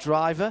pole-sitting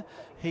driver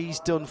He's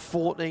done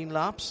 14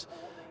 laps.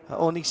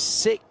 Only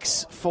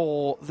 6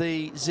 for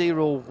the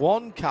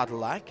 01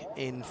 Cadillac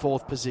in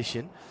 4th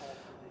position.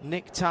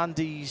 Nick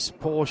Tandy's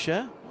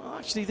Porsche, well,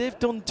 actually they've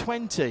done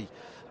 20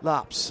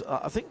 laps.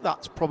 I think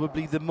that's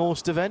probably the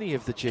most of any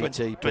of the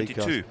GTP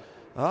 22.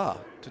 cars.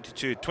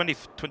 22.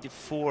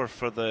 24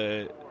 for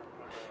the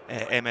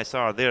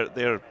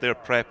MSR. Their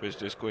prep is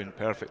just going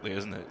perfectly,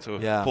 isn't it? So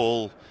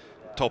pole,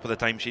 top of the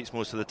timesheets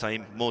most of the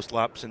time, most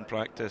laps in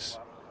practice.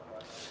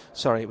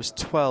 Sorry, it was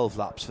 12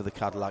 laps for the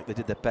Cadillac. They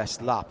did their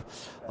best lap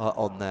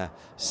on their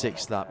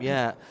 6th lap.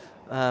 Yeah.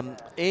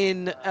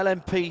 In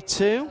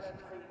LMP2,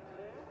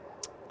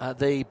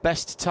 the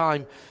best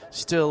time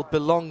still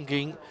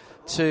belonging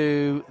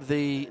to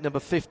the number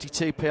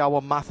 52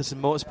 PR1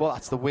 Matheson Motorsport.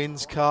 That's the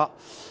Wins car.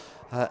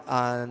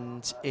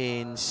 And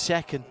in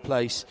 2nd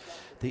place,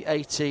 the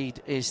 18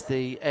 is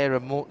the Aero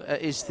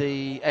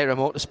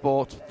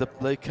Motorsport, the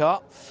blue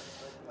car.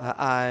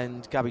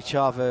 And Gabby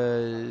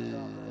Chavez,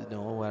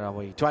 where are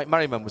we? Dwight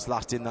Merriman was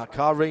last in that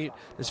car. Rinus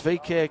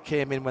VK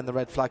came in when the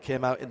red flag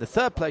came out in the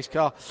 3rd place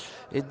car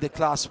in the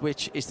class,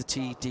 which is the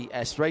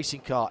TDS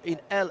racing car. In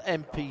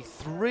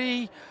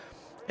LMP3,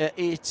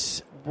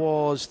 it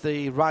was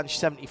the Ranch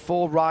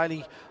 74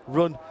 Riley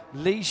Run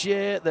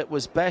Ligier that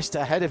was best,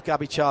 ahead of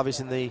Gabby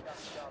Chavez in the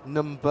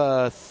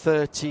number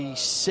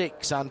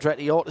 36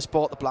 Andretti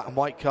Autosport, the black and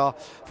white car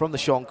from the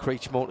Sean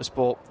Creech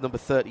Motorsport. Number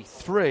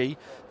 33,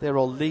 they're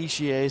all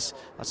Ligiers,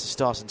 that's the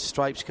Stars and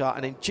Stripes car.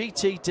 And in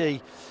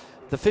GTD,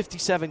 the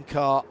 57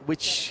 car,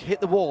 which hit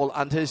the wall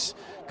and has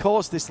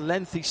caused this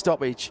lengthy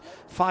stoppage,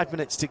 5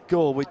 minutes to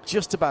go. We're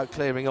just about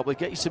clearing up. We'll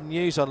get you some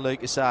news on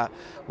Lucas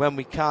when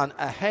we can,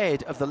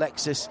 ahead of the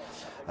Lexus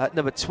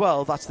number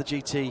 12, that's the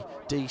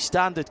GTD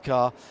standard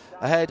car,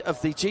 ahead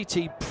of the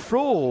GT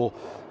Pro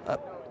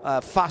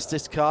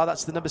fastest car.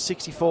 That's the number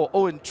 64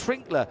 Owen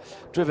Trinkler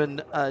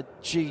driven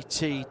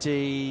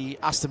GTD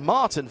Aston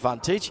Martin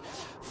Vantage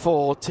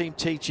for Team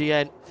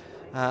TGN.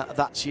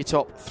 That's your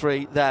top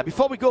 3 there.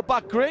 Before we go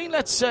back green,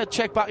 let's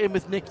check back in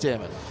with Nick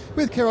Damon.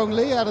 With Kerong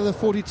Lee out of the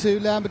 42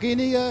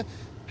 Lamborghini,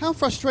 how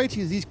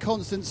frustrating is these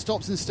constant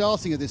stops and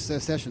starting of this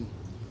session?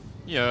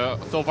 Yeah,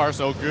 so far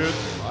so good.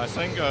 I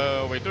think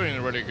we're doing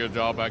a really good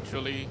job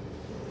actually.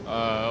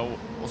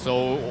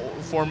 So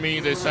for me,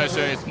 this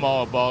session is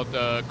more about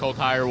the cold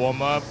tire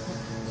warm-up.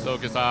 So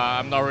because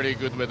I'm not really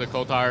good with the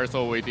cold tire,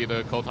 so we did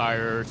a cold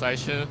tire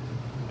session,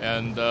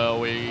 and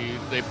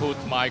they put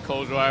my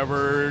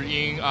co-driver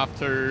in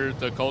after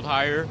the cold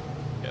tire.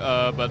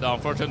 But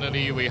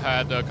unfortunately, we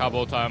had a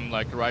couple of times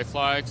like red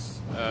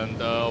flags, and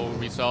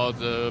we saw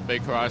the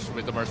big crash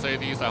with the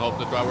Mercedes. I hope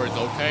the driver is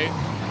okay.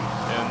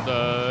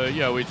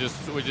 And we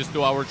just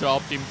do our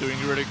job. Team doing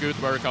really good,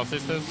 very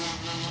consistent.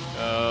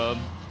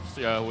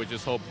 We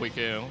just hope we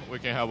can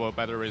have a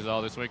better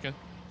result this weekend.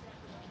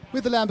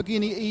 With the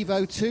Lamborghini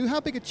Evo 2, how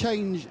big a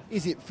change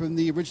is it from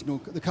the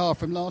car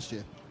from last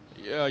year?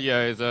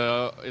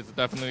 It's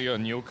definitely a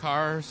new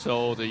car.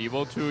 So the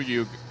Evo 2,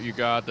 you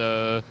got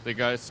the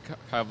guys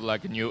have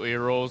like new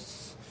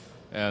arrows,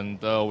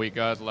 and we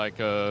got like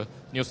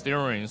new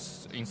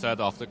steerings inside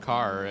of the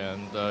car,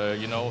 and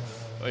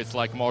it's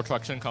like more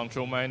traction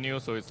control menu,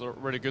 so it's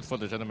really good for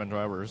the gentleman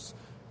drivers.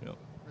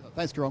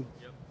 Thanks, Kerong.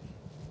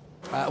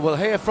 We'll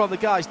hear from the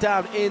guys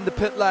down in the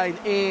pit lane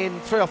in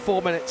 3 or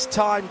 4 minutes'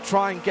 time.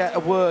 Try and get a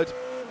word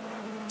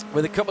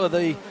with a couple of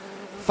the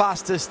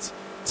fastest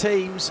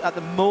teams at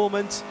the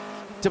moment.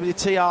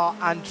 WTR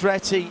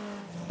Andretti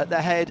at the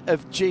head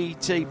of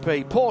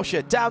GTP.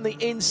 Porsche down the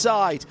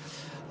inside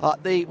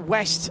at the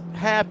west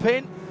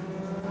hairpin.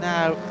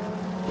 Now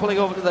pulling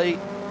over to the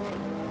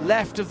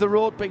left of the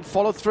road, being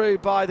followed through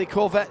by the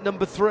Corvette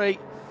number 3.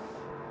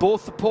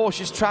 Both the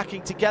Porsches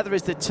tracking together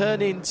as they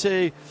turn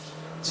into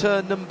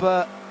turn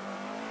number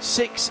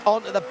 6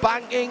 onto the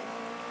banking.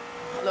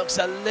 Looks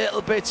a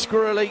little bit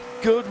squirrely.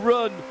 Good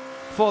run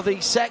for the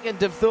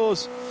second of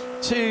those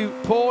 2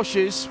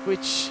 Porsches,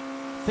 which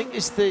I think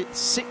is the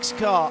 6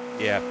 car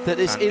that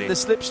is in the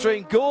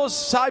slipstream. Goes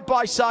side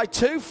by side,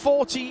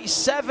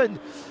 2:47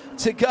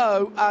 to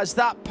go as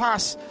that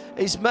pass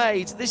is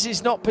made. This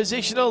is not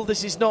positional,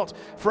 this is not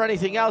for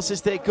anything else,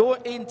 as they go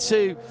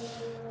into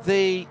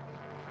the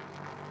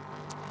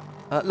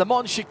Le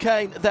Mans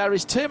chicane. There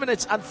is 2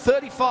 minutes and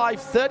 35,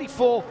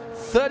 34,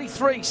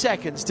 33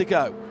 seconds to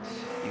go.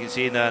 You can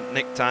see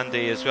Nick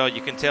Tandy as well.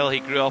 You can tell he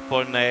grew up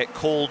on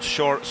cold,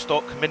 short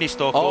stock, mini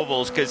stock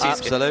ovals, because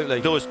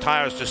those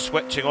tyres just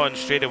switching on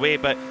straight away.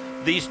 But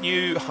these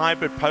new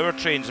hybrid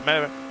powertrains, I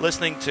remember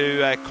listening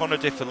to Conor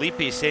De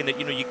Filippi saying that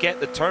you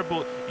get the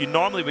turbo, you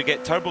normally would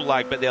get turbo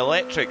lag, but the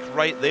electric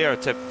right there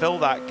to fill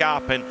that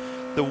gap. And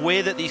the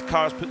way that these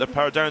cars put their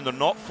power down, they're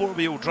not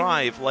four-wheel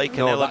drive like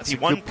an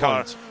LMP1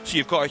 car. So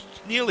you've got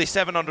nearly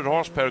 700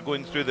 horsepower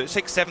going through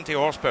 670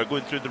 horsepower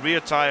going through the rear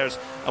tyres.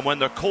 And when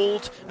they're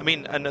cold,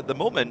 and at the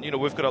moment,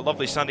 we've got a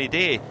lovely sunny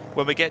day.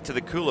 When we get to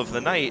the cool of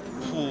the night,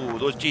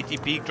 those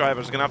GTP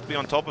drivers are going to have to be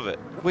on top of it.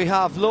 We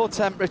have low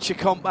temperature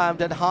compound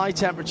and high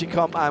temperature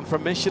compound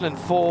from Michelin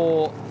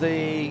for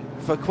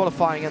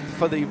qualifying and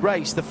for the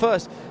race. The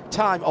first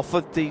time, or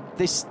for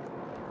this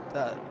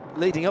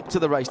leading up to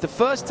the race. The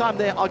first time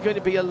they are going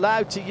to be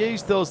allowed to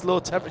use those low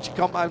temperature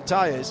compound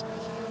tyres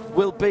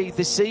will be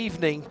this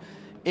evening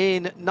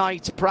in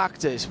night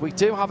practice. We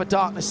do have a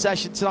darkness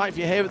session tonight. If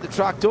you're here at the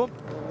track,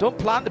 don't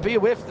plan to be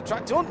away from the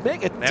track. Don't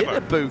make a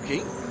dinner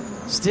booking.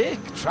 Stay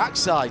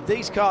trackside.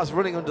 These cars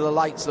running under the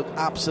lights look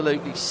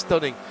absolutely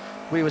stunning.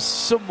 We were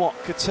somewhat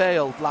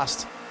curtailed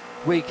last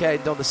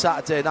weekend on the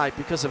Saturday night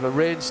because of a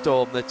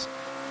rainstorm that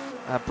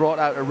brought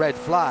out a red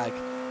flag.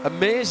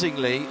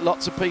 Amazingly,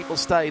 lots of people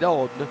stayed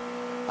on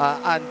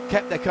and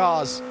kept their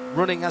cars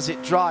running as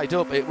it dried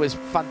up. It was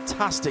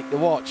fantastic to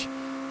watch.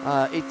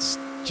 It's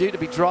due to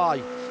be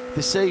dry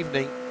this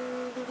evening.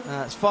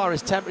 As far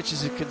as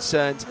temperatures are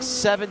concerned,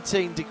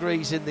 17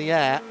 degrees in the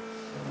air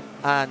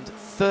and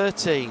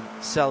 13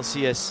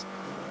 Celsius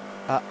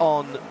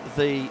on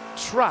the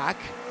track.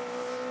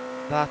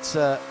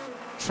 That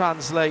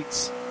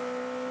translates,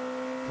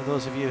 for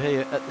those of you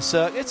here at the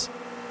circuit,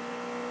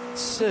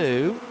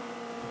 to, let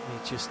me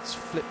just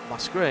flip my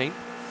screen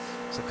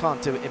so I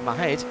can't do it in my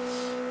head,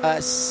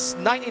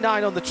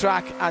 99 on the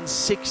track and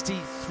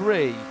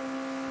 63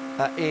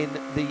 in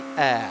the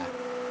air.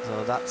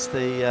 So that's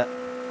the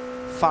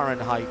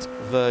Fahrenheit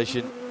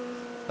version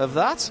of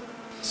that.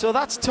 So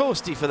that's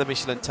toasty for the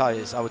Michelin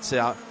tyres, I would say.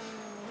 I'm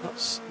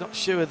not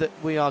sure that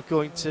we are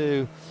going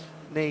to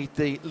need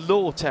the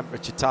low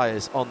temperature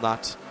tyres on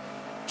that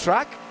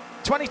track.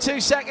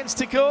 22 seconds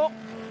to go.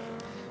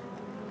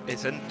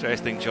 It's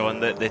interesting, John,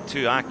 that the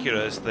two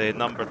Acuras, the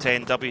number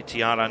 10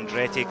 WTR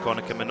Andretti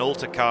Konica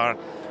Minolta car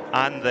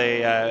and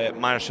the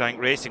Meyershank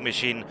Racing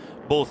Machine,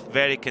 both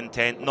very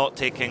content not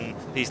taking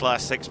these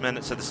last 6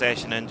 minutes of the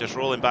session and just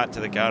rolling back to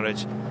the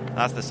garage.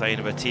 That's the sign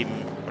of a team,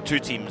 or two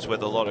teams,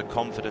 with a lot of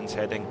confidence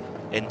heading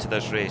into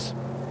this race.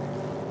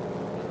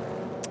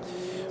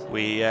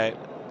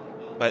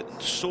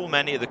 But so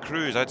many of the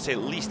crews, I'd say at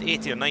least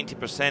 80 or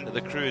 90% of the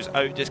crews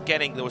out just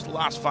getting those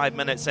last 5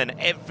 minutes in.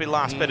 Every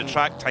last bit of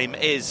track time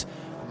is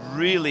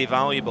really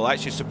valuable.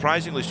 Actually,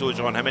 surprisingly so,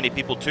 John, how many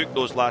people took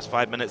those last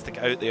 5 minutes to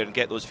get out there and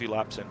get those few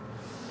laps in.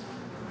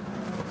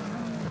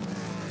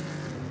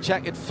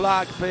 Checkered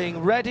flag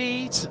being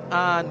readied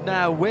and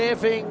now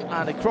waving,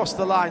 and across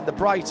the line the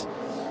bright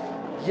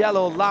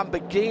yellow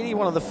Lamborghini,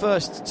 one of the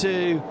first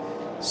to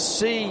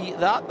see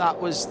that.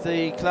 That was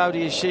the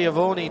Claudia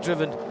Schiavone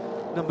driven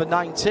number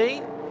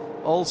 19.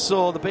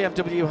 Also the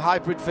BMW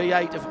Hybrid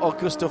V8 of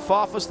Augusto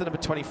Farfus, the number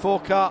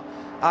 24 car.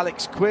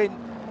 Alex Quinn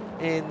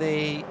in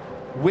the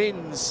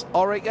Wins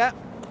Oreca,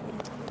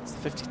 it's the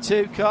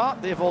 52 car.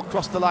 They've all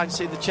crossed the line,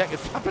 seen the checkered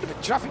flag. A bit of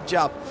a traffic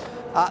jam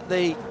at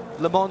the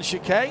Le Mans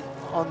chicane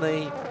on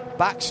the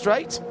back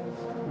straight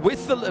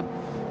with the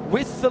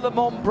Le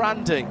Mans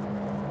branding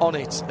on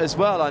it as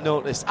well, I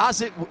noticed,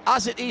 as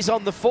it is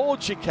on the Ford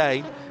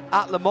chicane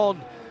at Le Mans.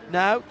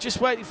 Now just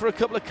waiting for a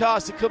couple of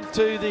cars to come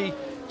to the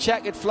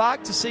checkered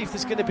flag to see if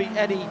there's going to be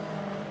any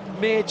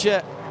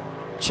major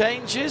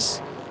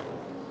changes.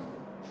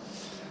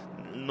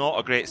 Not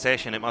a great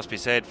session, it must be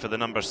said, for the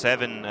number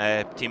 7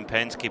 Team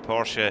Penske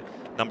Porsche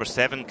number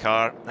 7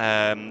 car.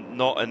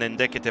 Not an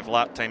indicative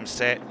lap time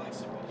set.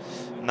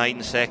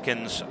 9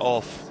 seconds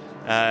off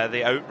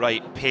the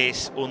outright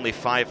pace, only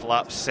 5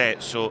 laps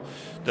set. So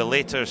the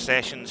later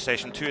session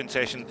 2 and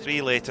session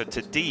 3 later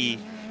today,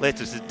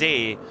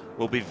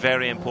 will be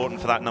very important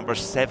for that number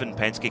 7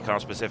 Penske car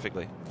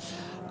specifically.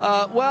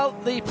 Well,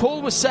 the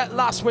pole was set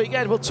last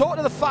weekend. We'll talk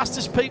to the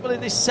fastest people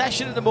in this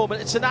session in a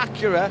moment. It's an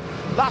Acura.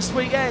 Last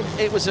weekend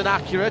it was an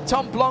Acura.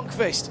 Tom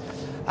Blomqvist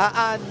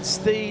and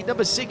the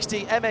number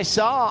 60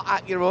 MSR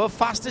Acura,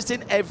 fastest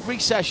in every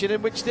session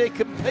in which they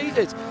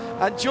competed.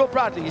 And Joe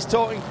Bradley is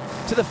talking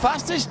to the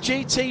fastest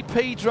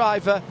GTP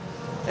driver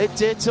at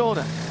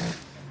Daytona.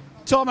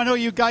 Tom, I know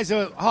you guys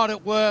are hard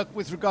at work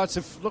with regards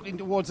to looking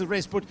towards the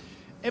race, but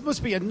it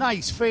must be a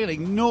nice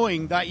feeling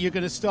knowing that you're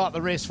going to start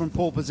the race from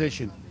pole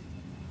position.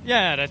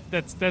 Yeah,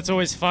 that's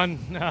always fun.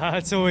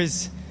 It's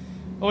always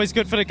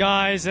good for the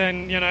guys,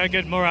 and a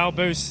good morale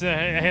boost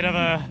ahead of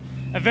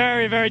a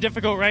very, very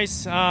difficult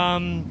race.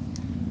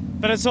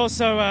 But it's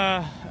also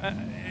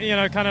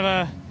kind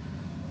of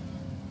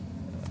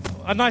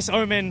a nice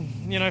omen,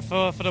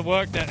 for the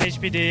work that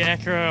HPD,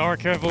 Acura,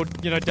 Oreca have all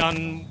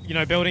done,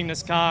 building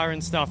this car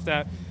and stuff,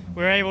 that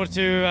we're able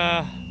to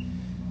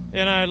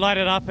light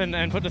it up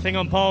and put the thing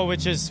on pole,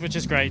 which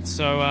is great.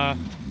 So.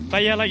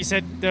 But yeah, like you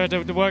said,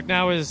 the work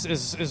now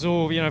is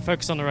all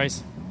focused on the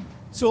race.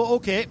 So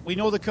okay, we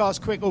know the car's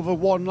quick over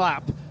 1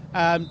 lap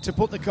to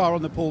put the car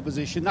on the pole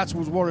position. That's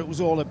what it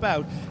was all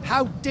about.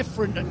 How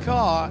different a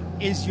car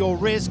is your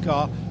race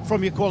car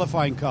from your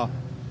qualifying car?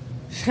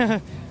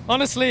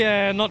 Honestly,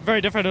 not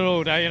very different at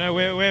all.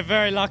 We're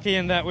very lucky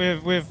in that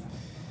we've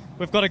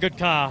got a good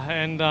car,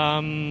 and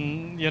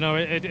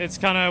it's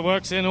kind of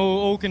works in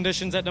all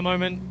conditions at the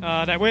moment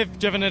that we've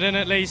driven it in,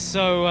 at least.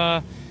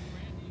 So.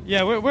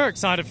 Yeah, we're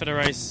excited for the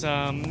race.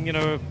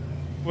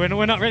 We're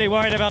not really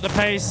worried about the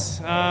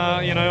pace.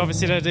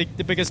 Obviously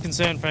the biggest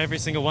concern for every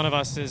single one of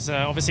us is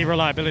obviously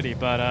reliability.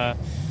 But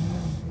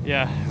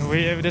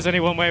if there's only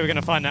one way, we're going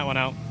to find that one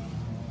out.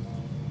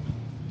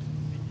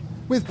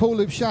 with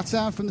Paul-Loup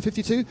Chatin from the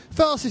 52.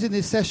 Fastest in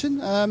this session.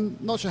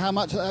 Not sure how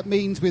much that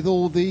means with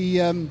all the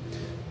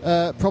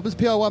problems.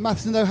 PR1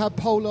 Matheson, though, had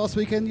pole last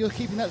weekend. You're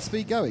keeping that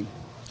speed going.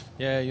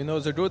 Yeah,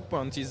 the good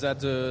point is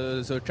that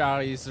the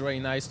car is very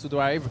nice to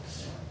drive.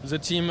 The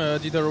team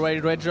did a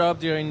really great job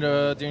during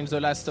the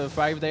last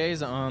 5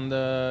 days, and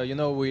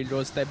we'll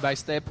go step by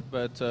step.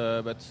 But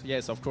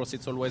yes, of course,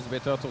 it's always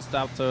better to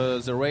start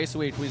the race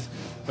with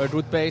a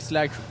good pace,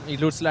 like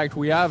it looks like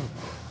we have.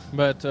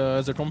 But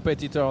the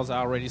competitors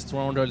are really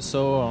strong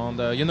also, and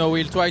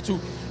we'll try to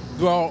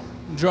do our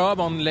job,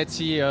 and let's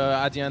see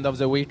at the end of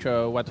the week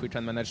what we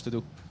can manage to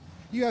do.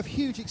 You have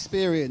huge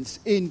experience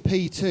in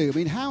P2.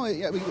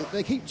 I mean,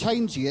 they keep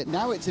changing it.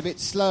 Now it's a bit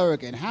slower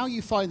again. How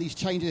you find these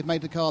changes have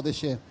made the car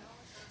this year?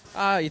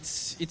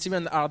 It's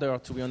even harder,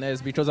 to be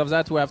honest. Because of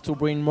that, we have to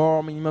bring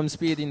more minimum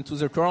speed into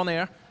the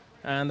corner,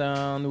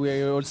 and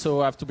we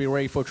also have to be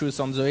very focused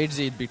on the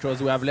exit because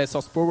we have less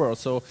horsepower.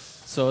 So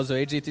the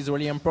exit is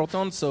really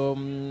important. So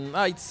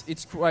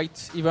it's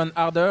quite even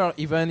harder,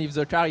 even if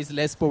the car is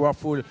less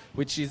powerful,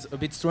 which is a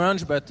bit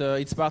strange, but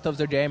it's part of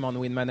the game, and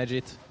we manage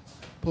it.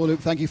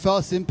 Paul-Loup, thank you.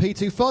 Fast in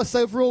P2. Fast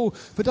overall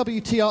for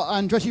WTR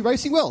Andretti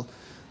Racing. Well,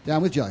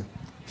 down with Joe.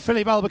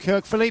 Philippe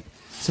Albuquerque. Philippe,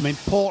 some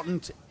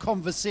important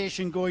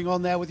conversation going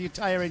on there with your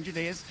tyre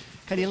engineers.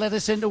 Can you let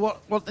us into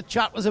what the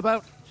chat was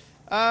about?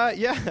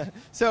 Yeah.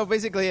 So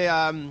basically,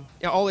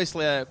 always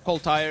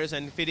cold tires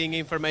and feeding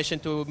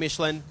information to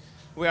Michelin.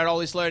 We are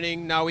always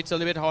learning. Now it's a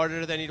little bit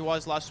harder than it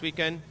was last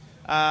weekend.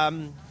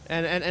 And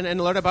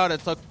learn about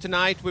it. So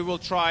tonight we will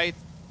try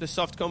the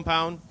soft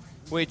compound,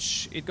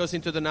 which it goes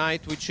into the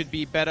night, which should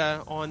be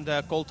better on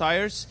the cold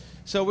tires.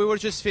 So we were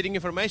just feeding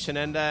information,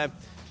 and I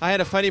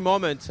had a funny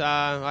moment.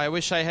 I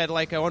wish I had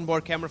like an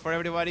onboard camera for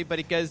everybody, but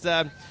because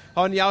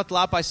on the out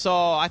lap I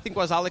saw, I think it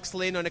was Alex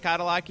Lynn on the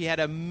Cadillac, he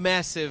had a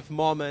massive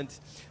moment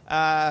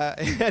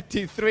at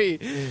T3.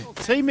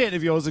 Teammate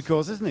of yours, of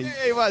course, isn't he?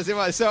 It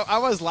was. So I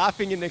was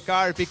laughing in the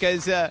car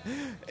because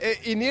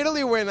he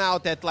nearly went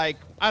out at 30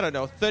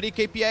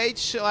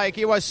 kph. Like,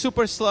 he was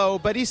super slow,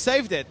 but he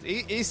saved it.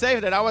 He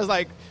saved it. I was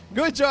like,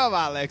 good job,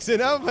 Alex,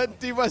 but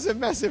it was a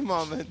massive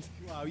moment.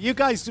 Wow, you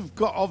guys have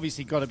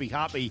obviously got to be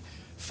happy.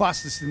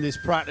 Fastest in this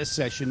practice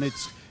session.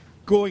 It's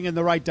going in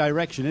the right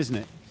direction, isn't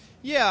it?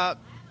 Yeah.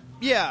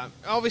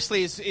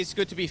 Obviously, it's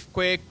good to be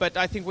quick, but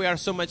I think we are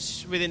so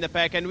much within the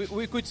pack, and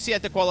we could see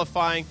at the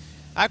qualifying,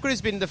 Acura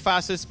has been the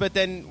fastest, but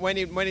then when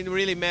it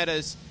really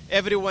matters,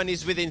 everyone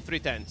is within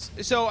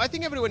 3/10. So I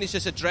think everyone is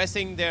just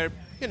addressing their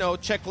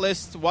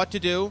checklist, what to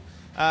do,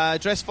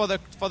 dress for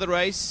the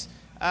race.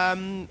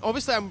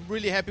 Obviously, I'm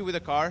really happy with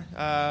the car.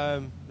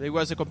 It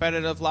was a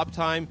competitive lap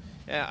time.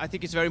 I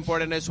think it's very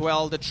important as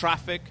well, the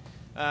traffic.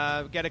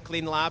 Get a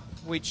clean lap,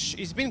 which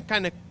has been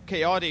kind of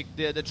chaotic,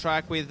 the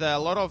track, with a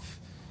lot of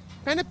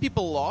kind of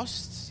people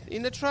lost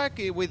in the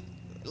track with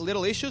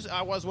little issues.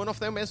 I was one of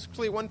them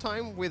actually one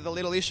time with a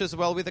little issue as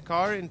well with the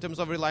car in terms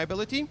of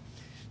reliability.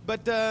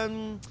 But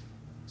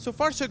so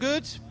far so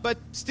good, but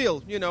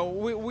still,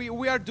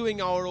 we are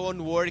doing our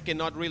own work and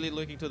not really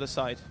looking to the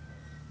side.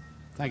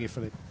 Thank you,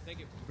 Philippe. Thank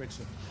you. Great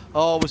stuff.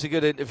 Oh, it was a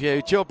good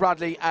interview. Joe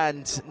Bradley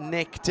and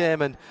Nick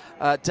Damon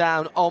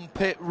down on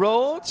pit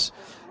roads.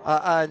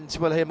 And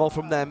we'll hear more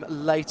from them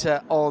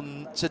later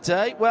on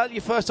today. Well,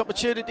 your first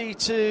opportunity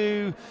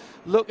to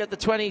look at the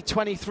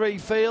 2023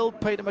 field.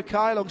 Peter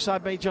Mackay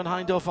alongside me, John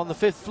Hindorf, on the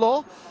fifth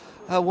floor.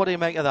 What do you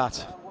make of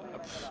that?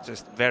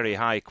 Just very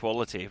high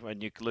quality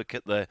when you look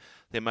at the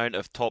amount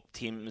of top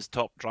teams,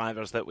 top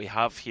drivers that we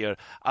have here.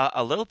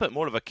 A little bit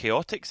more of a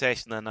chaotic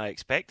session than I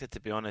expected, to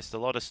be honest. A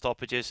lot of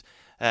stoppages,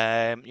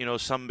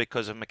 some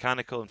because of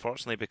mechanical,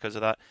 unfortunately because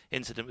of that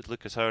incident with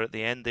Lucas Hauer at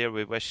the end there.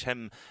 We wish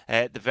him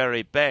the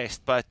very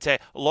best, but a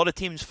lot of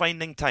teams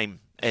finding time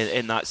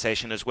in that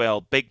session as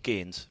well. Big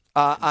gains.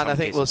 And I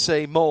think we'll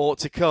see more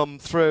to come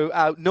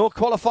throughout. No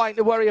qualifying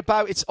to worry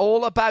about. It's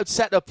all about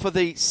setup for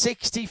the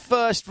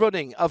 61st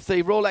running of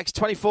the Rolex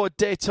 24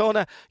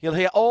 Daytona. You'll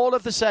hear all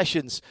of the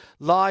sessions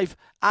live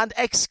and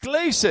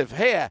exclusive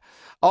here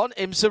on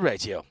IMSA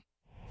Radio.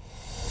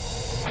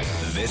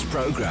 This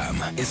program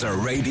is a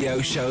Radio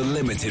Show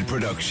Limited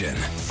production.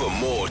 For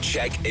more,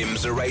 check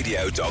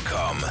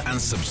imsaradio.com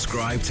and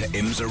subscribe to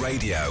IMSA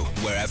Radio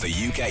wherever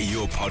you get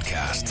your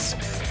podcasts.